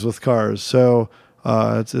serious things with cars. So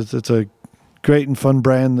it's a great and fun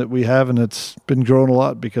brand that we have, and it's been growing a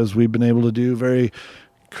lot because we've been able to do very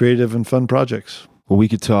creative and fun projects. Well,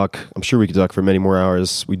 I'm sure we could talk for many more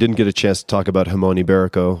hours. We didn't get a chance to talk about Hamoni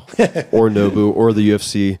Barako or Nobu or the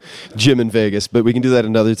UFC gym in Vegas, but we can do that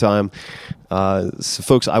another time. So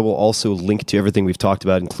folks, I will also link to everything we've talked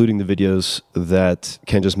about, including the videos that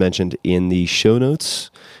Ken just mentioned, in the show notes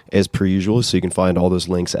as per usual. So you can find all those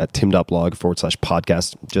links at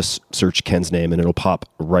tim.blog/podcast. Just search Ken's name and it'll pop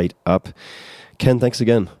right up. Ken, thanks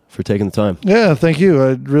again for taking the time. Yeah, thank you.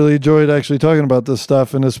 I really enjoyed actually talking about this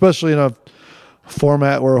stuff, and especially in a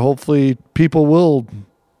format where hopefully people will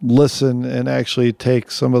listen and actually take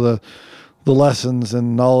some of the lessons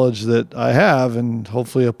and knowledge that I have and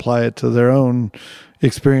hopefully apply it to their own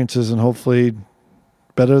experiences and hopefully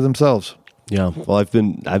better themselves. Yeah. Well, I've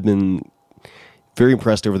been very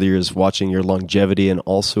impressed over the years watching your longevity, and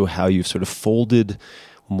also how you've sort of folded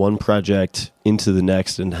one project into the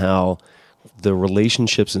next, and how the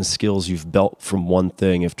relationships and skills you've built from one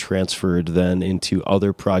thing have transferred then into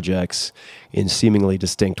other projects in seemingly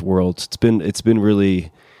distinct worlds. It's been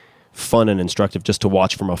really fun and instructive just to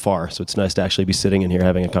watch from afar. So it's nice to actually be sitting in here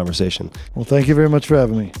having a conversation. Well, thank you very much for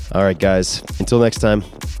having me. All right, guys. Until next time,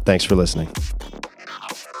 thanks for listening.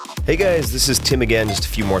 Hey guys, this is Tim again. Just a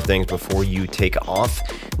few more things before you take off.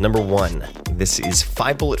 Number one, this is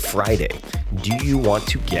 5 Bullet Friday. Do you want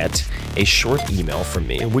to get a short email from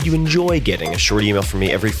me? Would you enjoy getting a short email from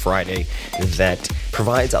me every Friday that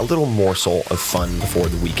provides a little morsel of fun before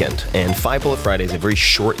the weekend? And 5 Bullet Friday is a very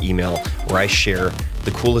short email where I share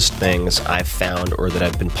the coolest things I've found or that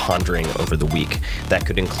I've been pondering over the week. That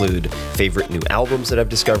could include favorite new albums that I've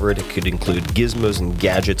discovered. It could include gizmos and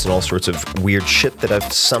gadgets and all sorts of weird shit that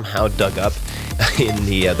I've somehow dug up in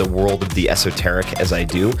the world of the esoteric as I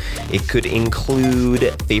do. It could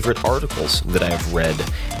include favorite articles that I've read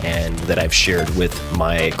and that I've shared with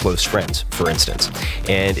my close friends, for instance.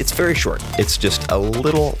 And it's very short. It's just a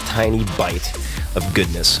little tiny bite of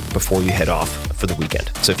goodness before you head off for the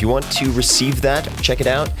weekend. So if you want to receive that, check it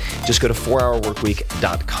out. Just go to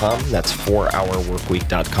 4hourworkweek.com. That's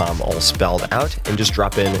 4hourworkweek.com, all spelled out, and just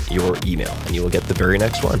drop in your email and you will get the very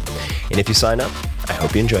next one. And if you sign up, I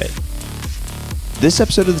hope you enjoy it. This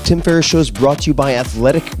episode of the Tim Ferriss Show is brought to you by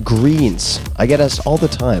Athletic Greens. I get asked all the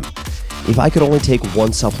time, if I could only take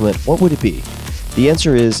one supplement, what would it be? The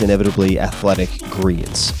answer is inevitably Athletic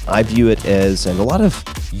Greens. I view it as, and a lot of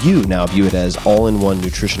you now view it as, all-in-one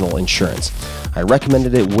nutritional insurance. I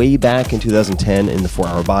recommended it way back in 2010 in the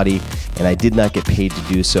 4-Hour Body, and I did not get paid to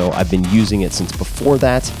do so. I've been using it since before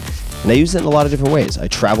that, and I use it in a lot of different ways. I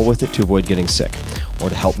travel with it to avoid getting sick, or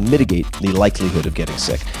to help mitigate the likelihood of getting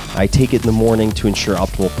sick. I take it in the morning to ensure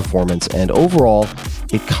optimal performance, and overall,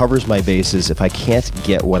 it covers my bases if I can't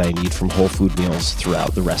get what I need from whole food meals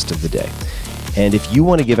throughout the rest of the day. And if you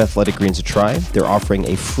want to give Athletic Greens a try, they're offering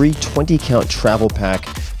a free 20-count travel pack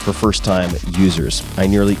for first-time users. I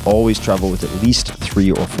nearly always travel with at least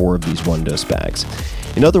 3 or 4 of these one-dose bags.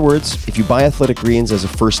 In other words, if you buy Athletic Greens as a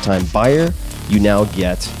first-time buyer, you now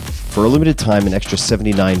get for a limited time, an extra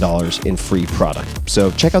 $79 in free product. So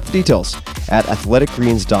check out the details at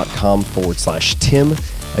athleticgreens.com/Tim.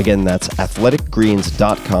 Again, that's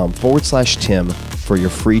athleticgreens.com/Tim for your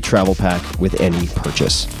free travel pack with any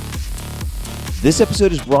purchase. This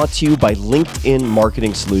episode is brought to you by LinkedIn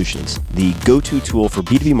Marketing Solutions, the go-to tool for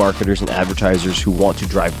B2B marketers and advertisers who want to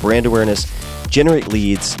drive brand awareness, generate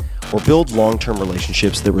leads, or build long-term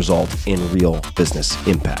relationships that result in real business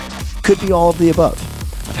impact. Could be all of the above.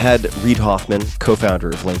 I've had Reid Hoffman, co-founder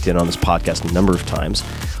of LinkedIn, on this podcast a number of times,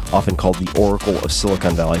 often called the Oracle of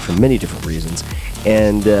Silicon Valley for many different reasons.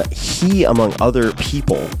 And he, among other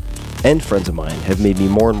people and friends of mine, have made me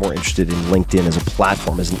more and more interested in LinkedIn as a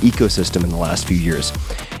platform, as an ecosystem in the last few years.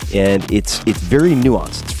 And it's very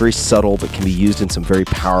nuanced, it's very subtle, but can be used in some very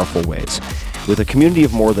powerful ways. With a community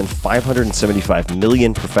of more than 575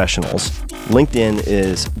 million professionals, LinkedIn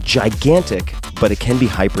is gigantic, but it can be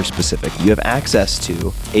hyper-specific. You have access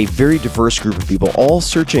to a very diverse group of people, all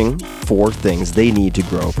searching for things they need to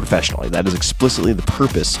grow professionally. That is explicitly the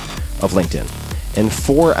purpose of LinkedIn. And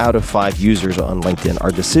 4 out of 5 users on LinkedIn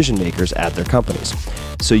are decision makers at their companies.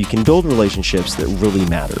 So you can build relationships that really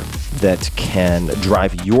matter, that can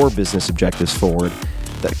drive your business objectives forward,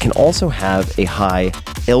 that can also have a high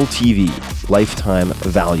LTV, lifetime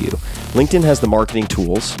value. LinkedIn has the marketing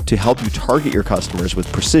tools to help you target your customers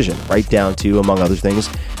with precision, right down to, among other things,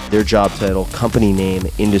 their job title, company name,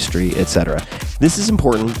 industry, etc. This is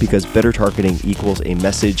important because better targeting equals a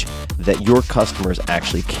message that your customers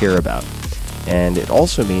actually care about. And it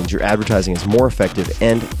also means your advertising is more effective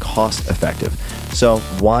and cost effective. So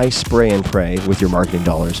why spray and pray with your marketing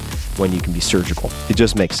dollars when you can be surgical? It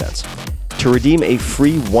just makes sense. To redeem a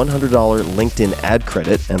free $100 LinkedIn ad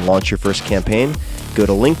credit and launch your first campaign, go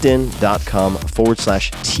to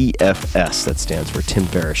linkedin.com/TFS. That stands for Tim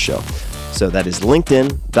Ferriss Show. So that is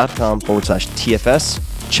linkedin.com/TFS.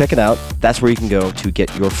 Check it out. That's where you can go to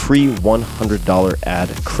get your free $100 ad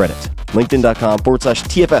credit.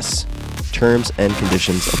 LinkedIn.com/TFS. Terms and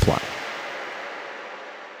conditions apply.